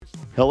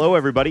Hello,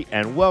 everybody,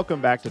 and welcome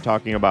back to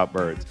Talking About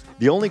Birds,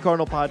 the only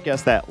Cardinal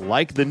podcast that,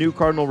 like the new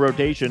Cardinal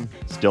rotation,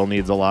 still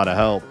needs a lot of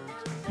help.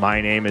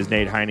 My name is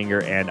Nate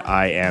Heininger, and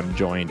I am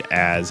joined,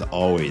 as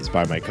always,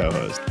 by my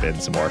co-host, Ben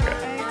Samorka.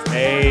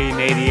 Hey,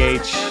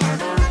 Nate H.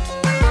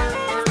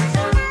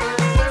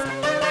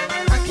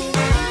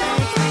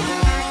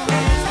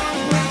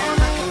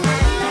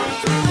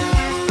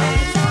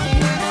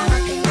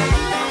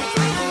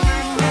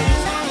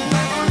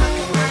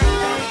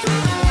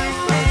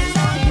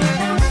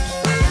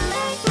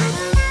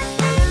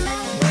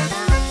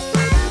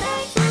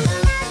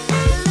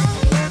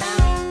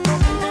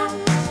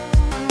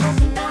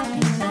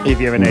 If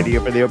you have an idea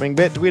for the opening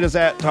bit, tweet us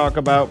at Talk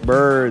About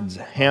Birds.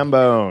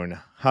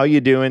 Hambone, how you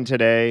doing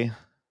today?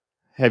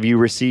 Have you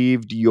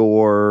received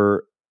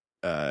your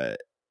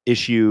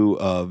issue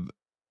of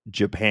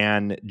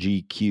Japan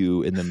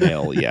GQ in the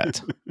mail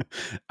yet?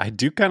 I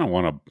do kind of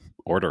want to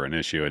order an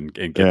issue and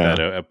get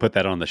that put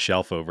that on the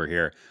shelf over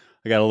here.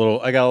 I got a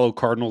little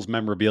Cardinals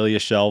memorabilia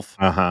shelf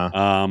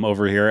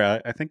over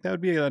here. I think that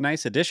would be a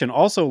nice addition.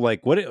 Also,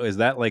 like, what is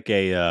that? Like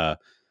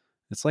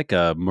it's like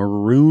a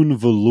maroon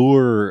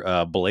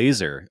velour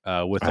blazer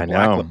with the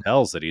black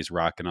lapels that he's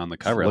rocking on the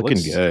cover. It's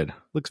looking good.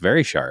 Looks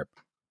very sharp.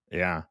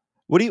 Yeah.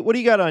 What do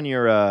you got on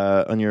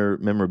your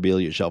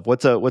memorabilia shelf?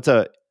 What's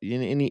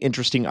any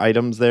interesting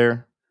items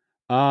there?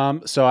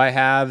 So I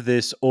have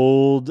this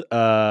old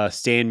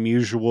Stan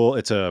Musial.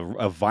 It's a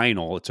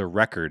vinyl. It's a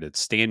record. It's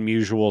Stan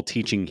Musial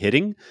teaching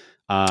hitting.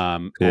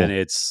 Cool. And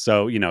it's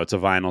it's a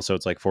vinyl, so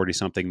it's like 40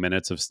 something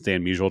minutes of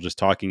Stan Musial just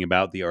talking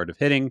about the art of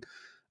hitting.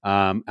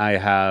 I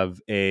have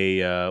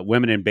a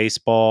Women in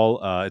Baseball.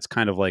 It's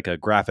kind of like a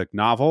graphic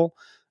novel.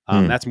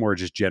 That's more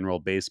just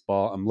general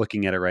baseball. I'm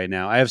looking at it right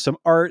now. I have some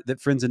art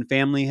that friends and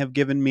family have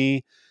given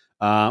me.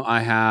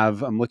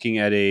 I'm looking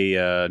at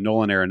a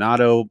Nolan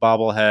Arenado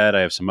bobblehead. I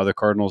have some other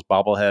Cardinals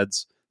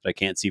bobbleheads that I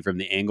can't see from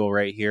the angle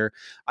right here.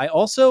 I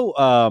also,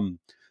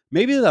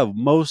 maybe the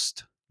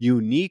most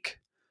unique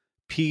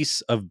piece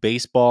of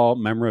baseball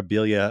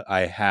memorabilia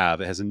I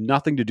have, it has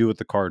nothing to do with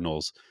the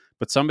Cardinals,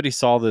 but somebody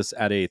saw this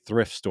at a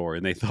thrift store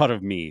and they thought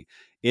of me.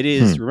 It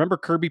is, remember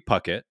Kirby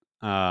Puckett?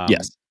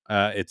 Yes.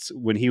 It's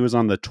when he was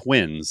on the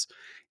Twins.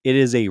 It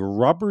is a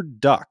rubber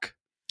duck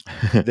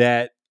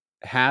that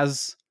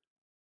has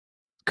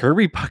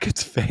Kirby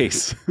Puckett's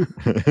face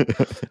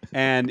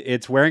and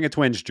it's wearing a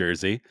Twins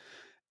jersey,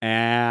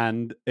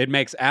 and it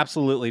makes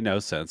absolutely no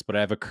sense, but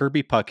I have a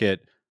Kirby Puckett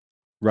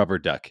rubber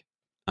duck.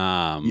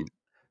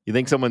 You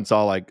think someone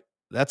saw, like,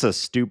 that's a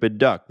stupid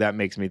duck? That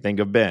makes me think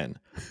of Ben.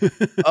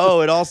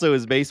 Oh, it also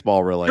is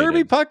baseball related.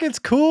 Kirby Puckett's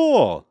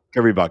cool.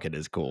 Kirby Puckett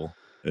is cool.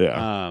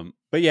 Yeah.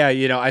 But yeah,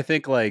 I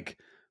think like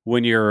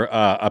when you're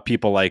a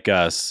people like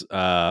us,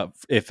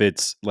 if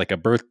it's like a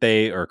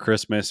birthday or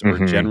Christmas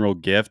or general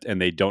gift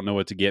and they don't know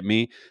what to get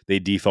me, they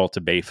default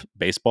to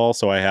baseball.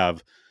 So I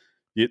have,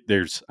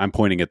 I'm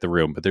pointing at the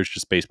room, but there's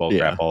just baseball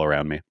crap all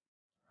around me.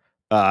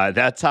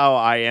 That's how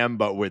I am,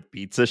 but with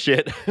pizza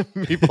shit.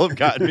 People have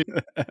gotten me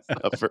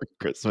stuff for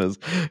Christmas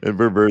and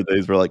for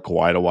birthdays for like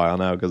quite a while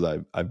now, because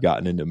I've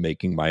gotten into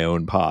making my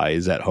own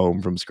pies at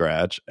home from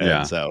scratch,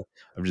 and so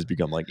I've just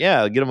become like,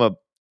 get them a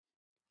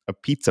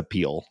pizza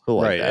peel.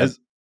 Like right,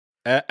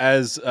 that.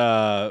 as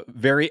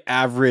very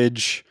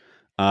average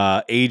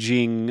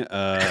aging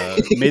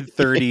mid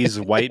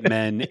 30s white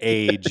men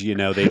age,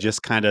 they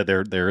just kind of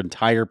their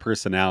entire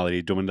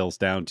personality dwindles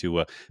down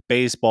to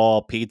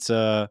baseball,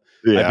 pizza.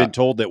 I've been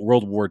told that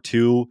World War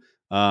II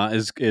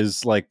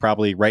is like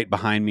probably right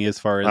behind me as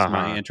far as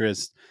my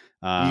interest.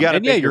 You got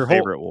to pick your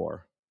favorite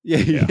war.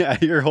 Yeah,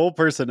 your whole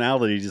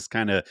personality just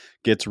kind of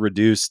gets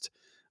reduced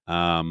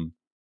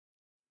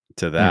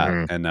to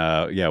that, and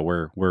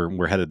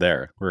we're headed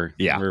there.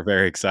 We're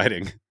very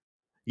exciting.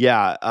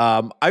 Yeah,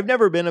 I've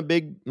never been a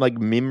big like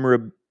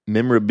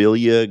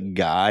memorabilia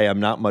guy. I'm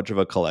not much of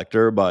a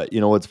collector, but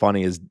what's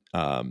funny is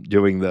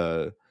doing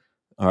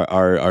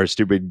our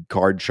stupid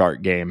card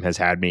shark game has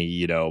had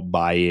me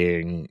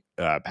buying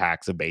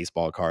packs of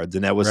baseball cards,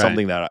 and that was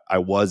something that I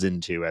was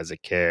into as a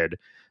kid.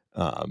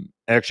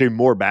 Actually,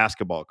 more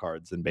basketball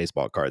cards than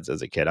baseball cards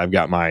as a kid. I've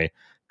got my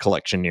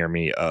collection near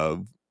me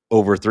of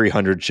over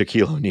 300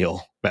 Shaquille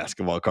O'Neal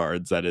basketball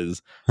cards. That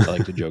is, I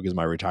like to joke, is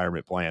my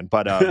retirement plan.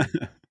 But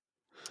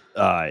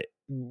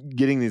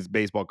getting these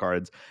baseball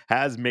cards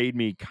has made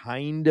me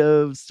kind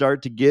of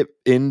start to get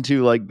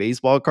into like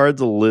baseball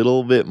cards a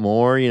little bit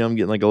more. I'm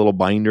getting like a little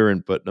binder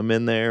and putting them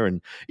in there.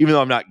 And even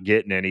though I'm not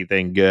getting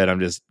anything good, I'm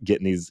just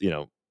getting these,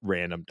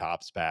 random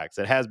Topps packs.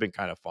 It has been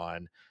kind of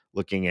fun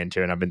looking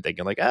into, and I've been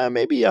thinking like,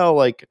 maybe I'll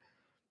like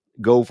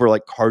go for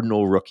like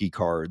Cardinal rookie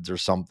cards or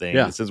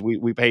something. Since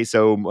we pay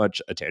so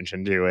much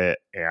attention to it,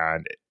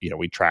 and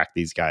we track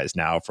these guys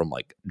now from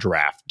like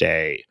draft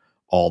day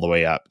all the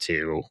way up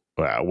to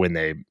when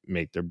they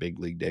make their big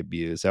league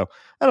debut. So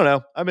I don't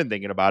know. I've been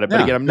thinking about it,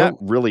 but again, I'm not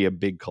really a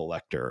big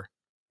collector.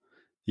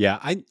 Yeah,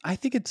 I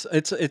think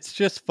it's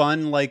just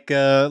fun, like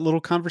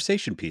little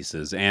conversation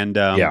pieces, and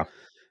when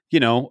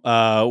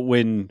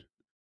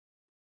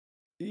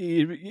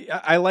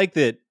I like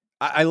that.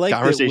 I like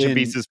conversation that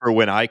pieces for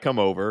when I come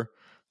over.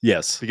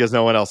 Yes. because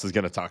no one else is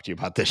going to talk to you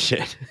about this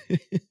shit.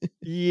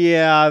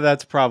 Yeah,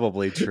 that's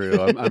probably true.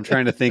 I'm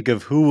trying to think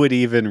of who would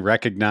even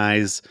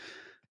recognize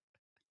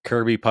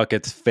Kirby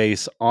Puckett's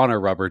face on a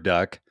rubber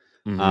duck.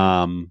 Mhm.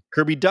 Um,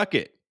 Kirby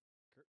Duckett.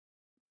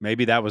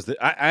 Maybe that was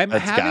I'm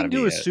That's got to having to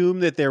be it.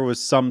 assume that there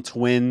was some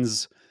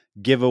Twins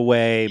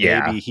giveaway.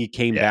 Yeah. Maybe he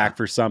came Yeah. back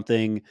for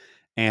something,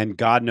 and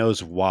God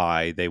knows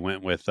why they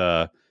went with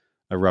a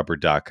rubber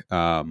duck.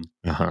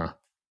 Uh-huh.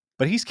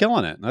 But he's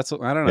killing it. That's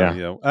I don't know. Yeah.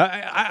 You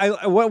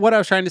know, what I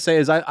was trying to say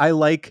is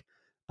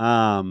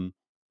um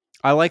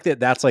I like that.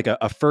 That's like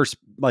a first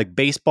like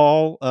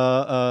baseball.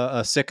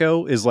 A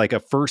sicko is like a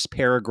first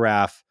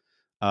paragraph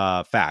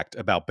fact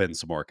about Ben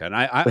Samorka, and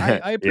I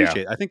Yeah.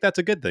 appreciate it. I think that's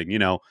a good thing. You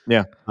know,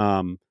 Yeah.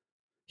 um,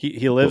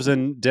 he lives Well,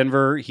 in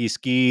Denver. He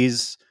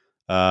skis.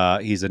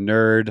 He's a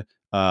nerd.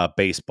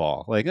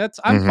 Baseball. Like that's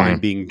I'm fine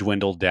mhm. being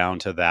dwindled down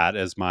to that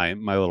as my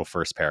little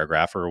first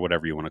paragraph or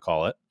whatever you want to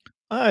call it.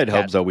 I'd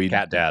hope so.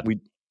 Cat dad.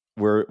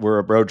 We're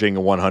approaching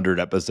 100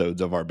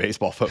 episodes of our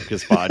baseball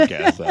focused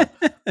podcast,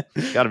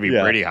 so got to be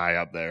Yeah. pretty high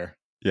up there.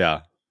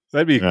 Yeah.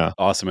 That'd be Yeah.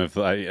 awesome if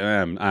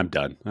I'm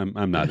done.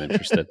 I'm not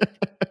interested.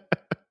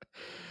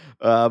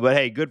 But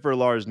hey, good for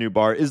Lars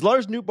Newbar. Is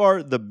Lars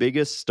Newbar the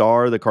biggest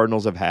star the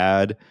Cardinals have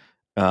had?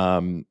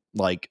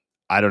 Like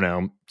I don't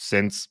know,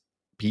 since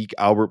peak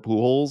Albert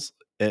Pujols.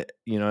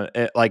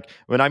 Like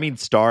when I mean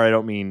star, I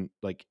don't mean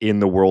like in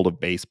the world of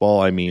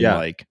baseball. I mean Yeah.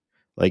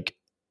 like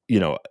you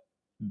know,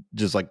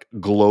 just like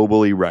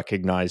globally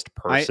recognized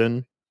I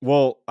person.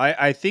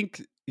 I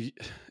think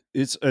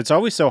it's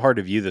always so hard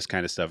to view this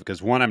kind of stuff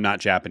because one, I'm not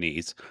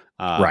Japanese,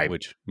 Right.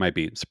 which might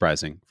be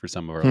surprising for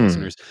some of our Hmm.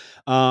 listeners.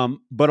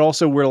 But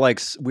also we're like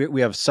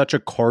we have such a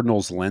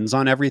Cardinals lens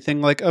on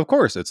everything. Like, of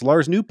course, it's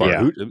Lars Nootbaar. Yeah.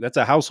 Who that's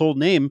a household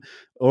name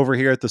over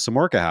here at the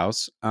Samorka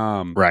House.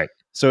 Right.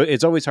 So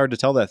it's always hard to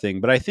tell that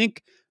thing. But I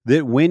think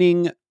that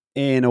winning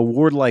an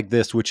award like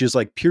this, which is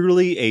like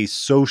purely a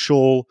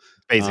social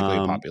Basically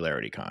a um,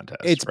 popularity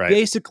contest, it's right?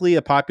 basically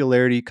a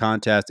popularity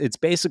contest. It's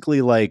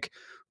basically like,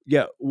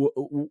 yeah,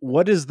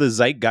 what is the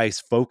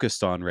zeitgeist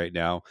focused on right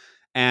now?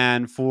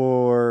 And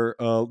for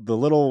the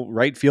little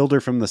right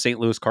fielder from the St.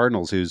 Louis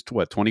Cardinals, who's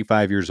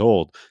 25 years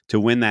old, to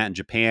win that in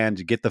Japan,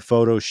 to get the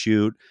photo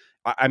shoot.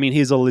 I mean,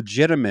 he's a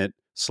legitimate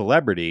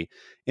celebrity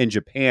in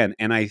Japan.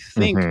 And I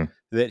think Hmm.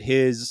 that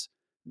his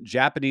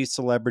Japanese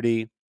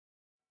celebrity,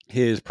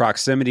 his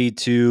proximity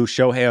to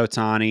Shohei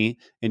Ohtani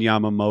and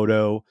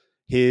Yamamoto,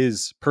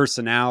 his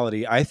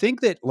personality. I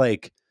think that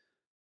like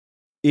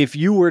if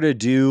you were to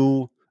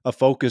do a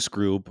focus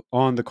group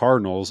on the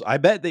Cardinals, I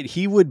bet that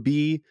he would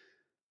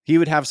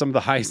have some of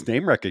the highest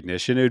name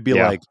recognition. It would be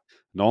Yeah, like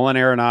Nolan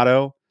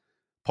Arenado,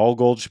 Paul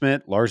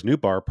Goldschmidt, Lars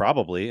Nootbaar,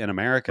 probably in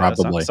America,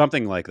 probably.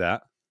 something like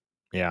that.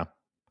 Yeah.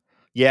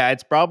 Yeah,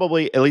 it's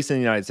probably, at least in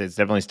the United States,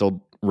 definitely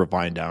still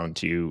refined down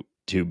to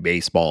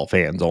baseball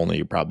fans only.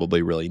 You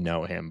probably really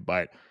know him,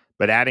 but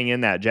adding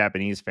in that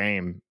Japanese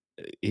fame,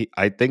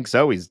 I think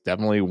so. He's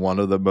definitely one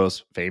of the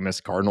most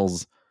famous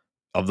Cardinals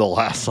of the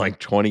last like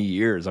 20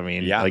 years. I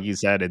mean, Yeah. like you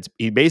said,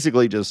 he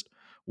basically just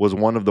was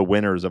one of the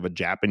winners of a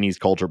Japanese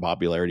culture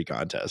popularity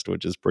contest,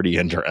 which is pretty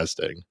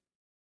interesting.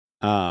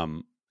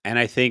 And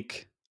I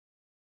think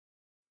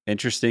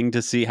interesting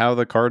to see how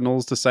the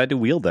Cardinals decide to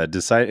wield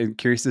that.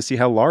 Curious to see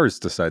how Lars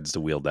decides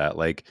to wield that.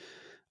 Like,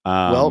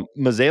 Well,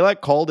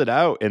 Mazalek called it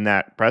out in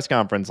that press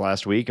conference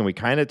last week, and we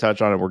kind of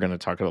touched on it. We're going to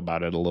talk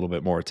about it a little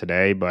bit more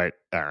today, but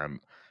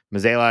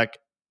Mazalek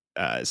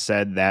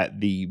said that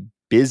the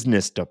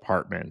business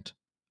department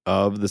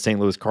of the St.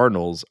 Louis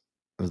Cardinals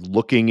is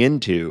looking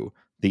into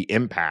the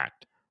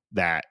impact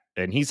that,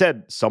 and he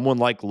said someone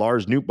like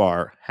Lars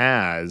Nootbaar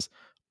has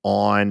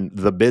on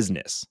the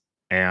business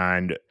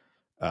and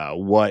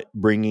what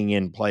bringing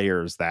in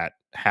players that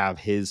have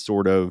his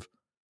sort of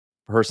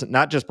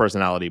not just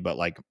personality, but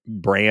like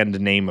brand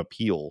name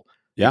appeal,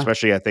 yeah.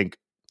 especially I think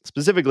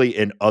specifically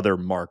in other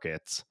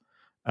markets,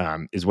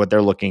 is what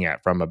they're looking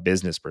at from a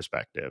business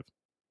perspective.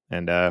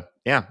 And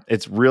yeah,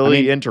 it's I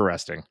really mean,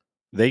 interesting.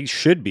 they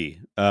should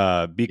be,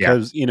 Yeah.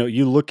 because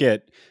you look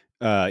at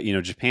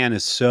Japan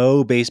is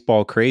so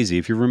baseball crazy.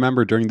 If you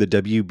remember during the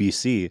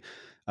WBC,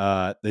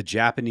 the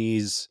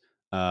Japanese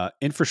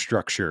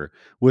infrastructure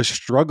was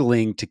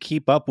struggling to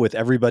keep up with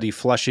everybody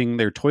flushing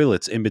their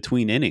toilets in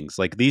between innings.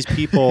 Like these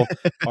people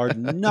are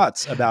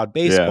nuts about Yeah.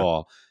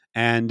 baseball,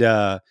 and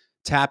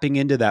tapping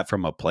into that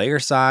from a player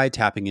side,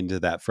 tapping into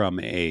that from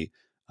a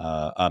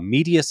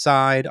media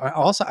side.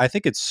 I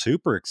think it's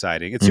super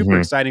exciting. It's super Hmm.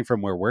 exciting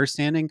from where we're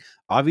standing,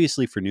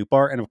 obviously for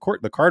Nootbaar, and of course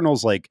the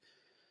Cardinals. Like,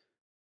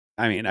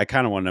 I mean, I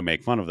kind of want to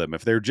make fun of them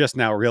if they're just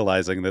now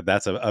realizing that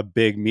that's a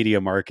big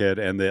media market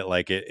and that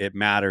like it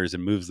matters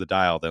and moves the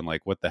dial. Then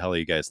like, what the hell are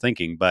you guys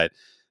thinking? But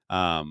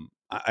I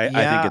think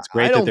Yeah. it's I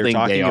great that don't they're think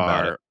they talking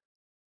about it. are.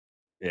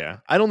 Yeah.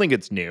 I don't think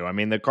it's new. I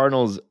mean, the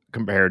Cardinals,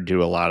 compared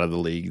to a lot of the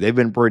league, they've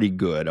been pretty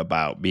good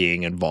about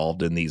being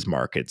involved in these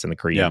markets in the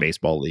Korean Yeah,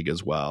 Baseball League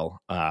as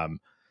well.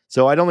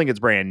 So I don't think it's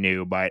brand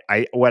new, but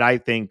what I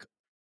think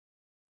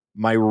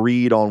my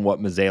read on what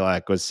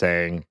Mazalek was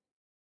saying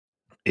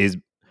is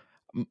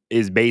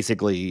is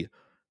basically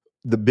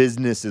the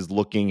business is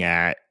looking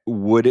at,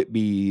 would it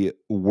be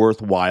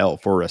worthwhile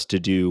for us to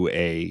do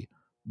a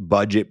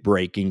budget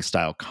breaking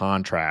style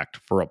contract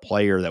for a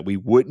player that we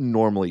wouldn't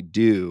normally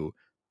do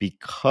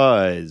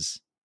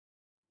because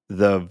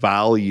the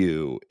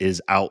value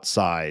is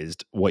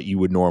outsized what you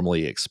would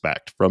normally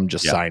expect from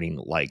just signing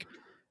like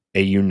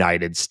a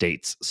United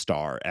States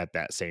star at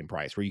that same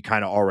price, where you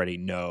kind of already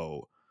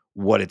know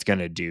what it's going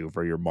to do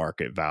for your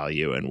market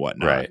value and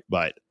whatnot. Right.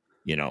 But,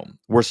 you know,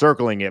 we're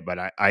circling it, but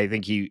I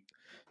think he,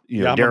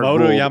 you know,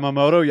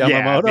 Yamamoto.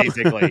 Yeah,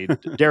 basically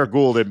Derek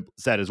Gould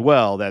said as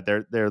well that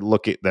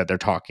they're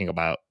talking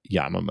about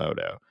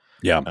Yamamoto.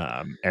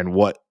 Yeah. And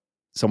what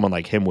someone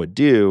like him would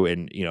do.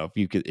 And, you know,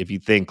 if you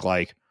think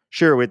like,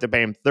 sure, we have to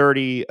pay him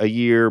 30 a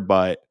year,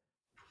 but,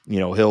 you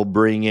know, he'll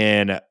bring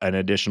in an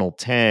additional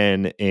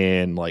 10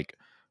 in like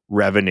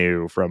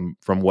revenue from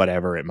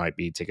whatever it might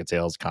be, ticket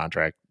sales,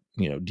 contract,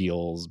 you know,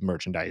 deals,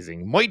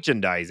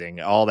 merchandising,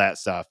 all that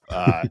stuff.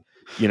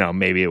 You know,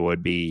 maybe it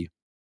would be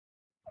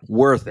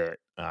worth it.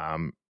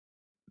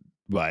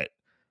 But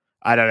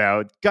I don't know.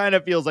 It kind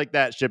of feels like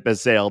that ship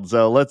has sailed.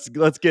 So let's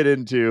get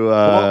into.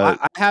 Well,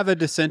 I have a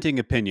dissenting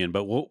opinion,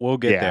 but we'll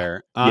get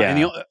there.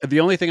 And the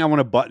only thing I want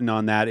to button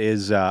on that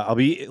is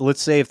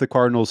let's say if the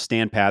Cardinals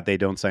stand pat, they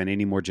don't sign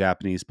any more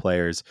Japanese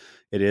players.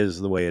 It is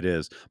the way it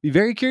is. Be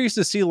very curious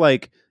to see,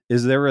 like,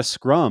 is there a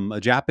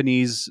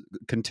Japanese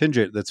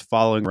contingent that's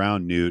following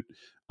around Newt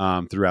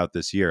throughout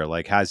this year?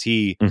 Like, has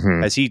he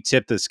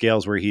tipped the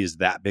scales where he's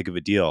that big of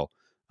a deal?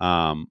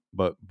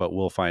 But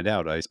we'll find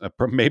out.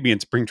 Maybe in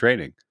spring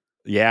training.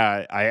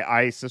 Yeah,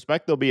 I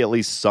suspect there'll be at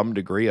least some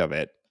degree of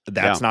it.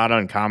 That's not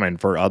uncommon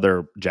for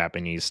other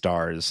Japanese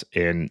stars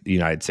in the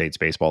United States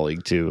Baseball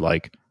League to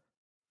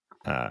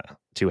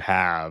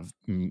have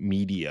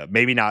media.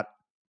 Maybe not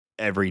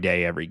every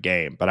day, every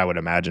game, but I would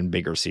imagine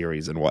bigger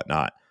series and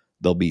whatnot.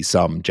 There'll be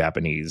some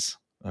Japanese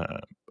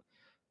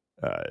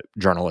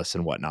journalists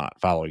and whatnot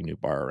following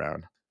Nootbaar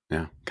around.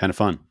 Yeah, kind of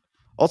fun.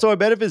 Also, I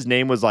bet if his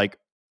name was like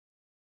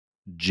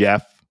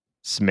Jeff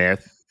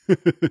Smith,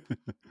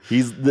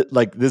 he's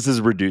like, this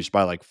is reduced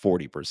by like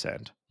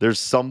 40%. There's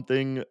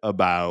something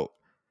about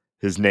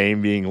his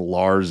name being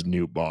Lars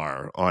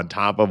Nootbaar on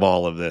top of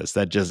all of this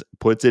that just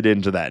puts it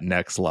into that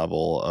next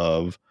level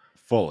of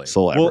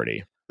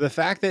celebrity. Well, the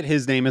fact that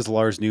his name is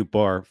Lars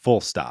Nootbaar,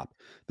 full stop.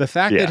 The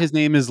fact that his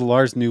name is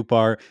Lars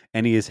Nootbaar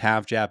and he is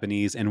half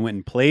Japanese and went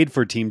and played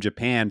for Team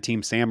Japan,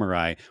 Team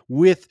Samurai,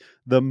 with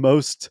the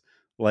most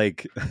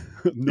like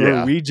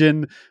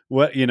Norwegian,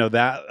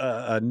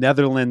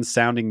 Netherlands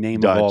sounding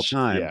name Dutch, of all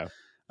time.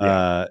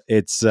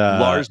 It's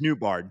Lars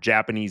Nootbaar,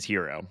 Japanese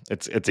hero.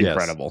 It's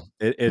incredible.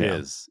 It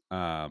is.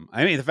 I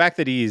mean, the fact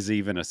that he's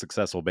even a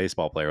successful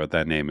baseball player with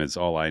that name is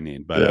all I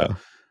need. But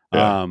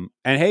and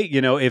hey,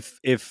 you know, if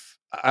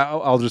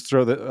I'll just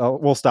throw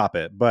we'll stop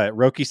it. But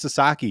Roki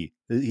Sasaki,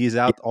 he's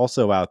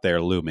also out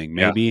there looming.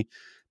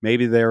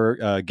 Maybe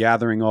they're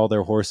gathering all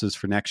their horses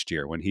for next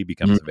year when he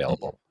becomes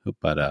available.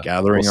 But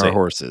gathering our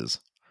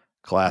horses,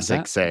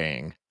 classic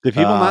saying. Did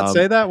people not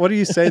say that? What do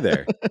you say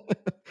there?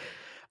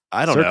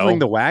 I don't know. Circling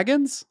the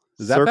wagons?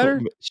 Is that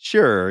better?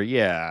 Sure,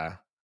 yeah.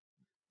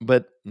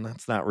 But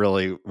that's not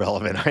really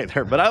relevant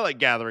either. But I like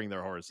gathering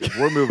their horses.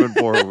 We're moving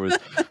forward with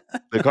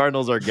the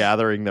Cardinals are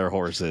gathering their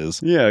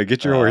horses. Yeah,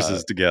 get your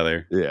horses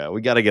together. Yeah,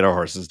 we got to get our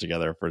horses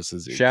together for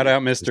Suzuki. Shout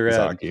out Mr.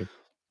 Ed.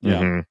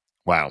 Yeah.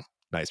 Wow.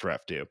 Nice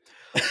ref too.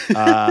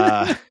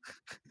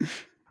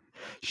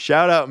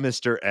 Shout out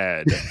Mr.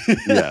 Ed.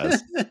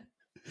 Yes.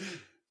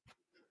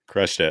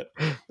 Crushed it.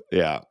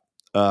 Yeah.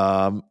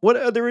 What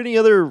are there any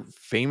other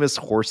famous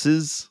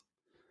horses?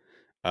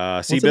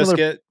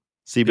 Seabiscuit.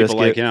 People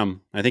like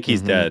him. I think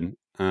he's dead.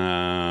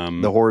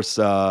 The horse.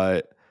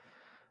 Who'd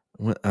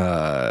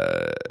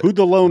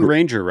the Lone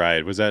Ranger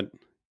ride? Was that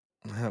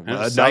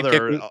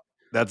another?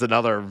 That's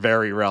another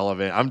very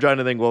relevant. I'm trying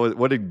to think.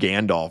 What did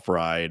Gandalf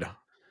ride?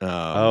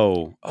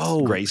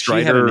 Gray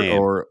Strider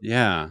or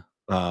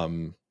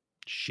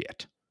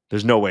shit.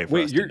 There's no way for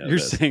us to know you're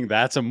this. saying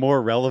that's a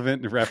more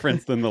relevant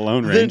reference than the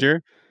Lone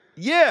Ranger?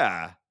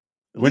 Yeah.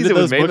 When did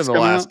those made books in the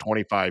come last out?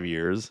 25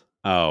 years?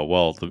 Oh,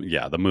 well,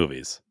 the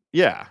movies.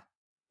 Yeah.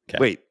 Okay.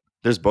 Wait,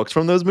 there's books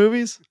from those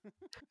movies?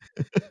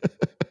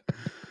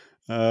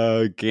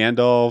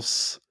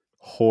 Gandalf's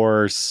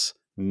horse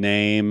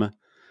name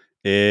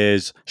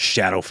is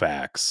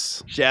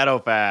Shadowfax.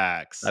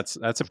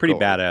 That's a pretty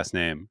badass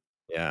name.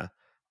 Yeah.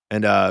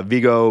 And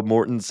Viggo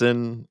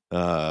Mortensen,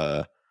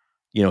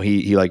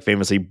 he like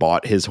famously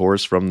bought his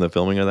horse from the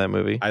filming of that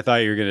movie. I thought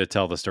you were going to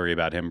tell the story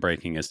about him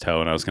breaking his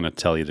toe, and I was going to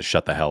tell you to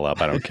shut the hell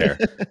up. I don't care.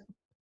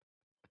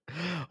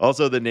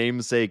 Also, the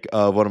namesake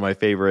of one of my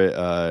favorite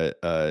a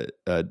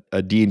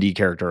D&D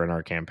character in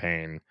our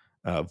campaign,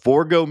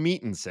 Vorgo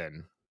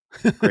Meatenson.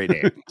 Great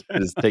name.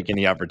 Just taking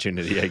the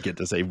opportunity I get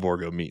to say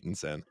Vorgo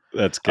Meatenson.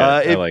 That's good.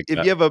 I like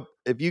that.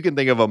 If you can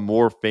think of a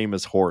more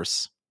famous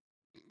horse,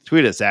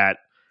 tweet us at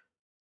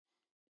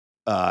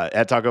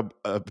talk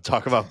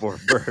about more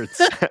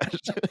birds.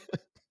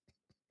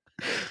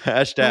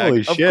 Hashtag. Holy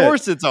of shit.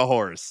 course it's a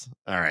horse.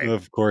 All right.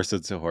 Of course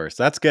it's a horse.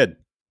 That's good.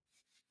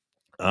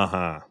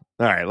 Uh-huh.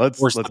 All right, let's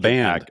Horse the get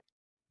band. back.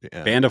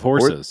 Yeah. Band of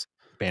horses.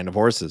 Band of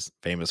horses,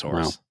 famous Wow.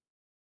 horse.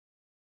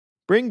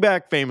 Bring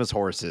back famous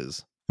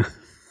horses.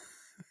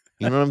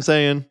 You know what I'm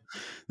saying?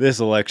 This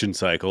election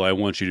cycle, I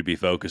want you to be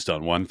focused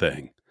on one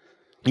thing.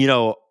 You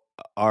know,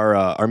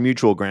 our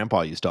mutual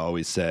grandpa used to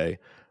always say,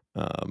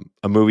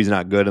 a movie's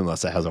not good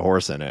unless it has a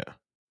horse in it.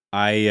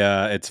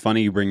 It's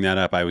funny you bring that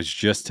up. I was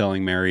just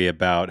telling Mary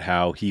about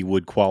how he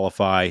would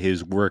qualify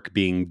his work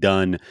being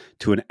done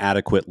to an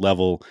adequate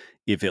level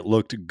if it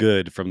looked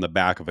good from the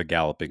back of a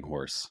galloping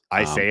horse.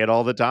 I say it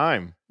all the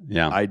time.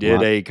 Yeah. I did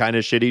Well, a kind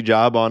of shitty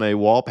job on a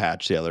wall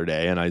patch the other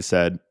day, and I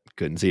said,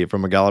 couldn't see it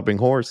from a galloping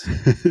horse.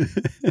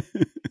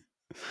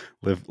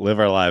 live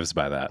our lives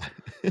by that.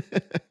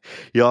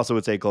 He also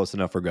would say close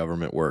enough for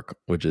government work,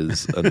 which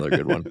is another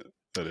good one.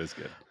 That is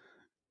good.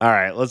 All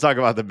right, let's talk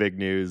about the big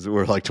news.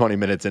 We're like 20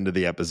 minutes into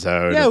the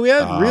episode. Yeah, we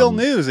had real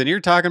news, and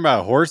you're talking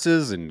about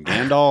horses and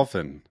Gandalf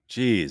and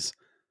geez.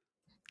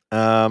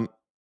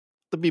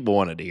 The people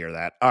wanted to hear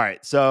that. All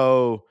right,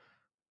 so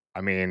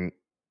I mean,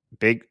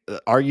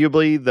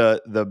 arguably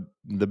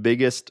the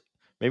biggest,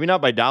 maybe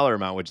not by dollar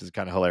amount, which is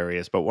kind of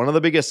hilarious, but one of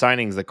the biggest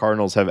signings the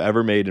Cardinals have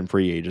ever made in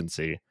free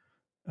agency.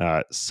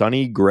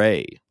 Sonny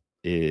Gray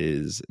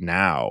is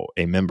now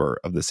a member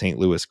of the St.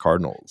 Louis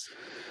Cardinals.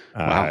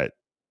 Wow.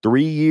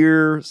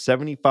 3-year,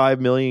 $75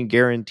 million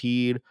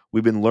guaranteed.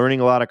 We've been learning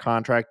a lot of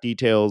contract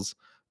details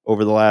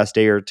over the last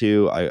day or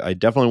two. I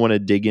definitely want to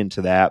dig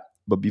into that.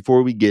 But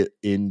before we get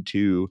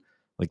into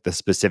like the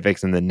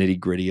specifics and the nitty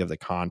gritty of the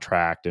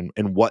contract and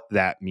what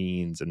that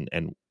means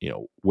and you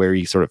know where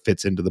he sort of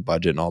fits into the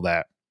budget and all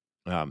that,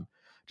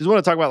 just want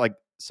to talk about like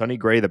Sonny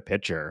Gray, the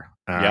pitcher.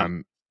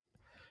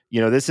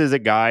 You know, this is a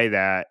guy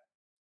that,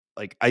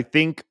 like, I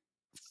think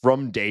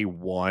from day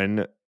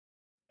one,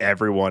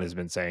 everyone has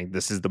been saying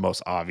this is the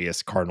most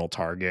obvious Cardinal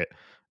target.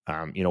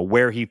 You know,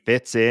 where he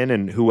fits in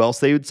and who else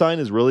they would sign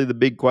is really the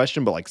big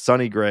question. But like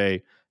Sonny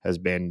Gray has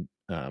been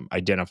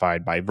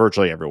identified by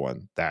virtually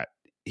everyone that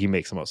he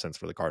makes the most sense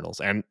for the Cardinals.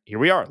 And here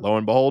we are. Lo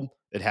and behold,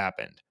 it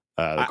happened.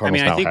 The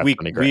Cardinals I think have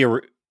Sonny Gray.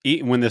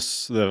 when the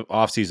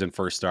offseason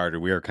first started,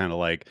 we were kind of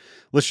like,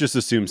 let's just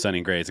assume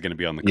Sonny Gray is going to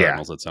be on the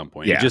Cardinals at some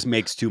point. Yeah. It just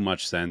makes too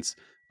much sense.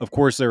 Of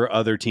course, there are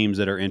other teams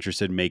that are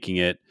interested in making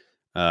it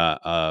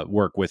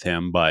work with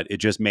him, but it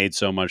just made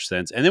so much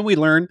sense. And then we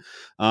learn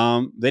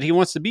that he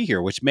wants to be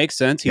here, which makes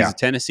sense. He's a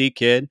Tennessee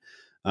kid.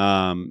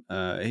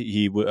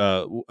 He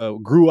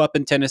grew up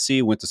in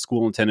Tennessee, went to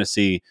school in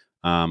Tennessee,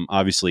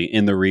 obviously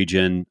in the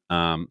region.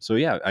 So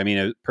yeah, I mean,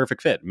 a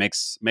perfect fit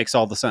makes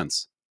all the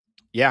sense.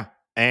 Yeah.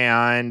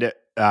 And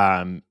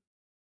I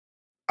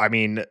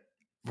mean,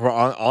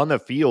 on the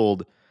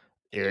field,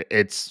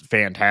 it's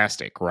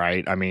fantastic,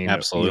 right? I mean,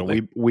 Absolutely.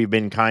 you know, we've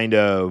been kind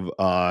of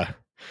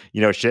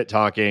you know, shit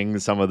talking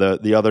some of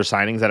the other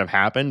signings that have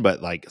happened,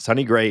 but like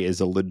Sonny Gray is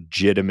a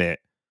legitimate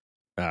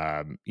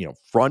you know,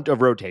 front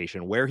of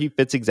rotation. Where he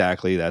fits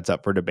exactly, that's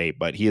up for debate,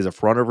 but he is a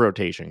front of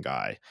rotation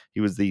guy. He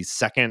was the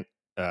second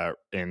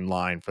in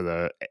line for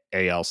the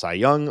AL Cy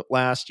Young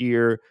last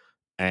year,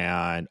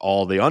 and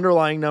all the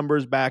underlying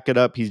numbers back it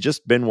up. He's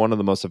just been one of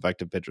the most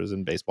effective pitchers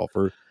in baseball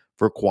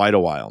for quite a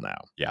while now.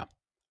 Yeah.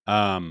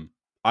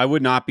 I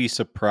would not be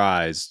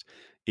surprised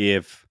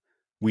if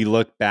we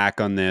look back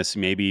on this,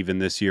 maybe even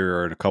this year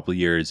or in a couple of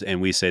years,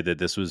 and we say that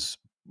this was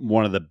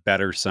one of the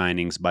better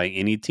signings by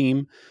any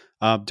team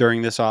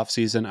during this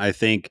offseason. I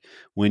think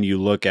when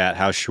you look at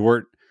how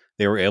short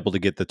they were able to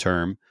get the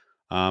term,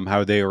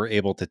 how they were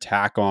able to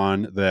tack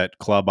on that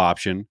club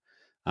option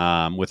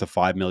with a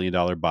 $5 million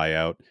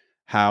buyout,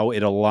 how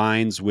it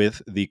aligns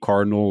with the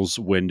Cardinals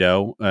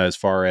window as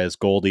far as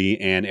Goldie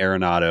and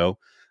Arenado.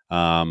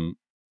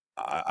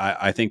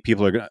 I think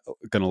people are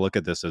going to look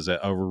at this as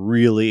a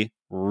really,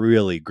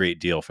 really great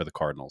deal for the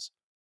Cardinals.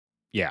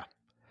 Yeah.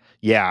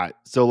 Yeah.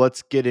 So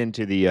let's get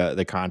into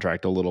the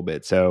contract a little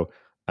bit. So,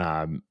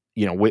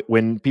 you know,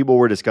 when people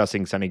were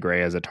discussing Sonny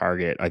Gray as a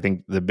target, I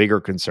think the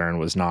bigger concern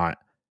was not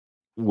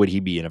would he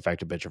be an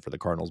effective pitcher for the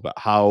Cardinals, but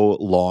how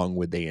long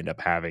would they end up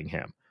having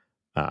him?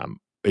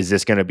 Is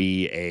this going to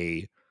be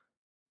a,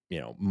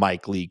 you know,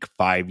 Mike Leake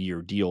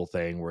 5-year deal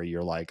thing where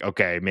you're like,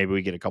 okay, maybe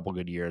we get a couple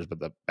good years, but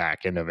the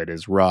back end of it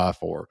is rough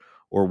or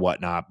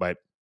whatnot. But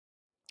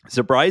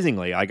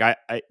surprisingly, like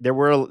there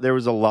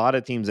was a lot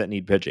of teams that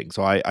need pitching,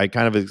 so I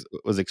kind of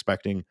was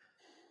expecting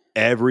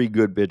every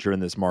good pitcher in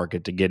this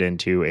market to get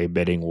into a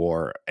bidding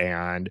war.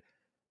 And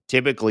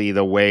typically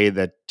the way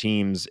that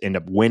teams end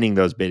up winning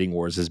those bidding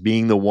wars is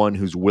being the one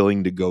who's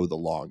willing to go the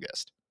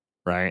longest,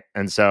 right?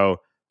 And so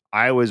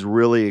I was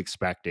really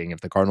expecting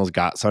if the Cardinals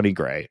got Sonny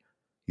Gray,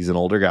 he's an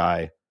older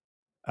guy,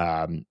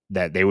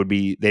 that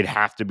they'd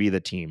have to be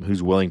the team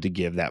who's willing to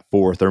give that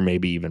fourth or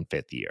maybe even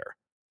fifth year.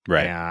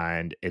 Right.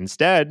 And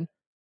instead,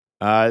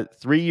 3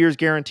 years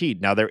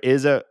guaranteed. Now there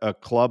is a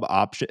club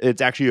option.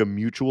 It's actually a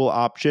mutual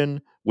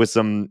option with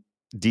some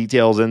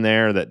details in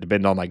there that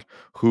depend on like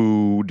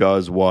who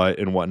does what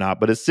and whatnot.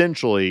 But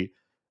essentially,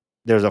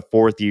 there's a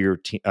 4th-year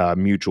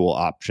mutual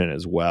option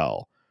as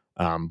well.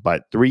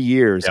 But 3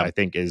 years, Yep. I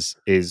think, is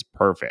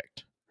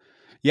perfect.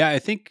 Yeah, I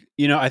think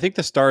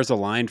the stars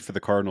aligned for the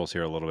Cardinals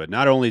here a little bit.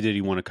 Not only did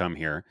he want to come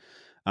here,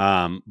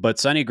 but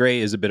Sonny Gray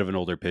is a bit of an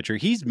older pitcher.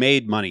 He's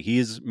made money.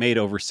 He's made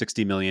over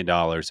 $60 million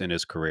in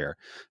his career.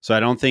 So I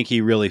don't think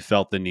he really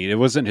felt the need. It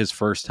wasn't his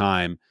first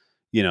time,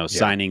 Yeah.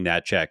 signing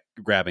that check,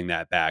 grabbing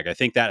that bag. I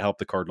think that helped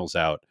the Cardinals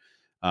out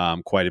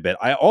quite a bit.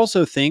 I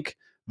also think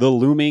the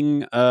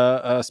looming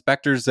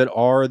specters that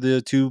are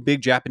the two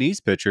big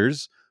Japanese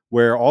pitchers,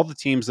 where all the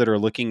teams that are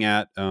looking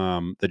at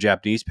the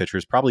Japanese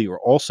pitchers probably are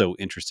also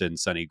interested in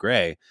Sonny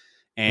Gray,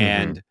 Hmm.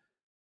 and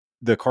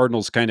the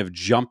Cardinals kind of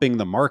jumping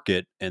the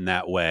market in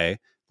that way,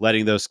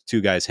 letting those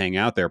two guys hang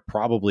out there,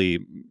 probably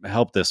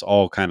helped this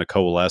all kind of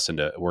coalesce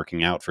into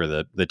working out for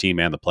the team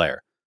and the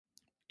player.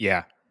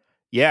 Yeah.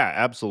 Yeah,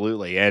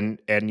 absolutely. And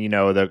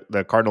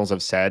the Cardinals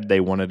have said they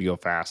wanted to go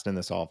fast in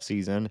this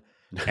offseason.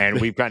 And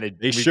they, we've kind of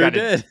they we've sure kind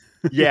of did.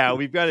 yeah,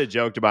 we've kind of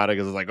joked about it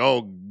because it's like,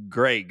 oh,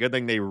 great, good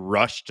thing they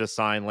rushed to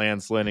sign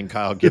Lance Lynn and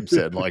Kyle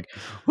Gibson. Like,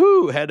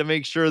 whoo, had to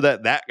make sure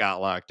that that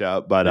got locked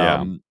up. But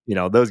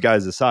Yeah, those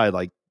guys aside,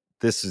 like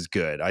this is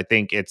good. I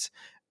think it's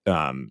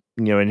and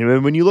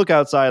when you look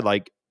outside,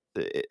 like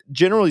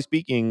generally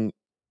speaking,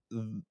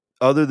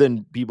 other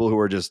than people who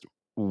are just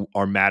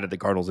are mad at the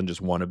Cardinals and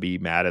just want to be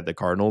mad at the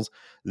Cardinals,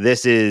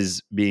 this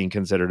is being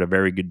considered a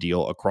very good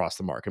deal across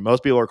the market.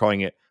 Most people are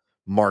calling it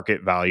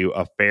market value,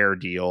 a fair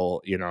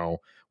deal,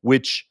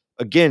 which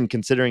again,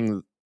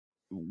 considering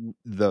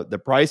the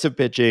price of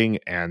pitching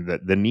and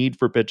the need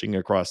for pitching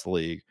across the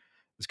league,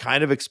 is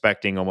kind of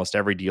expecting almost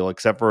every deal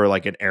except for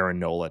like an Aaron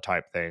Nola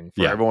type thing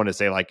for yeah, everyone to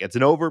say like it's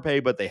an overpay,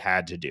 but they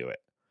had to do it.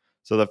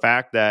 So the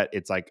fact that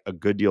it's like a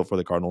good deal for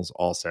the Cardinals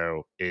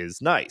also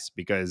is nice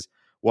because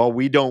while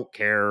we don't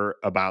care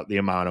about the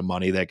amount of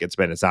money that gets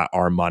spent, it's not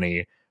our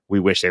money. We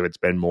wish they would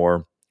spend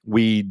more.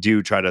 We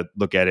do try to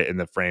look at it in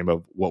the frame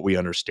of what we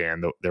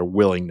understand their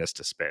willingness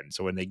to spend.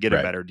 So when they get a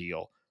right. better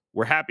deal,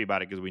 we're happy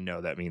about it because we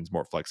know that means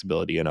more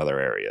flexibility in other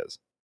areas.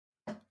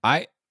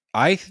 I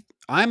I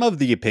I'm of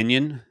the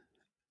opinion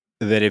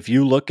that if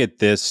you look at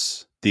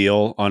this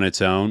deal on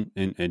its own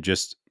and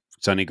just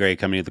Sonny Gray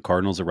coming to the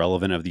Cardinals,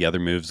 irrelevant of the other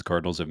moves the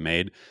Cardinals have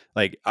made,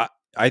 like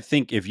I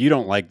think if you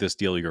don't like this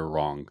deal, you're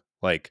wrong.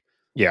 Like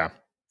Yeah.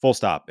 full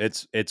stop.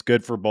 It's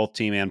good for both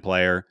team and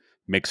player.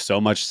 Makes so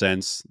much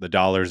sense. The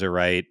dollars are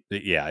right.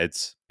 Yeah,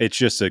 it's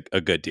just a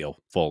good deal.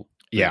 Full.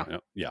 Yeah.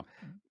 Yeah.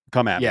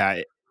 Come at me.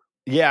 Yeah.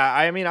 Yeah.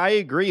 I mean, I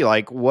agree.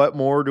 Like, what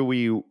more do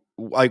we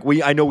like?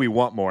 I know we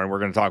want more, and we're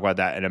going to talk about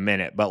that in a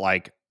minute, but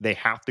like, they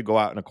have to go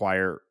out and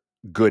acquire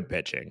good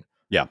pitching.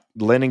 Yeah.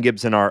 Lynn and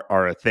Gibson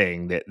are a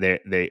thing that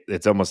they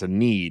it's almost a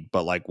need,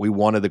 but like we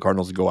wanted the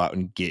Cardinals to go out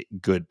and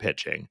get good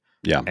pitching.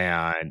 Yeah.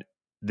 And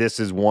this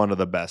is one of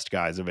the best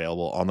guys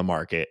available on the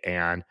market,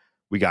 and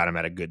we got him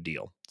at a good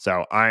deal.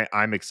 So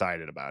I'm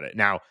excited about it.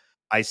 Now,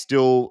 I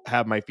still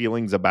have my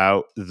feelings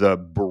about the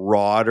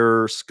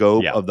broader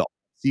scope Yeah. of the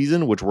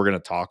season, which we're going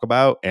to talk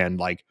about, and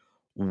like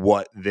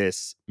what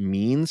this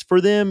means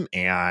for them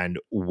and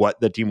what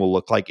the team will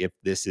look like if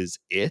this is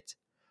it.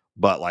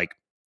 But like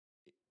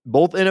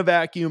both in a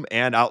vacuum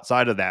and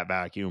outside of that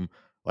vacuum,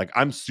 like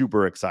I'm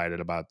super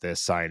excited about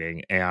this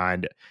signing,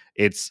 and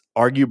it's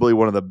arguably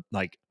one of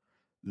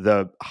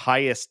the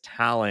highest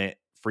talent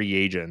free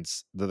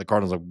agents that the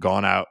Cardinals have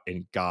gone out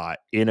and got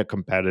in a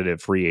competitive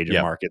free agent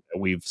Yeah. market that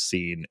we've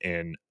seen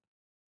in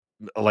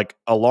like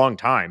a long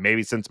time,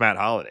 maybe since Matt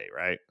Holliday,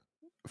 right?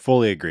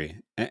 Fully agree.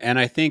 And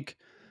I think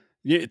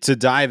to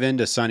dive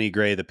into Sonny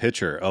Gray, the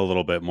pitcher, a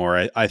little bit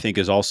more, I think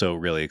is also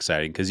really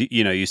exciting because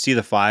you see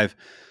the five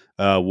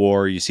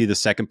WAR, you see the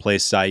second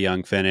place Cy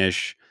Young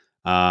finish,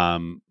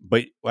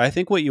 but I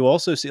think what you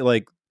also see,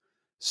 like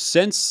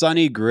since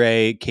Sonny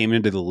Gray came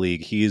into the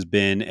league, he's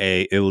been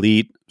a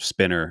elite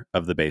spinner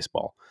of the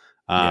baseball,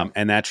 Yeah.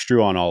 and that's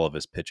true on all of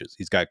his pitches.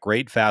 He's got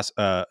great fast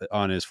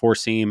on his four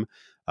seam.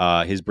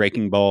 His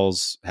breaking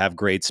balls have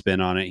great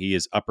spin on it. He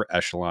is upper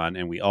echelon,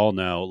 and we all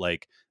know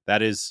like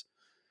that is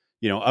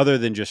other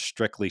than just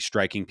strictly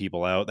striking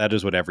people out, that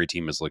is what every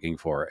team is looking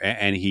for.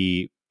 And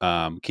he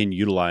can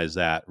utilize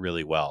that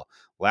really well.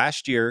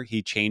 Last year,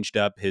 he changed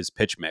up his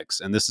pitch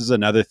mix. And this is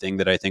another thing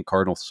that I think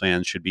Cardinals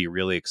fans should be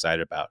really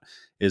excited about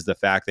is the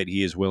fact that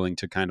he is willing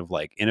to kind of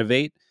like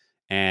innovate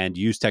and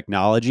use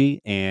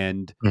technology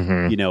and,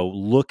 Hmm.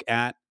 look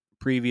at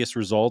previous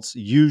results,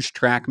 use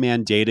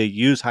TrackMan data,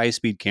 use high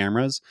speed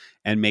cameras,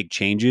 and make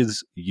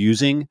changes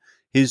using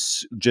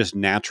his just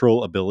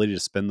natural ability to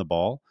spin the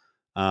ball.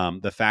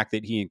 The fact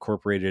that he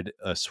incorporated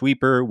a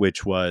sweeper,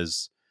 which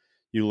was,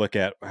 you look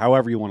at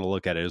however you want to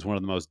look at it, is one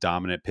of the most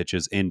dominant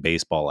pitches in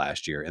baseball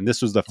last year. And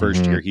this was the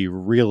first Hmm. year he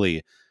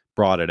really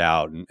brought it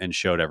out and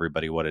showed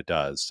everybody what it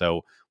does.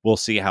 So we'll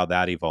see how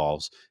that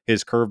evolves.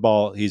 His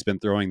curveball, he's been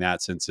throwing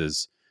that since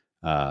his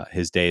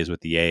days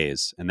with the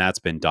A's, and that's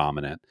been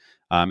dominant.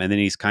 And then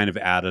he's kind of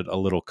added a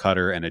little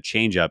cutter and a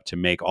changeup to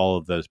make all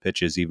of those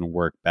pitches even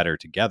work better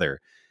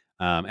together.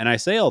 And I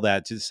say all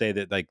that to say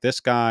that like this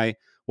guy,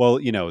 well,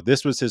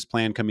 this was his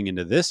plan coming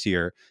into this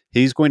year.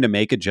 He's going to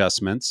make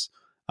adjustments.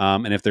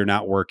 And if they're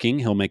not working,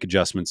 he'll make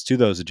adjustments to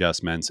those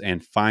adjustments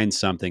and find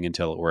something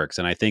until it works.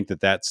 And I think that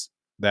that's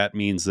that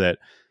means that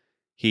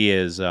he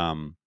is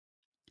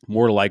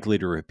more likely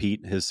to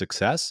repeat his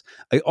success.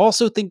 I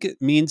also think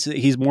it means that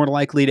he's more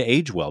likely to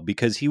age well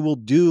because he will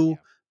do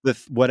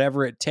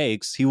whatever it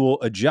takes. He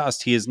will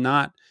adjust. He is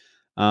not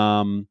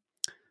um,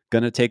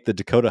 going to take the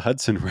Dakota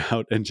Hudson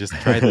route and just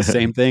try the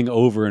same thing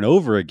over and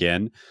over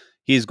again.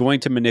 He's going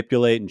to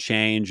manipulate and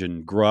change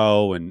and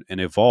grow and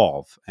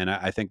evolve. And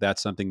I think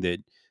that's something that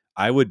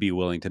I would be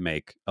willing to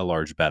make a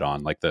large bet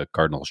on, like the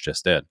Cardinals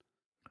just did.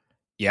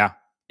 Yeah.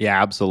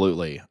 Yeah,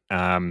 absolutely.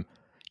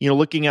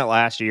 Looking at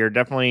last year,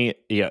 definitely,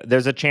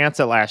 there's a chance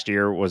that last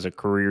year was a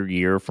career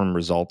year from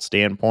results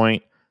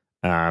standpoint.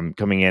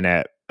 Coming in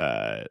at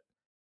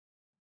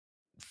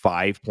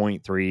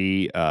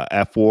 5.3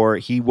 F4.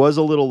 He was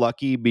a little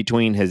lucky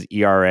between his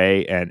ERA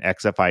and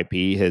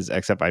XFIP. His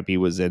XFIP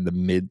was in the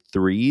mid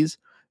threes,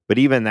 but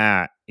even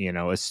that,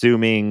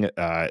 assuming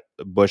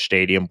Busch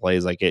Stadium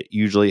plays like it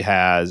usually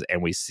has,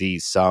 and we see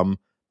some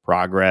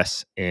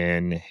progress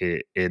in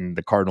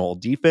the Cardinal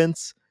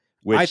defense,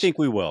 which I think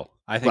we will.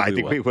 I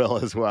think we will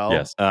as well.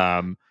 Yes.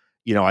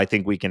 I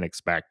think we can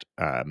expect.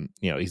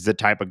 He's the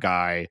type of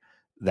guy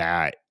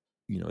that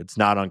it's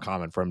not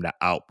uncommon for him to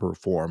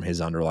outperform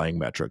his underlying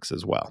metrics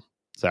as well.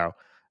 So,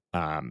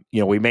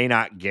 we may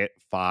not get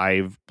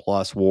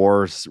 5+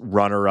 wars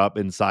runner up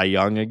in Cy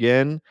Young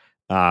again,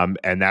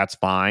 and that's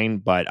fine.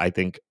 But I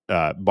think,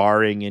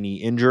 barring any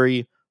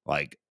injury,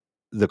 like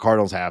the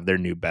Cardinals have their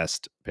new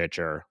best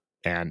pitcher,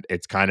 and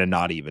it's kind of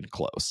not even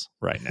close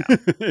right now.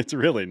 It's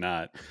really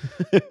not.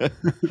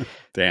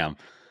 Damn.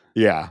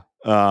 Yeah.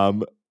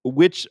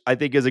 Which I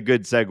think is a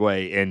good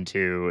segue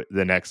into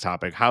the next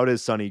topic. How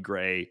does Sonny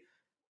Gray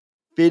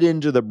fit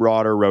into the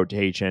broader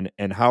rotation,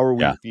 and how are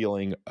we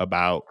feeling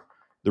about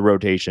the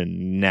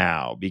rotation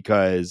now?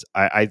 Because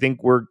I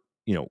think we're,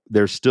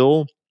 there's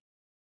still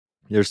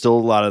a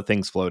lot of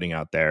things floating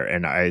out there,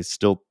 and I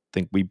still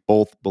think we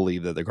both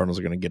believe that the Cardinals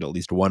are going to get at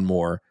least one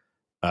more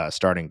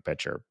starting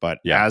pitcher. But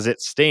as it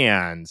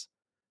stands,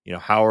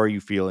 how are you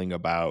feeling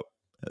about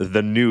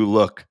the new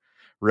look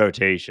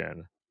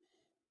rotation?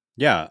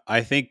 Yeah,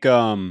 I think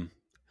the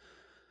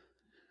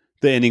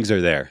innings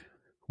are there,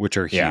 which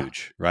are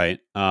huge, right?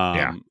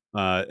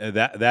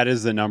 That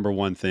is the number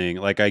one thing.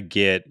 Like, I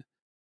get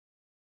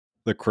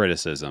the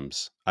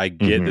criticisms. I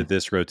get that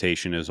this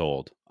rotation is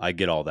old. I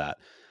get all that.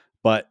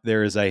 But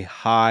there is a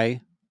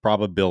high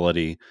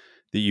probability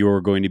that you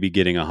are going to be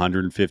getting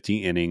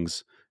 150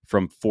 innings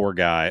from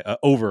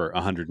over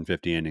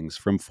 150 innings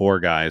from four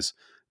guys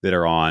that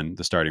are on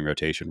the starting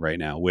rotation right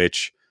now,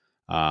 which,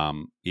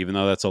 even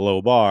though that's a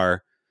low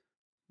bar,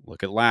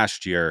 look at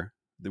last year,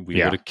 we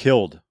would have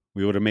killed.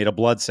 We would have made a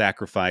blood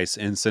sacrifice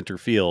in center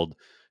field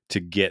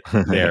to get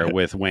there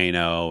with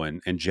Waino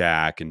and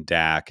Jack and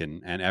Dak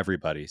and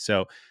everybody.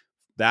 So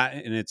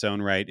that in its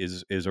own right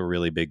is a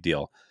really big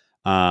deal.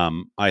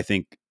 I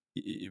think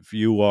if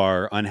you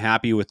are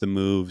unhappy with the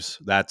moves,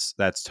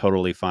 that's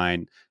totally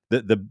fine.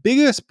 The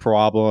biggest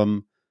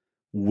problem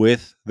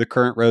with the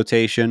current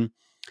rotation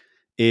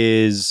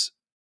is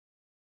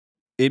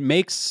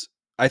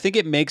I think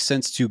it makes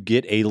sense to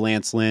get a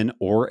Lance Lynn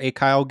or a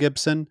Kyle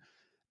Gibson.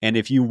 And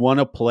if you want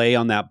to play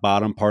on that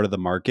bottom part of the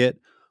market,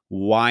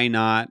 why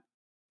not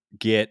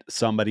get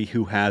somebody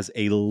who has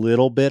a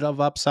little bit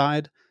of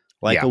upside,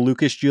 like a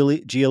Lucas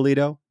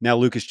Giolito? Now,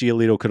 Lucas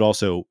Giolito could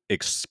also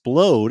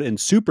explode and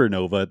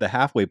supernova at the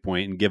halfway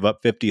point and give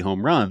up 50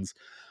 home runs,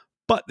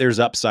 but there's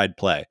upside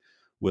play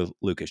with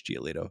Lucas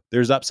Giolito.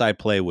 There's upside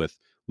play with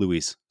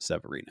Luis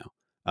Severino,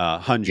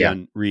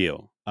 Hyun-Jin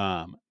Ryu.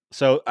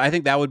 So I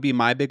think that would be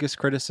my biggest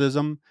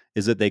criticism,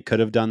 is that they could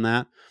have done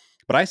that.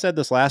 But I said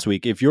this last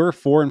week, if your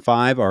 4 and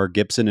 5 are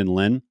Gibson and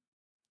Lynn,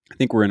 I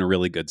think we're in a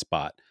really good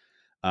spot.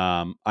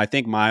 I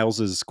think Miles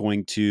is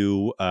going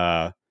to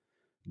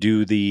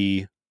do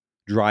the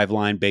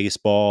driveline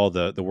baseball,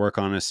 the work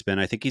on his spin.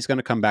 I think he's going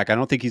to come back. I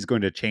don't think he's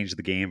going to change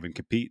the game and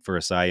compete for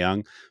a Cy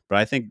Young, but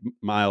I think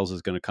Miles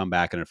is going to come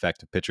back an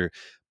effective pitcher.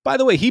 By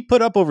the way, he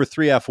put up over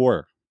 3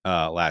 F4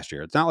 last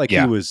year. It's not like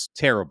he was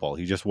terrible.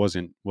 He just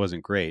wasn't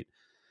great.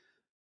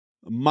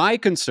 My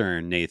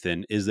concern,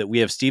 Nathan, is that we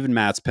have Steven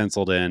Matz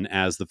penciled in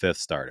as the 5th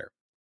starter.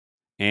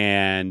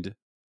 And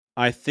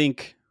I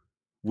think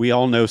we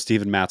all know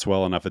Steven Matz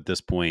well enough at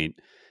this point.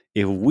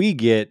 If we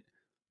get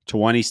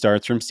 20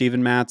 starts from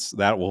Steven Matz,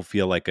 that will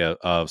feel like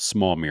a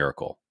small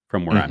miracle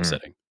from where I'm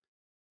sitting.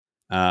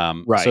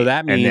 Right. So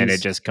that means, and then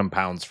it just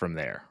compounds from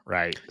there,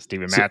 right?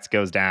 Steven Matz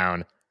goes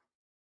down.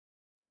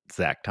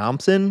 Zach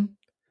Thompson.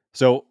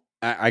 So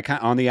I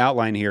on the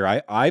outline here,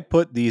 I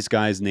put these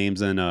guys'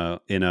 names in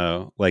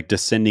a like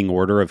descending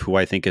order of who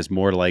I think is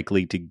more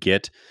likely to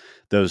get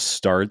those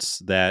starts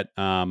that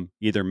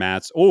either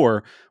Matz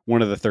or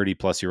one of the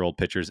 30-plus-year-old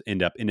pitchers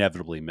end up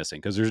inevitably missing,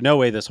 because there's no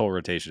way this whole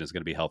rotation is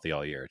going to be healthy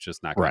all year. It's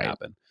just not going to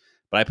happen.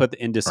 But I put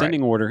in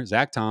descending order: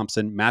 Zach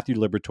Thompson, Matthew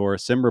Liberatore,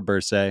 Simra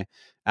Bursay,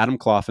 Adam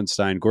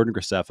Kloffenstein, Gordon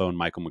Graceffo, and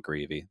Michael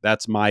McGreevy.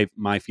 That's my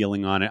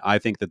feeling on it. I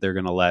think that they're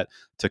going to let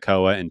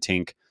Tekoa and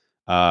Tink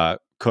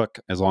cook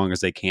as long as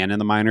they can in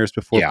the minors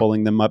before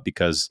pulling them up,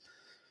 because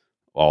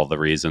all the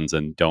reasons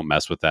and don't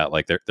mess with that.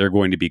 Like they're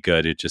going to be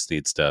good. It just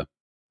needs to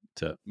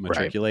Right.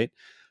 matriculate.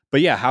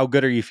 But yeah, how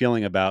good are you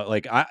feeling about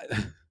like I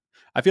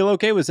feel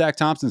okay with Zach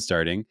Thompson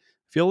starting.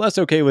 Feel less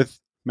okay with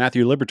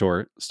Matthew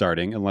Liberatore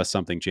starting unless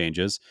something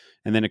changes,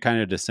 and then it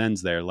kind of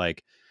descends there.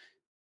 Like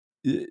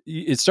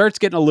it starts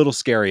getting a little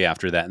scary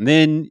after that, and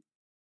then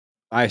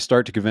I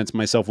start to convince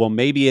myself, well,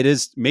 maybe it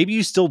is. Maybe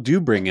you still do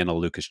bring in a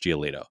Lucas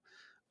Giolito,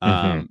 Hmm.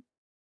 um,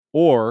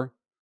 or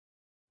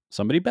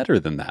somebody better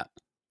than that.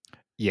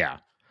 Yeah.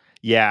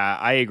 Yeah,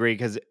 I agree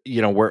because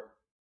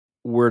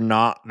we're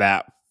not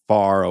that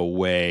far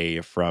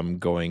away from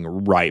going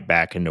right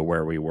back into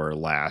where we were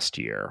last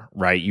year,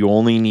 right? You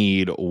only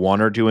need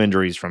one or two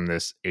injuries from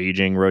this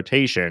aging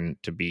rotation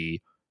to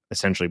be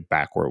essentially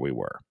back where we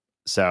were.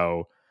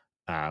 So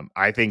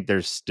I think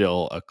there's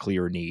still a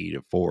clear need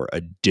for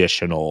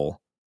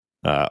additional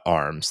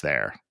arms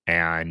there,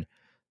 and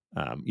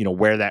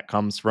where that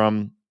comes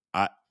from.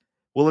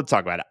 Well, let's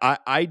talk about it.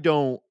 I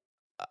don't.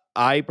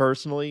 I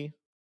personally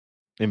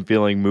am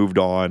feeling moved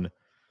on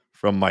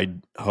from my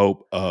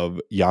hope of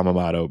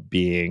Yamamoto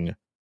being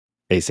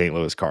a St.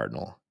 Louis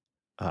Cardinal.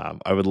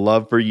 I would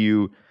love for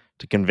you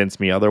to convince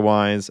me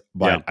otherwise,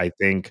 Yeah, but I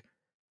think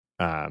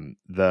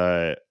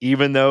the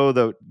even though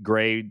the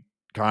Gray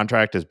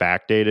contract is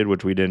backdated,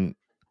 which we didn't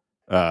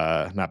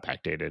not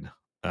backdated,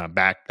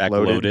 backloaded,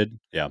 backloaded.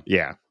 Yeah,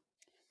 yeah,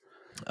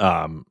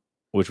 um,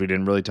 which we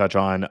didn't really touch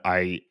on.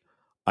 I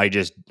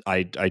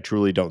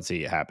truly don't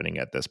see it happening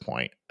at this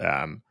point.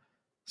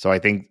 So I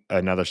think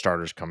another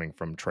starter's coming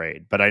from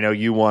trade. But I know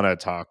you want to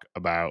talk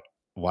about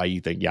why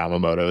you think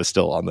Yamamoto is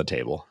still on the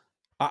table.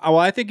 well,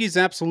 I think he's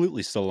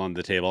absolutely still on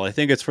the table. I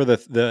think it's for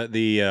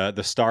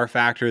the star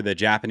factor, the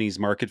Japanese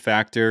market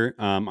factor.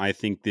 I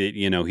think that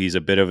he's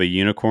a bit of a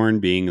unicorn,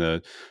 being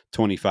the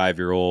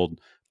 25-year-old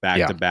back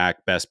Yeah, to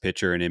back best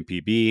pitcher in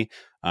MPB.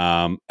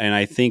 And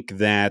I think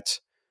that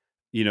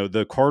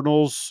the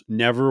Cardinals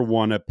never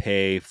want to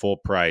pay full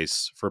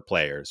price for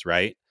players,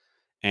 right?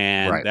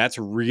 And right. that's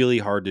really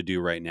hard to do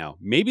right now.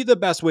 Maybe the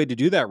best way to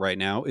do that right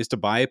now is to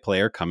buy a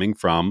player coming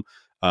from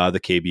the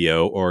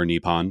KBO or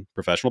Nippon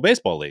Professional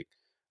Baseball League.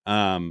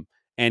 Um,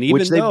 and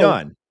Which even they've though,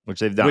 done. Which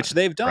they've which done.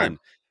 they've Right. done,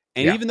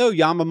 and Yeah. even though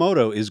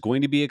Yamamoto is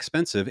going to be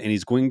expensive and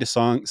he's going to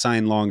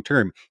sign long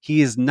term,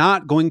 he is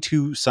not going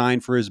to sign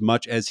for as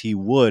much as he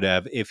would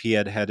have if he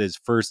had had his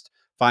first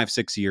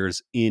 5-6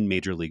 years in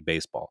Major League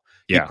Baseball.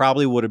 He Yeah.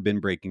 probably would have been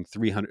breaking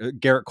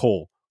 300 Garrett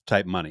Cole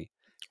type money.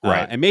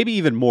 Right. And maybe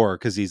even more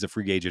because he's a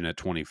free agent at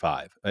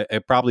 25.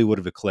 It probably would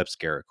have eclipsed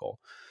Garrett Cole.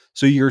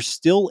 So you're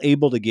still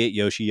able to get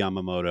Yoshi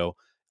Yamamoto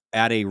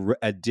at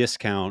a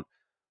discount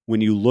when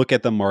you look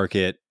at the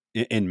market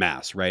in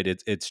mass, right?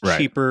 It's Right.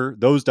 cheaper.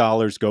 Those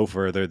dollars go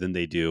further than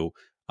they do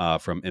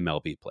from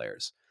MLB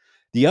players.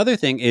 The other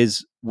thing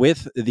is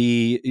with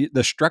the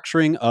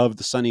structuring of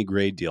the Sonny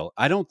Gray deal.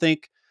 I don't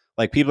think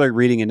like people are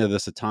reading into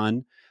this a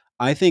ton.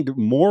 I think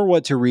more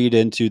what to read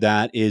into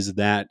that is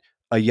that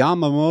a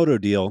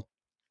Yamamoto deal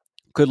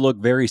could look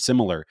very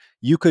similar.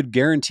 You could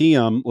guarantee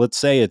him, let's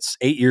say it's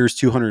 8 years,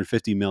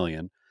 250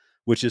 million,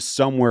 which is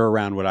somewhere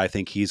around what I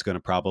think he's going to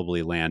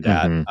probably land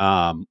at.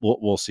 Hmm.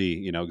 We'll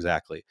see,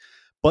 exactly.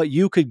 But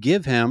you could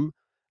give him,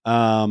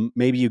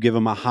 maybe you give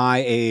him a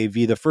high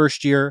AAV the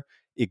first year,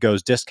 it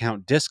goes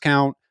discount.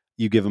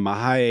 You give him a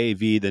high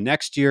AAV the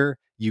next year,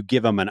 you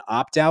give him an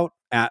opt out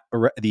at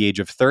the age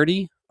of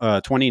 30,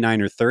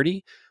 29 or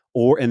 30,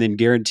 and then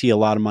guarantee a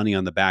lot of money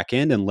on the back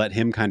end and let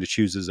him kind of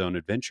choose his own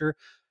adventure.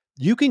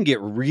 You can get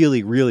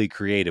really, really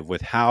creative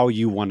with how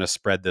you want to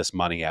spread this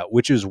money out,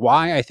 which is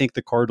why I think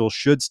the Cardinals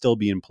should still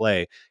be in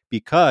play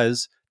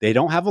because they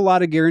don't have a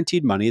lot of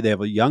guaranteed money. They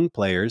have young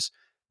players.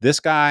 This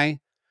guy,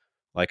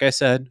 like I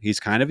said, he's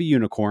kind of a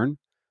unicorn.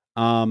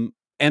 And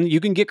you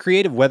can get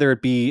creative, whether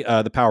it be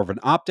the power of an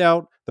opt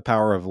out, the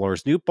power of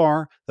Lars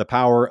Nootbaar, the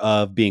power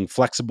of being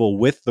flexible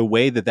with the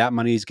way that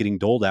money is getting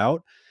doled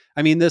out.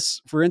 I mean,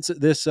 for instance,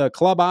 this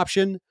club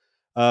option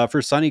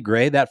for Sonny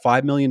Gray, that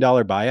 $5 million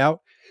buyout,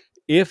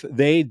 if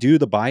they do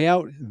the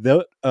buyout,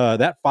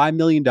 that $5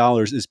 million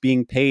is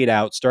being paid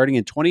out starting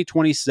in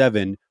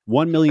 2027,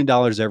 $1 million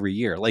every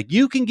year. Like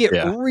you can get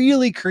Yeah.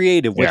 really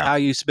creative with Yeah. how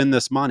you spend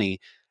this money,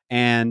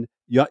 and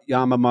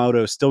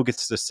Yamamoto still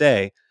gets to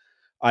say,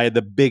 "I had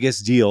the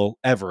biggest deal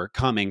ever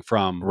coming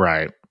from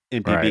Right.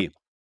 Right. NPB."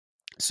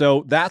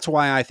 So that's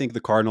why I think the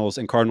Cardinals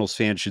and Cardinals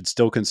fans should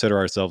still consider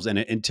ourselves in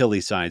it until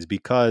he signs,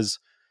 because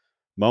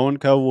Mo and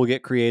Co will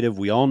get creative.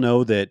 We all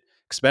know that,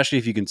 especially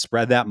if you can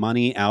spread that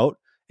money out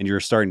and you're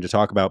starting to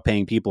talk about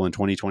paying people in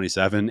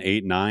 2027,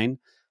 8, 9,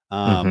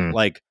 Hmm.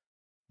 like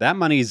that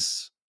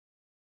money's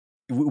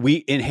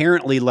we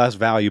inherently less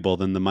valuable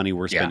than the money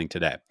we're Yeah. spending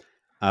today.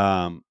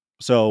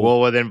 So, Well,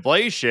 with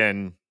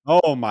inflation,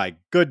 oh my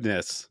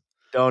goodness,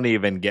 don't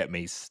even get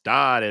me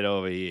started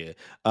over here.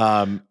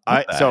 what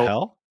the So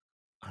hell?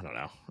 I don't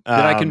know.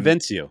 Did I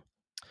convince you?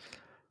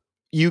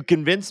 You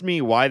convinced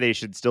me why they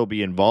should still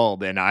be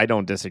involved, and I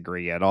don't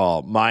disagree at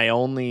all. My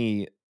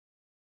only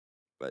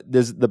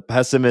this the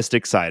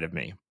pessimistic side of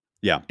me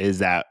Yeah. is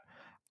that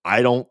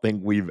I don't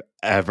think we've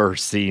ever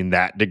seen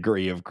that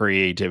degree of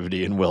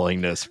creativity and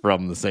willingness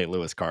from the St.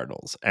 Louis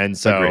Cardinals. And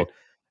so Agreed.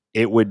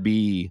 it would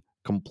be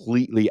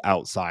completely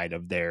outside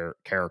of their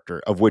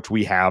character, of which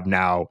we have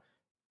now,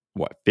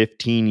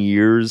 15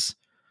 years,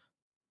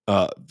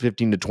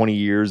 15 to 20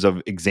 years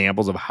of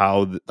examples of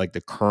how like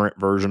the current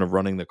version of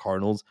running the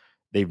Cardinals.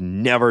 They've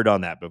never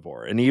done that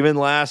before. And even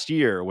last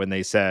year when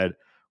they said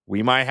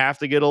we might have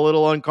to get a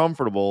little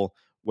uncomfortable,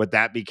 what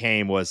that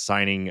became was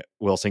signing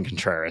Wilson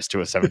Contreras to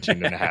a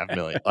 17.5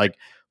 million. Like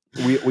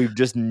we've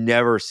just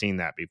never seen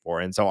that before.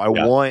 And so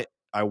Yeah.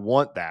 I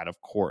want that, of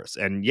course.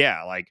 And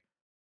yeah, like,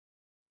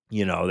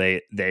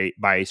 they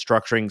by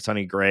structuring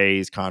Sonny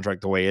Gray's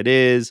contract the way it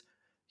is,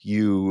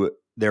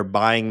 they're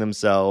buying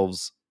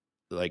themselves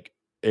like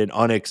an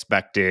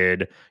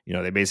unexpected,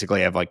 they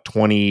basically have like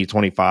 20,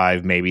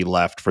 25 maybe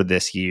left for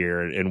this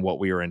year in what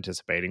we were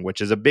anticipating,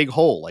 which is a big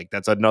hole. Like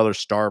that's another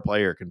star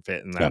player can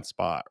fit in that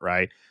spot,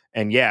 right?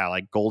 And yeah,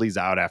 like Goldie's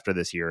out after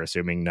this year,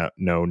 assuming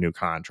no new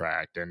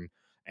contract,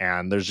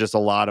 and there's just a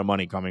lot of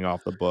money coming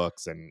off the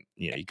books, and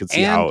you could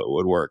see how And it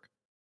would work.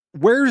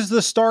 where's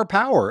the star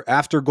power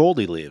after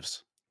Goldie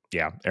leaves?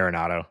 Yeah,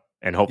 Arenado,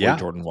 and hopefully Yeah,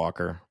 Jordan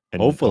Walker,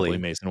 and hopefully hopefully.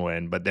 Mason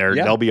Wynn, but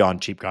Yeah, they'll be on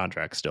cheap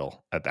contracts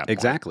still at that point.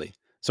 exactly.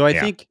 So I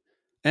Yeah, think,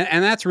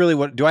 and that's really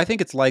what, do I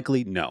think it's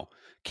likely? No.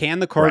 Can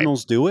the right.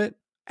 Cardinals do it?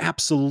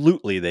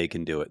 Absolutely, they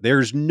can do it. There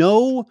is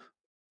no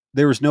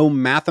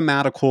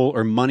mathematical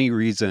or money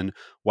reason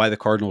why the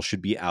Cardinals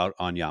should be out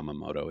on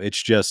Yamamoto.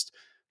 It's just,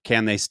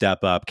 can they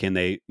step up? Can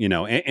they,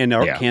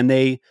 Yeah. can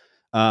they,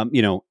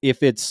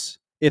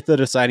 if the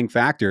deciding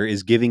factor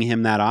is giving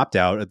him that opt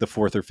out at the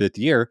fourth or fifth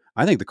year,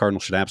 I think the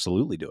Cardinals should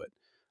absolutely do it.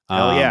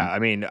 Hell yeah. I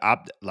mean,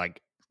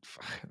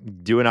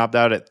 do an opt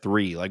out at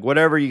 3, like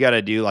whatever you got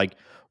to do. Like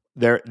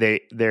they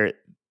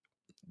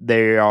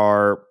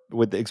are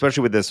with,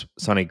 especially with this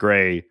Sonny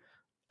Gray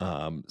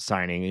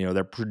signing.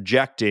 They're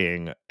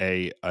projecting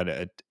an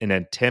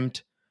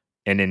attempt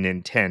and an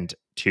intent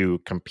to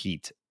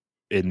compete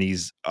in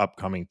these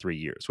upcoming 3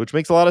 years, which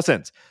makes a lot of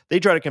sense. They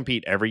try to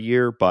compete every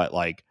year, but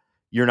like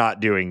you're not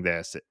doing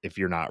this if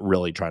you're not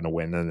really trying to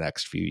win in the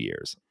next few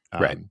years.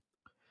 Right.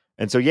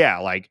 And so yeah,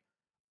 like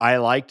I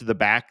liked the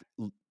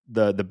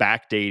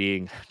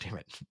backdating. Damn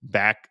it,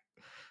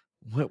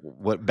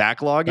 what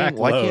backlogging?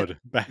 Why can't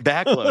Backload.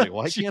 backloading?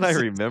 Why can't I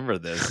Jesus. remember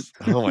this?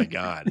 Oh my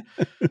god,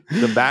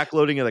 the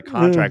backloading of the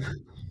contract.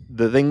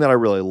 The thing that I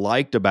really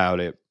liked about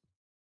it,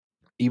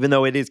 even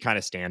though it is kind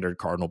of standard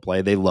Cardinal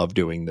play, they love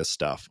doing this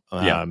stuff.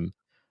 Yeah.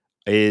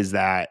 Is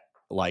that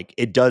like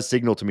it does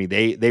signal to me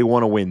they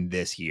want to win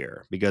this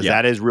year, because Yeah.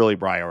 that is really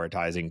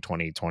prioritizing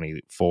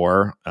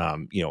 2024.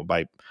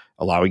 By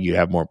allowing you to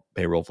have more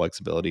payroll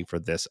flexibility for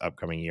this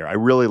upcoming year. I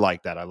really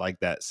like that. I like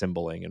that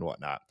symboling and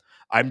whatnot.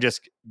 I'm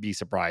just be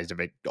surprised if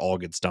it all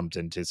gets dumped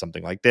into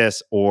something like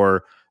this,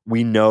 or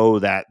we know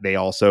that they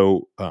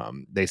also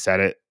they said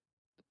it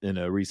in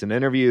a recent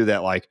interview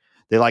that like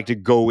they like to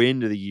go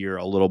into the year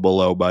a little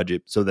below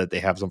budget so that they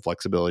have some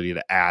flexibility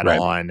to add Right.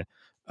 on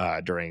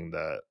during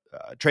the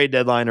trade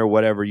deadline or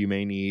whatever you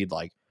may need.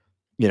 Like,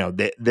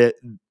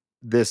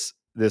 this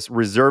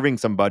reserving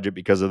some budget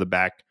because of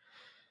the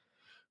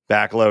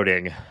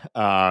backloading.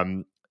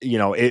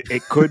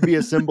 It could be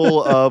a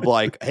symbol of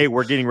like, hey,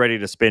 we're getting ready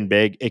to spin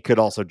big. It could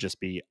also just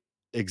be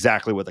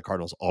exactly what the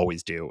Cardinals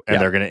always do, and Yeah.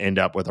 they're going to end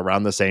up with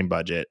around the same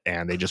budget,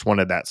 and they just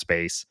wanted that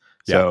space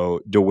Yeah.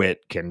 so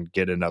DeWitt can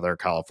get another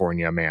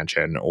California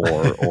mansion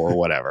or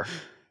whatever.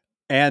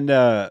 And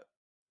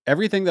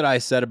everything that I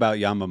said about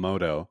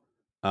Yamamoto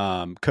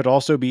could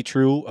also be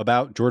true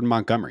about Jordan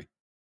Montgomery.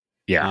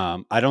 Yeah.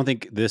 I don't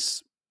think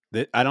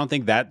I don't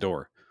think that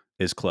door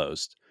is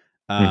closed.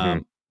 Mm-hmm.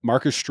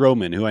 Marcus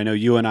Stroman, who I know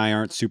you and I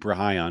aren't super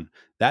high on,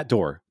 that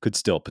door could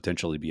still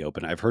potentially be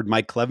open. I've heard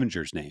Mike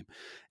Clevenger's name.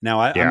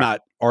 Now, I'm Yeah.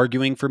 not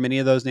arguing for many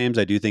of those names.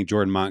 I do think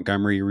Jordan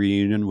Montgomery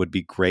reunion would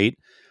be great.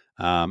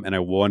 And I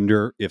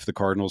wonder if the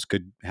Cardinals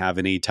could have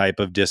any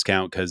type of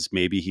discount because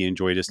maybe he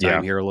enjoyed his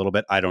time here a little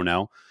bit. I don't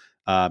know.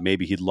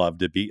 Maybe he'd love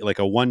to be like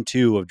a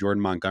 1-2 of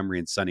Jordan Montgomery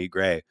and Sonny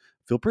Gray.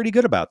 Feel pretty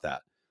good about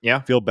that. Yeah.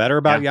 Feel better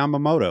about Yeah.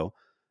 Yamamoto.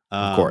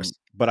 Of course.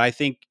 But I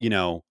think,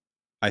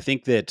 I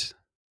think that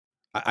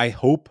I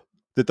hope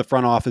that the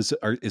front office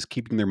is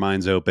keeping their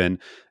minds open.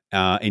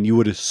 And you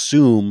would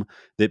assume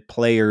that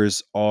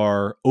players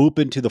are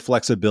open to the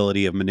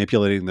flexibility of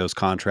manipulating those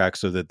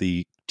contracts so that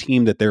the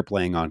team that they're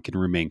playing on can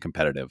remain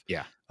competitive.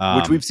 Yeah.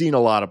 Which we've seen a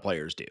lot of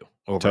players do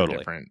over Totally.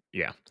 different.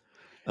 Yeah.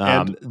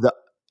 And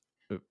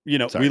Sorry, we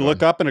go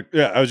look on. up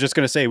I was just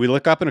going to say, we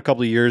look up in a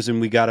couple of years and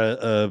we got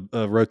a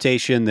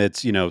rotation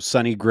that's,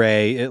 Sonny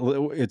Gray.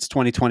 It's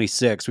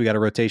 2026. We got a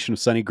rotation of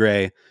Sonny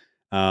Gray,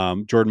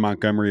 Jordan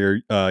Montgomery,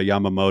 or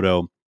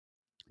Yamamoto,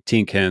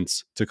 Tink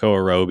Hintz,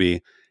 Takoa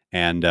Roby,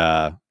 and,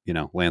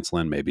 Lance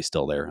Lynn may be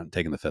still there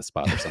taking the fifth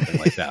spot or something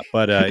like that.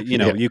 But,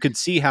 Yeah. you can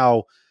see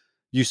how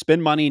you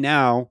spend money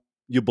now.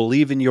 You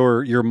believe in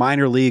your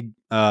minor league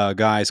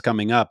guys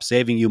coming up,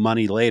 saving you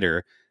money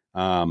later.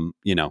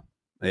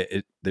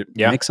 It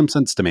Yeah. makes some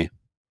sense to me.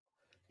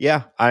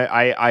 Yeah,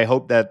 I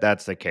hope that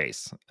that's the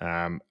case.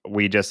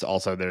 We just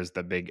also there's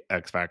the big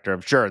X factor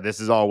of sure this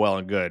is all well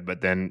and good,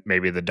 but then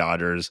maybe the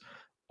Dodgers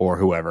or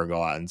whoever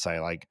go out and say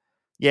like,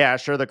 yeah,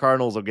 sure the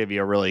Cardinals will give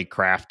you a really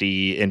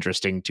crafty,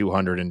 interesting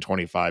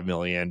 225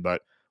 million,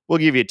 but we'll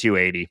give you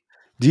 280.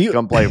 Do you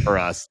Come play for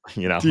us.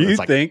 do you It's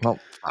like, think well,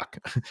 fuck.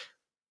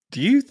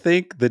 do you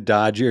think the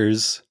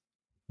Dodgers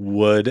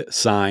would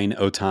sign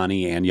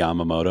Otani and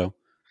Yamamoto?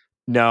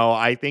 No,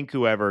 I think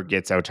whoever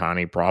gets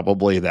Otani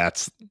probably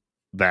that's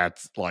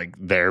like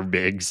their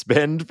big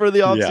spend for the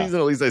Yeah. offseason.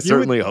 At least I You would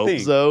certainly hope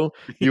think. so.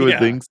 You would Yeah.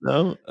 think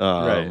so.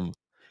 Right.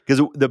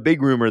 Because the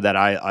big rumor that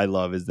I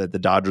love is that the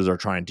Dodgers are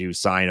trying to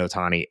sign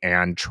Otani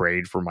and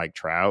trade for Mike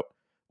Trout,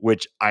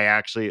 which I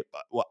actually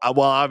well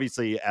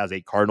obviously as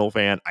a Cardinal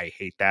fan, I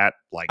hate that.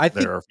 Like I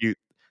think there are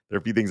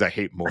a few things I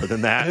hate more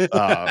than that.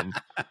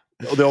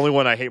 The only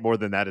one I hate more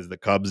than that is the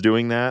Cubs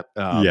doing that.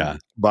 yeah.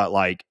 But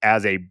like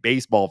as a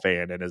baseball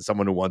fan and as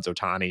someone who wants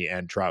Otani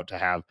and Trout to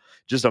have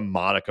just a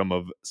modicum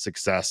of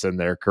success in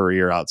their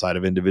career outside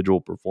of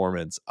individual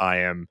performance, I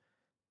am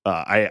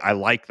I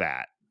like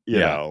that,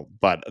 Yeah.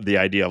 But the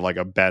idea of like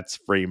a Betts,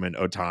 Freeman,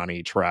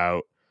 Otani,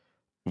 Trout,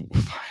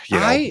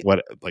 I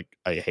what like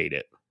I hate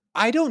it.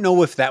 I don't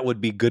know if that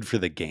would be good for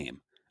the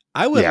game.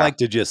 I would Yeah. like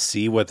to just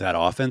see what that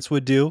offense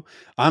would do.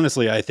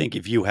 Honestly, I think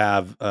if you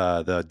have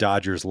the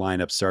Dodgers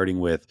lineup starting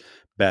with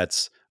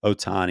Betts,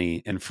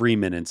 Otani, and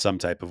Freeman in some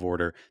type of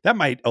order, that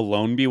might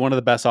alone be one of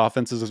the best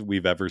offenses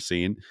we've ever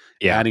seen.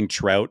 Yeah. Adding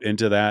Trout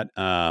into that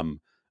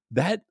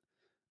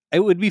it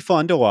would be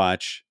fun to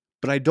watch,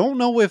 but I don't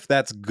know if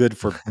that's good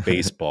for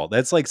baseball.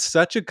 That's like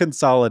such a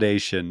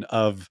consolidation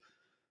of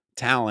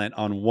talent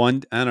on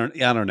one. I don't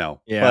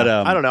know, but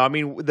Yeah, I don't know. I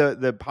mean,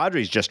 the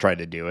Padres just tried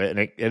to do it, and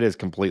it is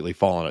completely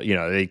fallen.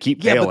 They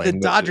keep yeah, but the failing.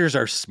 Dodgers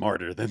are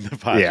smarter than the Yeah,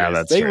 Padres.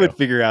 that's They true. would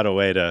figure out a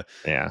way to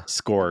Yeah,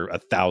 score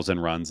 1,000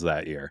 runs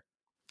that year.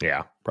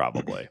 yeah,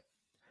 probably.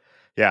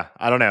 Yeah,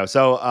 I don't know.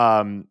 So,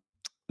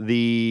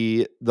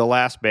 the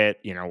last bit,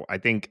 I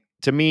think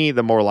to me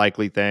the more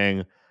likely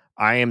thing,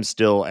 I am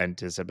still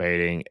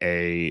anticipating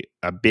a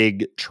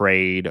big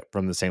trade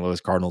from the St. Louis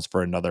Cardinals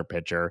for another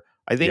pitcher.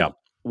 I think Yeah,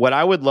 what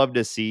I would love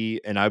to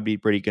see, and I'd be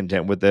pretty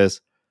content with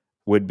this,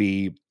 would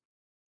be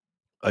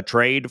a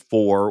trade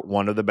for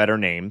one of the better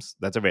names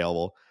that's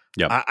available.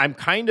 yeah, I'm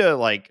kind of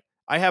like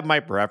I have my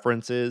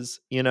preferences,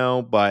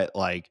 but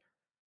like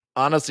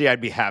honestly, I'd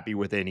be happy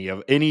with any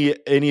of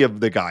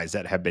the guys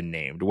that have been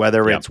named,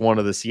 whether yeah, it's one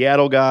of the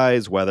Seattle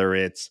guys, whether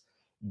it's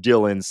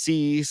Dylan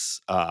Cease.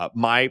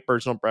 My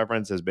personal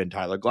preference has been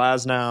Tyler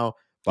Glasnow,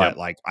 yeah, but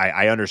like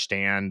I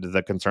understand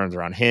the concerns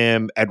around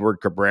him. Edward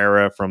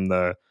Cabrera from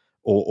the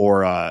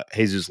or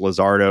Jesus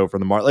Luzardo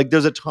from the Like,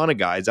 there's a ton of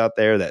guys out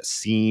there that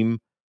seem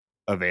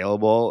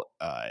available.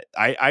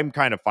 I'm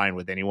kind of fine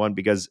with anyone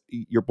because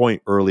your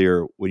point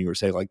earlier when you were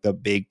saying like the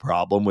big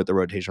problem with the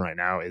rotation right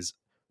now is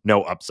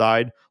no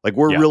upside. Like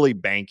we're yeah, really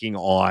banking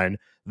on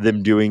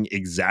them doing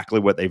exactly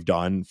what they've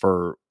done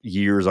for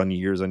years on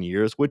years on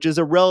years, which is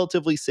a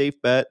relatively safe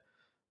bet.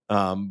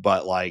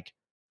 But like,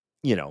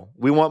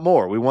 we want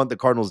more. We want the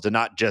Cardinals to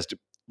not just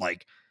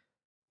like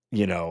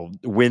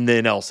win the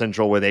NL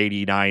Central with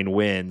 89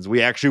 wins.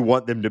 We actually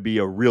want them to be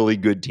a really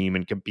good team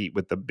and compete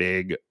with the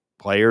big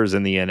players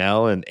in the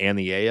NL and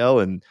the AL.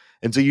 And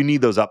so you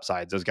need those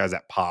upsides, those guys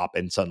that pop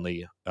and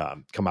suddenly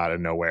come out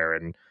of nowhere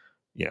and,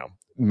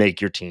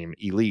 make your team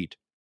elite.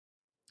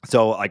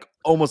 So like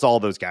almost all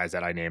those guys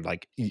that I named,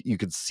 like you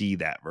could see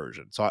that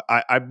version. So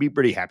I'd be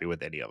pretty happy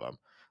with any of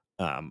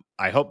them.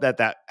 I hope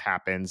that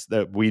happens.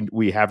 That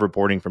we have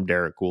reporting from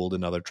Derek Gould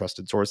and other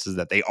trusted sources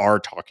that they are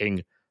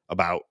talking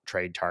about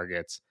trade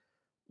targets.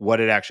 What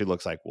it actually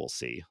looks like, we'll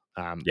see.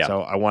 yeah,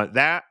 So I want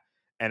that,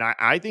 and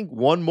I think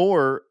one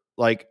more,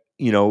 like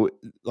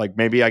like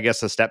maybe I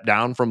guess a step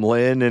down from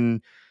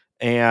Lynn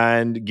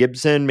and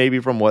Gibson, maybe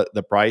from what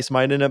the price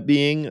might end up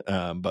being.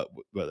 But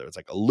whether it's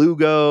like a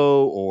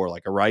Lugo or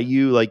like a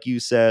Ryu, like you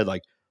said,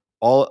 like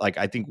all like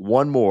I think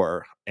one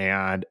more,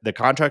 and the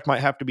contract might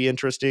have to be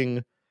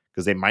interesting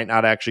because they might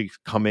not actually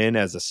come in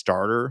as a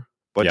starter,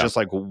 but yeah, just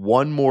like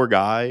one more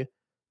guy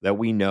that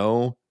we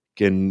know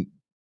can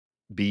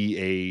be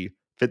a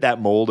fit that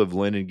mold of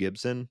Lynn and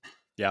Gibson.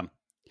 yeah,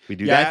 We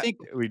do yeah. I that, think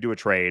we do a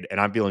trade, and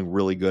I'm feeling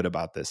really good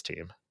about this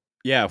team.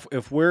 yeah.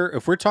 If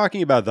we're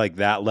talking about like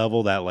that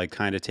level, that like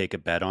kind of take a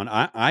bet on,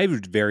 I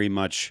would very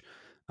much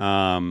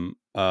um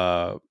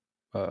uh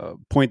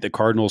point the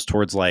Cardinals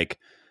towards like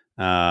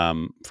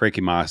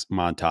Frankie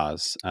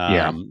Montaz,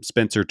 Yeah.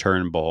 Spencer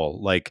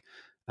Turnbull, like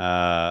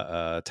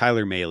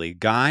Tyler Mahle,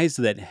 guys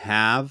that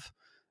have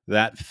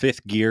that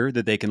fifth gear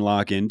that they can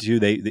lock into.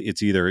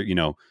 It's either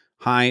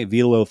high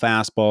velo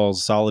fastballs,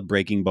 solid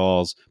breaking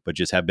balls, but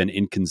just have been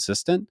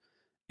inconsistent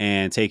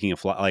and taking a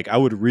fly. Like I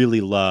would really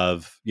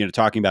love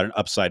talking about an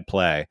upside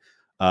play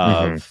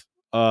Hmm.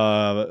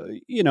 of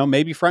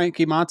maybe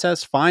Frankie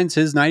Montes finds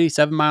his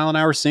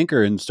 97-mile-an-hour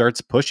sinker and starts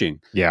pushing,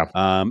 Yeah.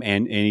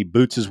 and he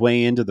boots his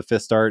way into the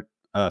fifth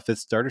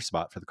starter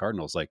spot for the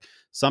Cardinals. Like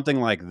something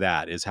like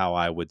that is how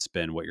I would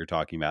spin what you're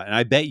talking about. And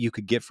I bet you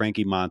could get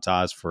Frankie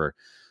Montas for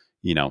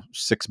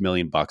 $6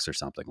 million or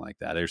something like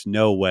that. There's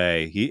no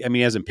way he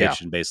hasn't Yeah.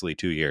 pitched in basically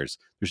 2 years.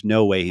 There's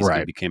no way he's going to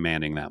Right. be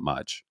commanding that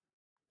much.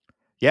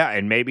 Yeah,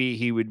 and maybe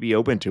he would be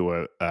open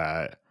to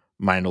a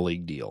minor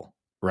league deal,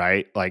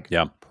 right? Like,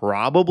 Yeah.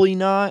 probably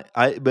not.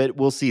 But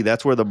we'll see.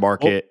 That's where the Well,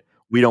 market,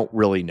 we don't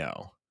really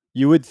know.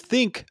 you would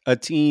think a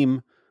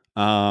team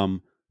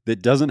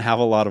that doesn't have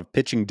a lot of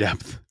pitching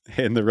depth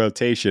in the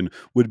rotation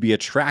would be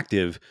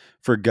attractive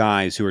for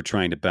guys who are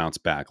trying to bounce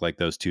back, like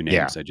those two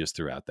names I just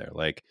threw out there.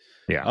 Like,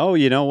 Yeah. oh,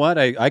 you know what?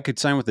 I could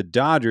sign with the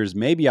Dodgers.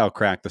 Maybe I'll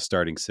crack the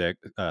starting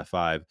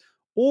five.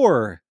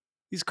 Or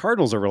these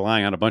Cardinals are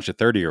relying on a bunch of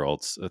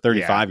 30-year-olds,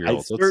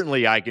 35-year-olds.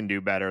 I can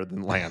do better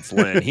than Lance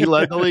Lynn. He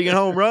led the league in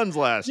home runs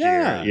last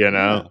year,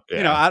 Yeah.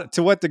 Yeah.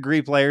 To what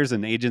degree players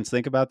and agents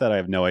think about that, I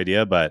have no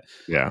idea, but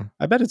Yeah.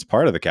 I bet it's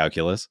part of the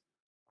calculus.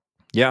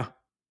 Yeah.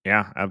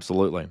 Yeah,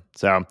 absolutely.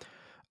 So,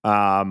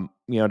 to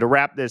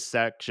wrap this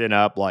section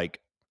up,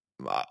 like,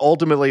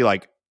 ultimately,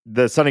 like,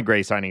 the Sonny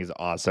Gray signing is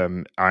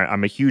awesome.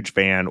 I'm a huge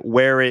fan.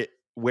 Where it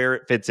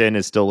fits in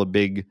is still a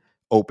big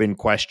open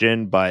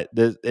question, but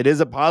it is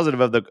a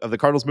positive of the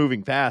Cardinals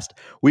moving fast.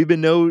 There's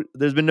been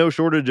no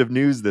shortage of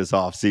news this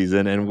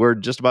offseason, and we're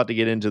just about to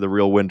get into the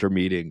real winter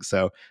meeting.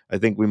 So I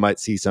think we might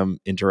see some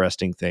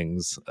interesting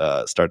things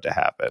start to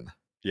happen.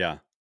 Yeah.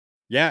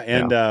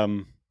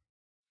 And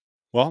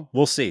well,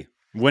 we'll see.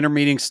 Winter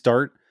meetings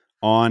start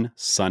on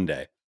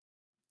Sunday.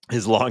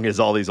 As long as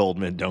all these old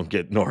men don't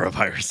get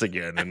norovirus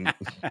again. And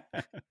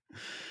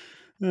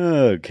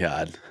oh,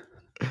 God.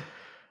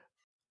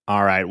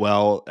 all right.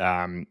 Well,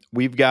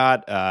 we've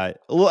got a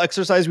little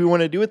exercise we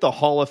want to do at the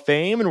Hall of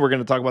Fame, and we're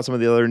going to talk about some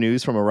of the other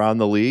news from around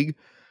the league.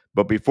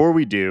 But before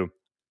we do,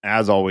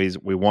 as always,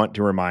 we want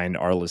to remind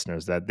our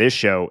listeners that this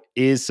show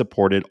is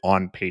supported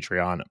on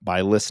Patreon by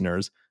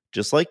listeners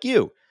just like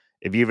you.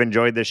 If you've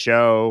enjoyed this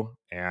show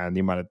and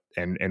you might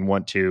and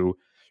want to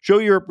show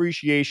your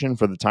appreciation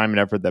for the time and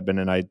effort that Ben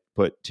and I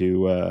put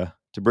to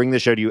bring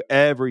this show to you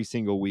every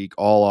single week,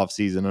 all off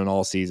season and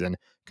all season,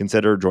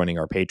 consider joining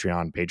our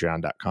Patreon,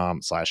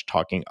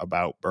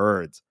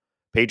 patreon.com/talkingaboutbirds.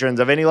 Patrons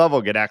of any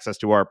level get access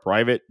to our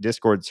private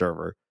Discord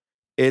server.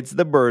 It's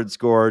the Bird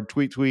Score.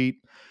 Tweet.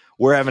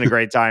 We're having a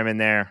great time in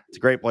there. It's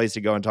a great place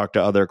to go and talk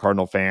to other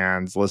Cardinal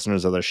fans,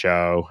 listeners of the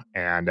show,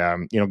 and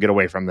get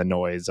away from the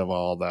noise of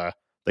all the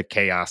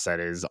chaos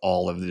that is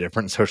all of the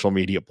different social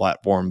media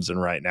platforms.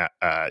 And right now,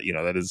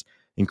 that is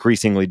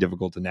increasingly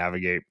difficult to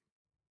navigate.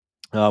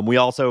 We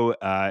also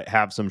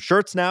have some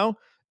shirts now,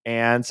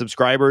 and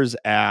subscribers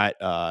at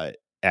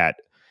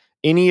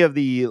any of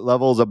the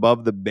levels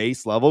above the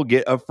base level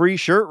get a free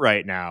shirt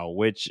right now,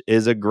 which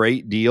is a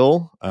great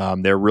deal.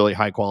 They're really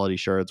high quality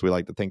shirts. We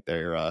like to think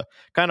they're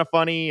kind of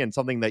funny and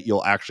something that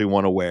you'll actually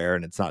want to wear,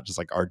 and it's not just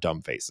like our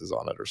dumb faces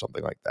on it or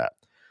something like that.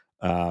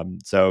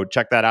 So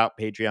check that out,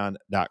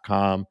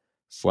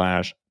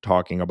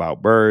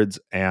 patreon.com/talkingaboutbirds.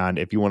 And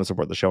if you want to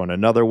support the show in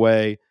another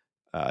way,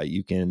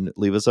 you can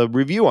leave us a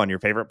review on your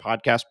favorite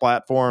podcast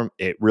platform.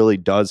 It really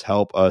does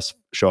help us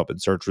show up in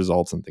search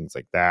results and things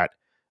like that.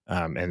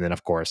 And then,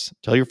 of course,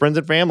 tell your friends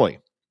and family.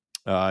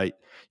 You're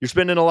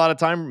spending a lot of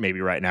time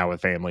maybe right now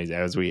with families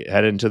as we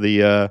head into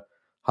the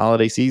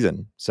holiday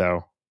season.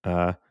 So,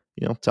 tell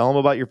them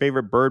about your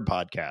favorite bird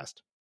podcast.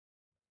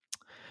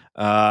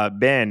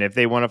 Ben, if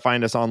they want to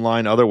find us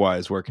online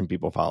otherwise, where can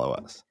people follow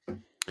us?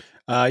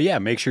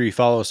 Make sure you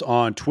follow us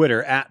on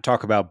Twitter at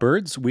Talk About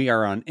Birds. We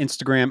are on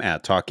Instagram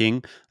at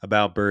Talking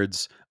About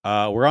Birds.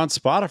 We're on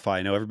Spotify.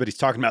 I know everybody's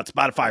talking about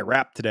Spotify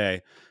Rap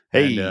today.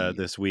 Hey, and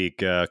this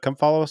week, come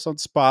follow us on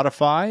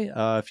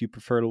Spotify if you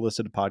prefer to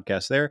listen to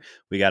podcasts there.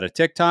 We got a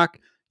TikTok.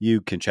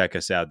 You can check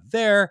us out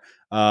there.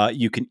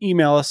 You can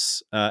email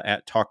us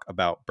at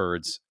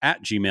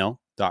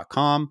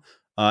talkaboutbirds@gmail.com.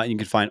 You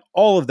can find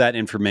all of that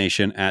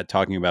information at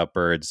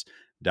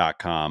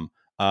talkingaboutbirds.com.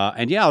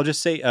 I'll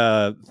just say,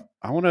 I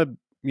want to,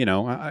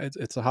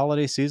 it's a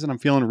holiday season. I'm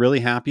feeling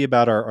really happy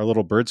about our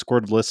little Bird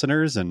Scored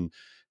listeners, and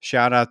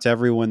shout out to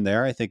everyone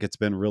there. I think it's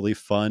been really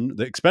fun,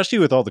 especially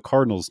with all the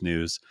Cardinals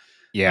news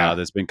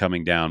that's been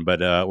coming down.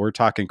 But we're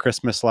talking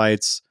Christmas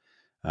lights.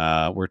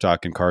 We're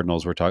talking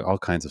Cardinals. We're talking all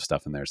kinds of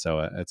stuff in there.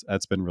 So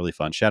it's been really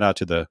fun. Shout out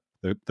to the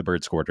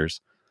Bird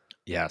Scorters.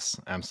 Yes,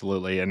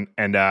 absolutely. And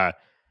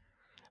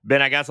Ben,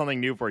 I got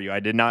something new for you. I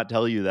did not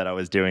tell you that I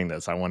was doing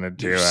this. I wanted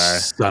to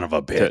son of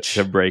a bitch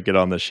to break it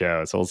on the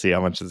show. So we'll see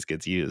how much this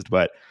gets used.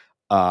 But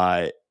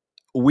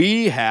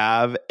we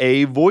have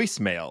a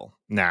voicemail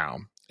now.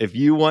 If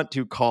you want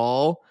to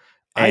call,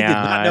 I did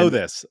not know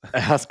this.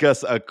 Ask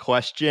us a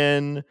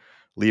question,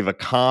 leave a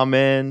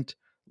comment,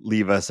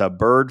 leave us a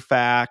bird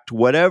fact,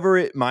 whatever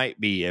it might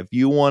be. If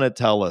you want to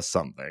tell us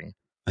something,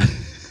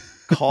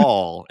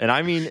 call, and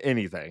I mean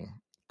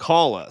anything.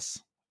 Call us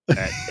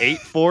at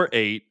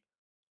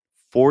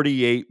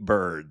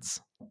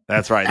 848-48-birds.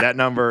 That's right. That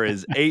number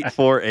is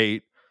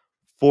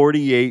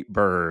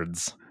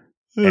 848-48-birds.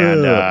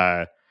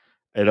 And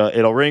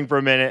it'll ring for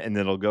a minute, and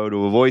then it'll go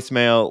to a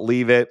voicemail.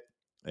 Leave it,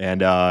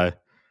 and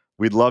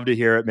we'd love to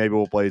hear it. Maybe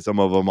we'll play some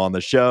of them on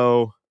the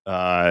show.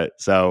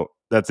 So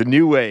that's a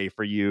new way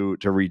for you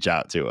to reach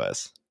out to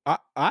us.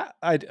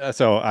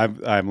 So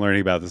I'm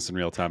learning about this in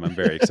real time. I'm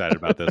very excited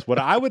about this. What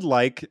I would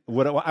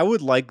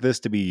like this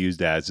to be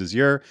used as is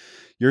you're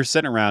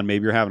sitting around,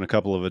 maybe you're having a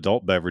couple of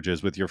adult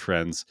beverages with your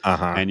friends,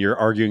 Uh-huh. and you're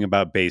arguing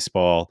about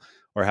baseball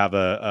or have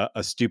a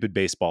stupid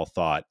baseball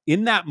thought.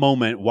 In that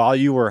moment, while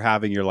you were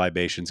having your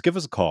libations, give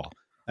us a call,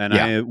 and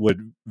Yeah. I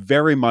would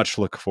very much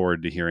look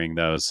forward to hearing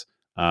those.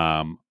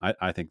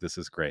 I think this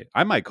is great.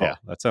 I might Yeah. call.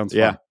 That sounds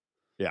Yeah. fun.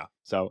 Yeah.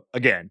 So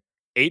again,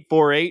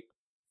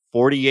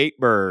 848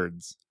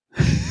 birds.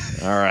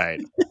 All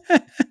right.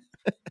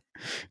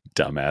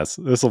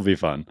 Dumbass. This will be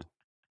fun.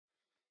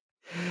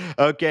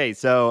 Okay,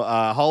 so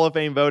Hall of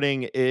Fame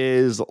voting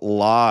is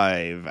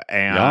live,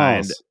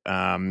 and Yes.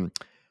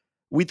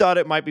 we thought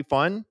it might be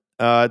fun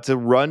to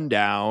run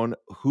down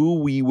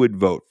who we would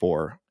vote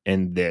for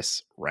in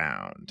this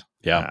round.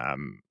 Yeah.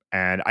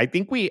 And I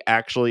think we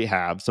actually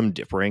have some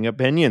differing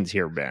opinions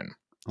here, Ben.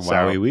 So,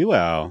 Wowie wee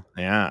wow.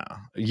 yeah,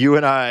 you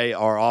and I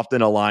are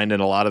often aligned in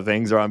a lot of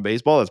things around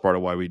baseball. That's part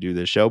of why we do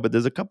this show. But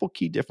there's a couple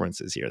key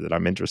differences here that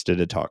I'm interested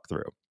to talk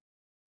through.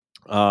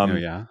 Oh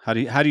yeah. How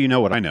do you know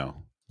what I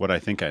know? What I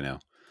think I know?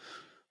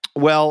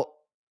 Well,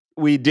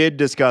 we did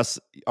discuss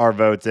our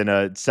votes in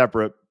a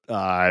separate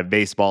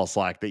baseball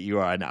Slack that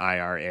you and I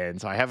are in.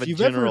 So I have If a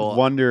you've ever general.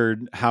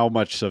 wondered how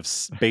much of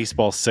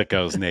baseball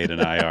sickos Nate and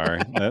I are,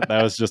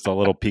 that was just a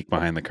little peek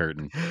behind the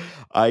curtain.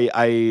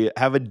 I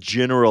have a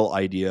general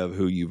idea of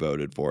who you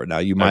voted for. Now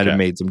you might have Okay.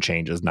 made some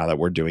changes now that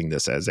we're doing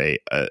this as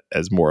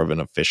as more of an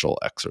official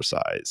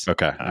exercise.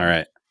 Okay. All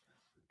right.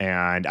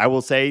 And I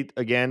will say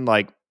again,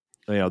 like,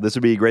 this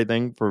would be a great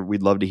thing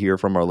we'd love to hear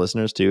from our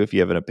listeners too. If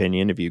you have an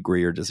opinion, if you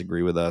agree or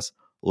disagree with us,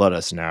 let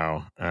us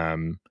know.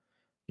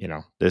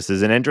 This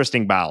is an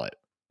interesting ballot.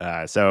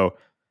 So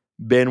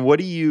Ben, why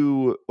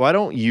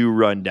don't you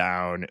run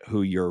down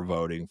who you're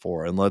voting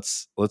for, and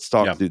let's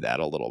talk Yeah. through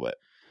that a little bit.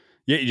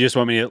 Yeah. You just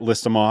want me to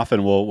list them off,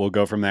 and we'll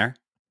go from there.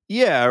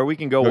 Yeah, or we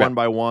can go Okay. one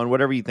by one,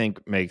 whatever you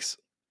think makes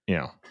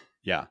Yeah. makes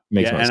Yeah.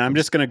 most And I'm sense.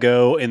 just going to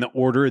go in the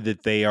order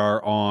that they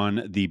are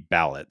on the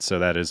ballot. So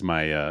that is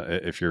my,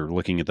 if you're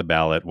looking at the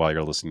ballot while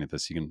you're listening to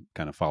this, you can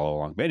kind of follow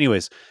along. But,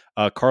 anyways,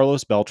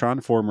 Carlos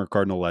Beltran, former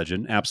Cardinal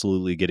legend,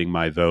 absolutely getting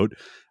my vote.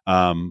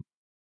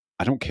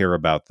 I don't care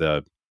about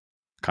the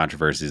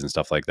controversies and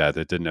stuff like that.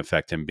 That didn't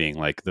affect him being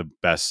like the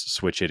best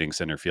switch hitting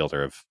center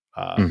fielder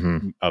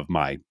Mm-hmm. of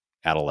my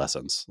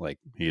adolescence. Like,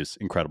 he is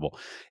incredible.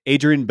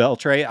 Adrian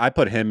Beltre, I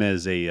put him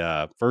as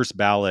a first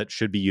ballot,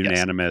 should be Yes.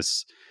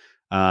 unanimous.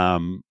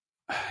 Um,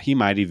 he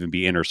might even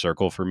be inner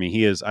circle for me.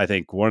 He is, I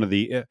think, one of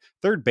the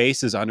third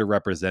base is Mm-hmm.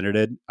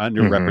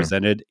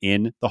 underrepresented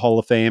in the Hall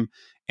of Fame,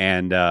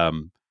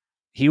 and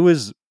he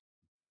was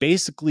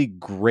basically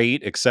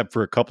great except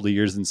for a couple of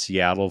years in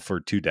Seattle for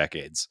 2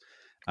 decades.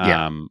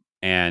 Yeah.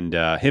 And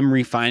him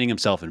refining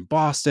himself in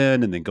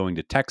Boston and then going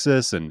to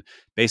Texas and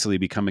basically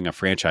becoming a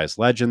franchise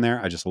legend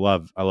there.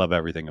 I love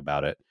everything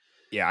about it.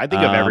 Yeah, I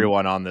think of Um,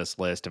 everyone on this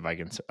list, if I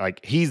can, like,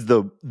 he's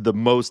the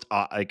most,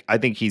 like, I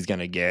think he's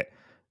gonna get,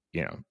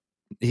 you know,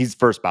 he's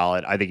first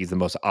ballot. I think he's the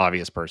most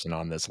obvious person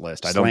on this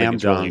list. I don't think Slam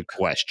it's really a dunk.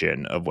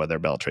 question of whether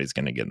Beltre's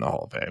gonna get in the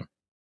Hall of Fame.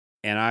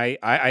 And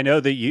I know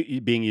that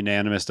you being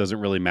unanimous doesn't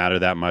really matter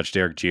that much.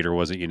 Derek Jeter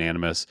wasn't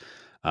unanimous.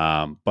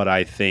 But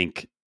I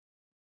think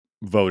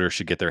voters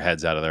should get their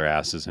heads out of their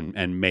asses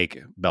and make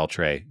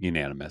Beltre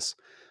unanimous.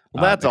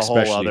 Well, that's a whole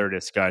Especially, other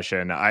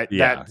discussion. yeah, That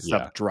yeah,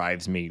 stuff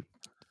drives me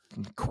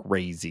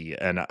crazy,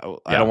 and I don't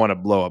yeah, want to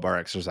blow up our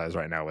exercise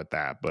right now with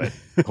that, but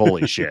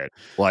holy shit.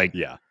 Like,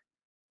 yeah.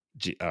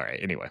 all right,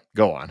 anyway,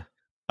 go on.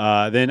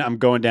 Then I'm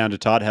going down to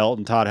Todd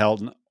Helton. Todd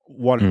Helton,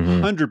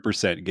 Mhm.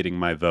 100% getting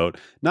my vote.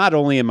 Not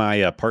only am I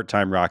a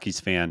part-time Rockies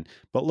fan,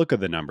 but look at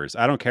the numbers.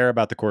 I don't care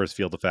about the Coors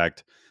Field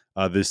effect.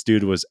 This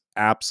dude was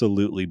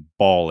absolutely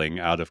balling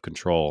out of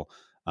control,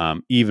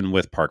 even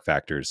with park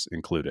factors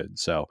included.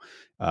 So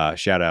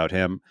shout out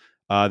him.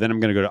 Then I'm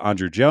going to go to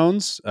Andrew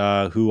Jones,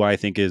 who I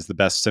think is the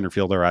best center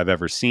fielder I've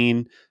ever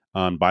seen.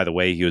 By the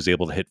way, he was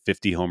able to hit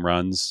 50 home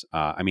runs.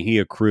 I mean, he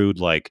accrued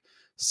like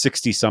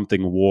 60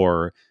 something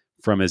WAR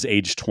from his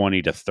age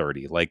 20 to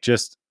 30, like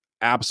just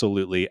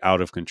absolutely out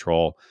of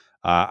control.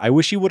 I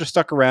wish he would have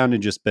stuck around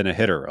and just been a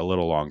hitter a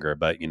little longer,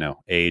 but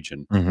age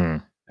and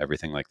Mhm.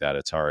 everything like that,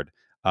 it's hard.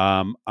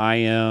 I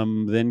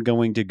am then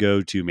going to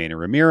go to Manny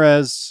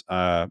Ramirez.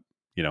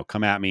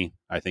 Come at me.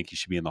 I think he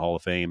should be in the Hall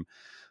of Fame.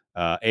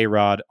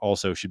 A-Rod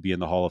also should be in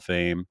the Hall of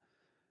Fame.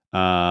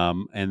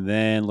 And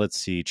then let's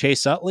see,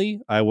 Chase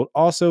Utley, I will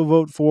also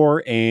vote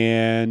for,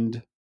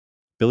 and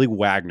Billy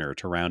Wagner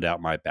to round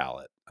out my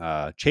ballot.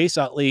 Chase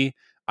Utley,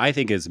 I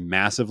think, is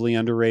massively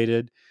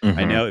underrated. I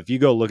Mhm. know if you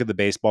go look at the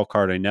baseball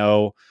card, I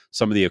know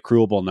some of the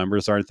accruable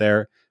numbers aren't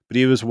there, but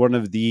he was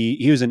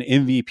an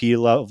MVP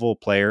level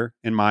player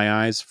in my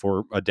eyes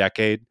for a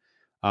decade,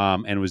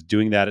 and was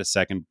doing that at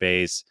second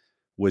base.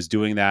 Was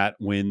doing that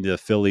when the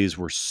Phillies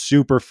were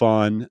super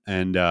fun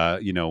and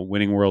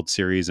winning World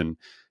Series and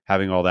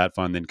having all that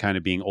fun. Then kind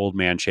of being old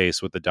man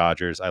Chase with the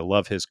Dodgers. I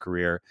love his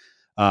career,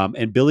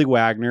 and Billy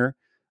Wagner.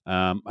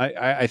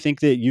 I think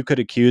that you could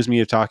accuse me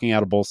of talking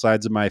out of both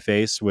sides of my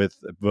face with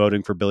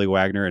voting for Billy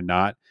Wagner and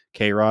not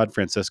K-Rod,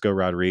 Francisco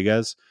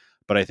Rodriguez.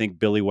 But I think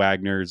Billy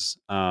Wagner's,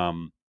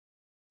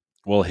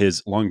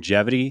 his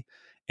longevity,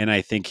 and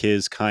I think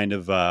his kind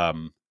of,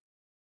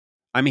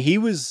 he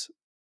was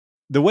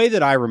the way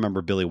that I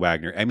remember Billy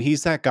Wagner. I mean,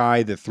 he's that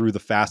guy that threw the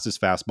fastest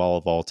fastball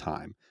of all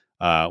time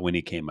when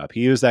he came up.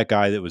 He was that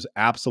guy that was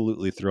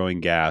absolutely throwing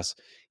gas.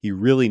 He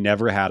really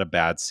never had a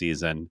bad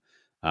season.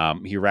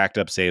 He racked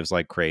up saves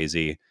like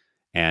crazy.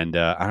 And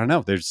I don't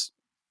know, there's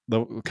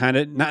the kind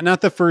of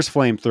not the first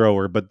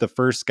flamethrower, but the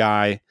first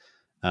guy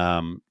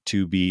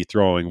to be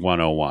throwing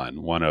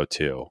 101,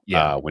 102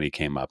 Yeah. when he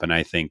came up. And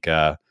I think,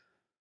 I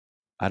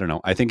don't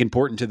know, I think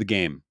important to the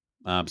game.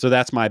 So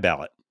that's my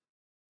ballot.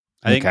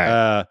 I think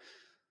Okay.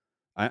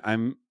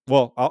 I'm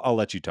well. I'll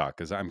let you talk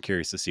because I'm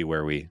curious to see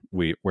where we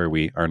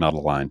are not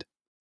aligned.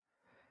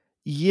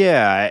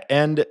 Yeah,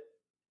 and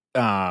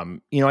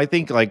I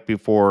think like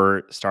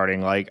before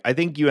starting, like I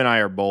think you and I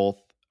are both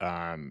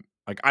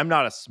like I'm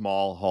not a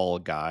small hall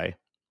guy.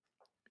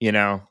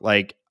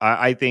 Like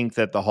I think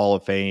that the Hall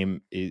of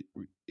Fame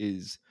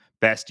is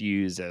best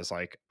used as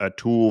like a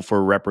tool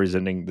for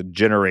representing the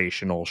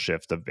generational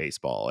shift of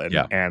baseball, and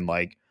Yeah,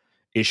 like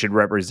it should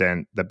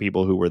represent the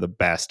people who were the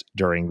best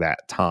during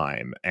that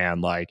time.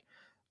 And like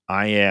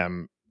I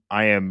am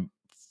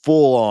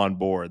full on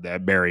board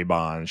that Barry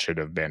Bonds should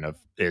have been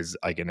is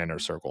like an inner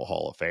circle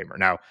Hall of Famer.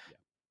 Now,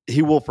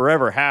 he will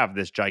forever have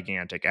this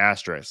gigantic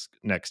asterisk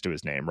next to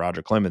his name,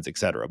 Roger Clemens,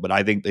 etc. But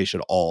I think they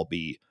should all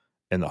be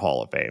in the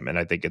Hall of Fame, and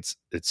I think it's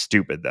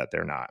stupid that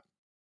they're not.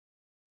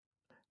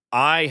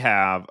 I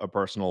have a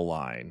personal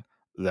line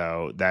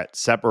though that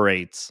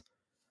separates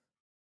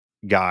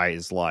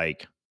guys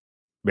like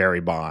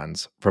Barry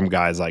Bonds from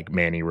guys like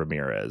Manny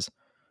Ramirez,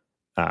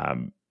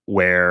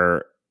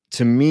 where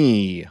to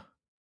me,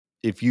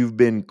 if you've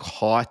been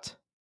caught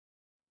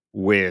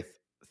with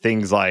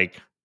things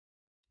like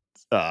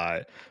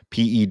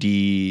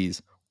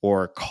PEDs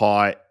or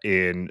caught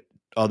in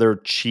other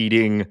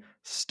cheating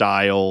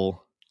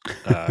style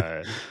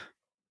uh,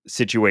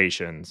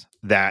 situations,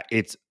 that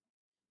it's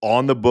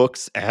on the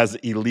books as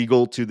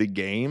illegal to the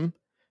game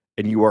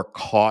and you are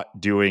caught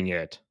doing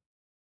it,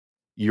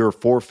 you're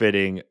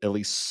forfeiting at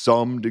least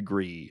some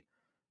degree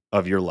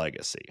of your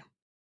legacy.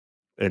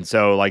 And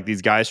so, like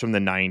these guys from the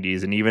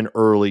 90s and even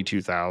early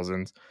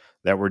 2000s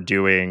that were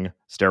doing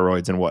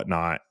steroids and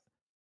whatnot,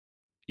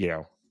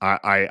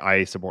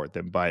 I support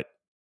them, but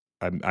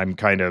I'm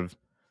kind of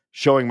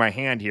showing my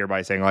hand here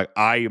by saying like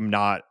I am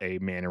not a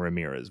Manny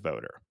Ramirez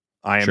voter.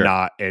 I am sure.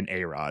 not an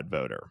A-Rod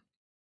voter.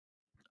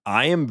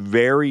 I am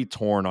very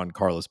torn on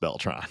Carlos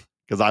Beltran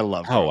because I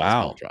love Oh Carlos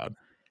wow. Beltran.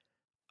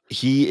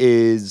 He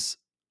is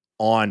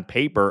on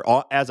paper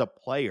as a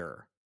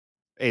player.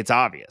 It's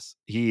obvious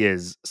he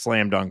is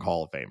slam dunk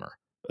Hall of Famer.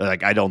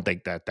 Like I don't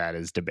think that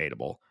is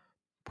debatable.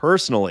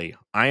 Personally,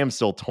 I am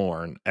still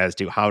torn as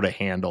to how to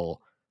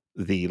handle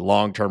the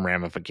long-term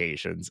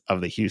ramifications of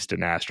the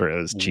Houston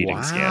Astros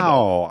cheating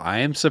scandal. Wow, I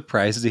am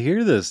surprised to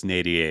hear this,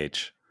 Nady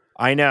H.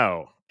 I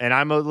know, and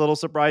I'm a little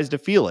surprised to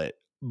feel it,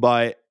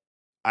 but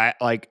I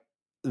like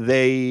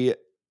they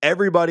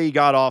everybody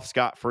got off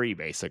scot-free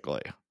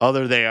basically,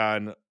 other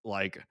than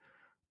like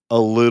a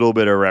little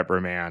bit of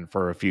reprimand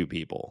for a few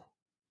people.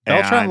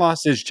 Beltran And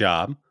lost his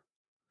job.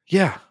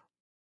 yeah,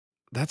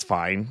 that's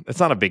fine. It's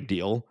not a big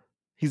deal.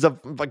 He's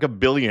like a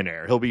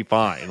billionaire. He'll be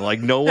fine.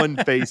 Like no one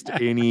faced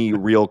any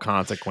real You want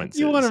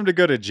consequences. him to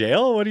go to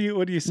jail? What are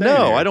you saying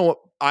No, I here? don't.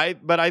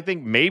 But I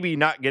think maybe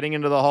not getting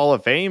into the Hall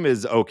of Fame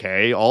is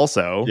okay.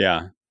 Also,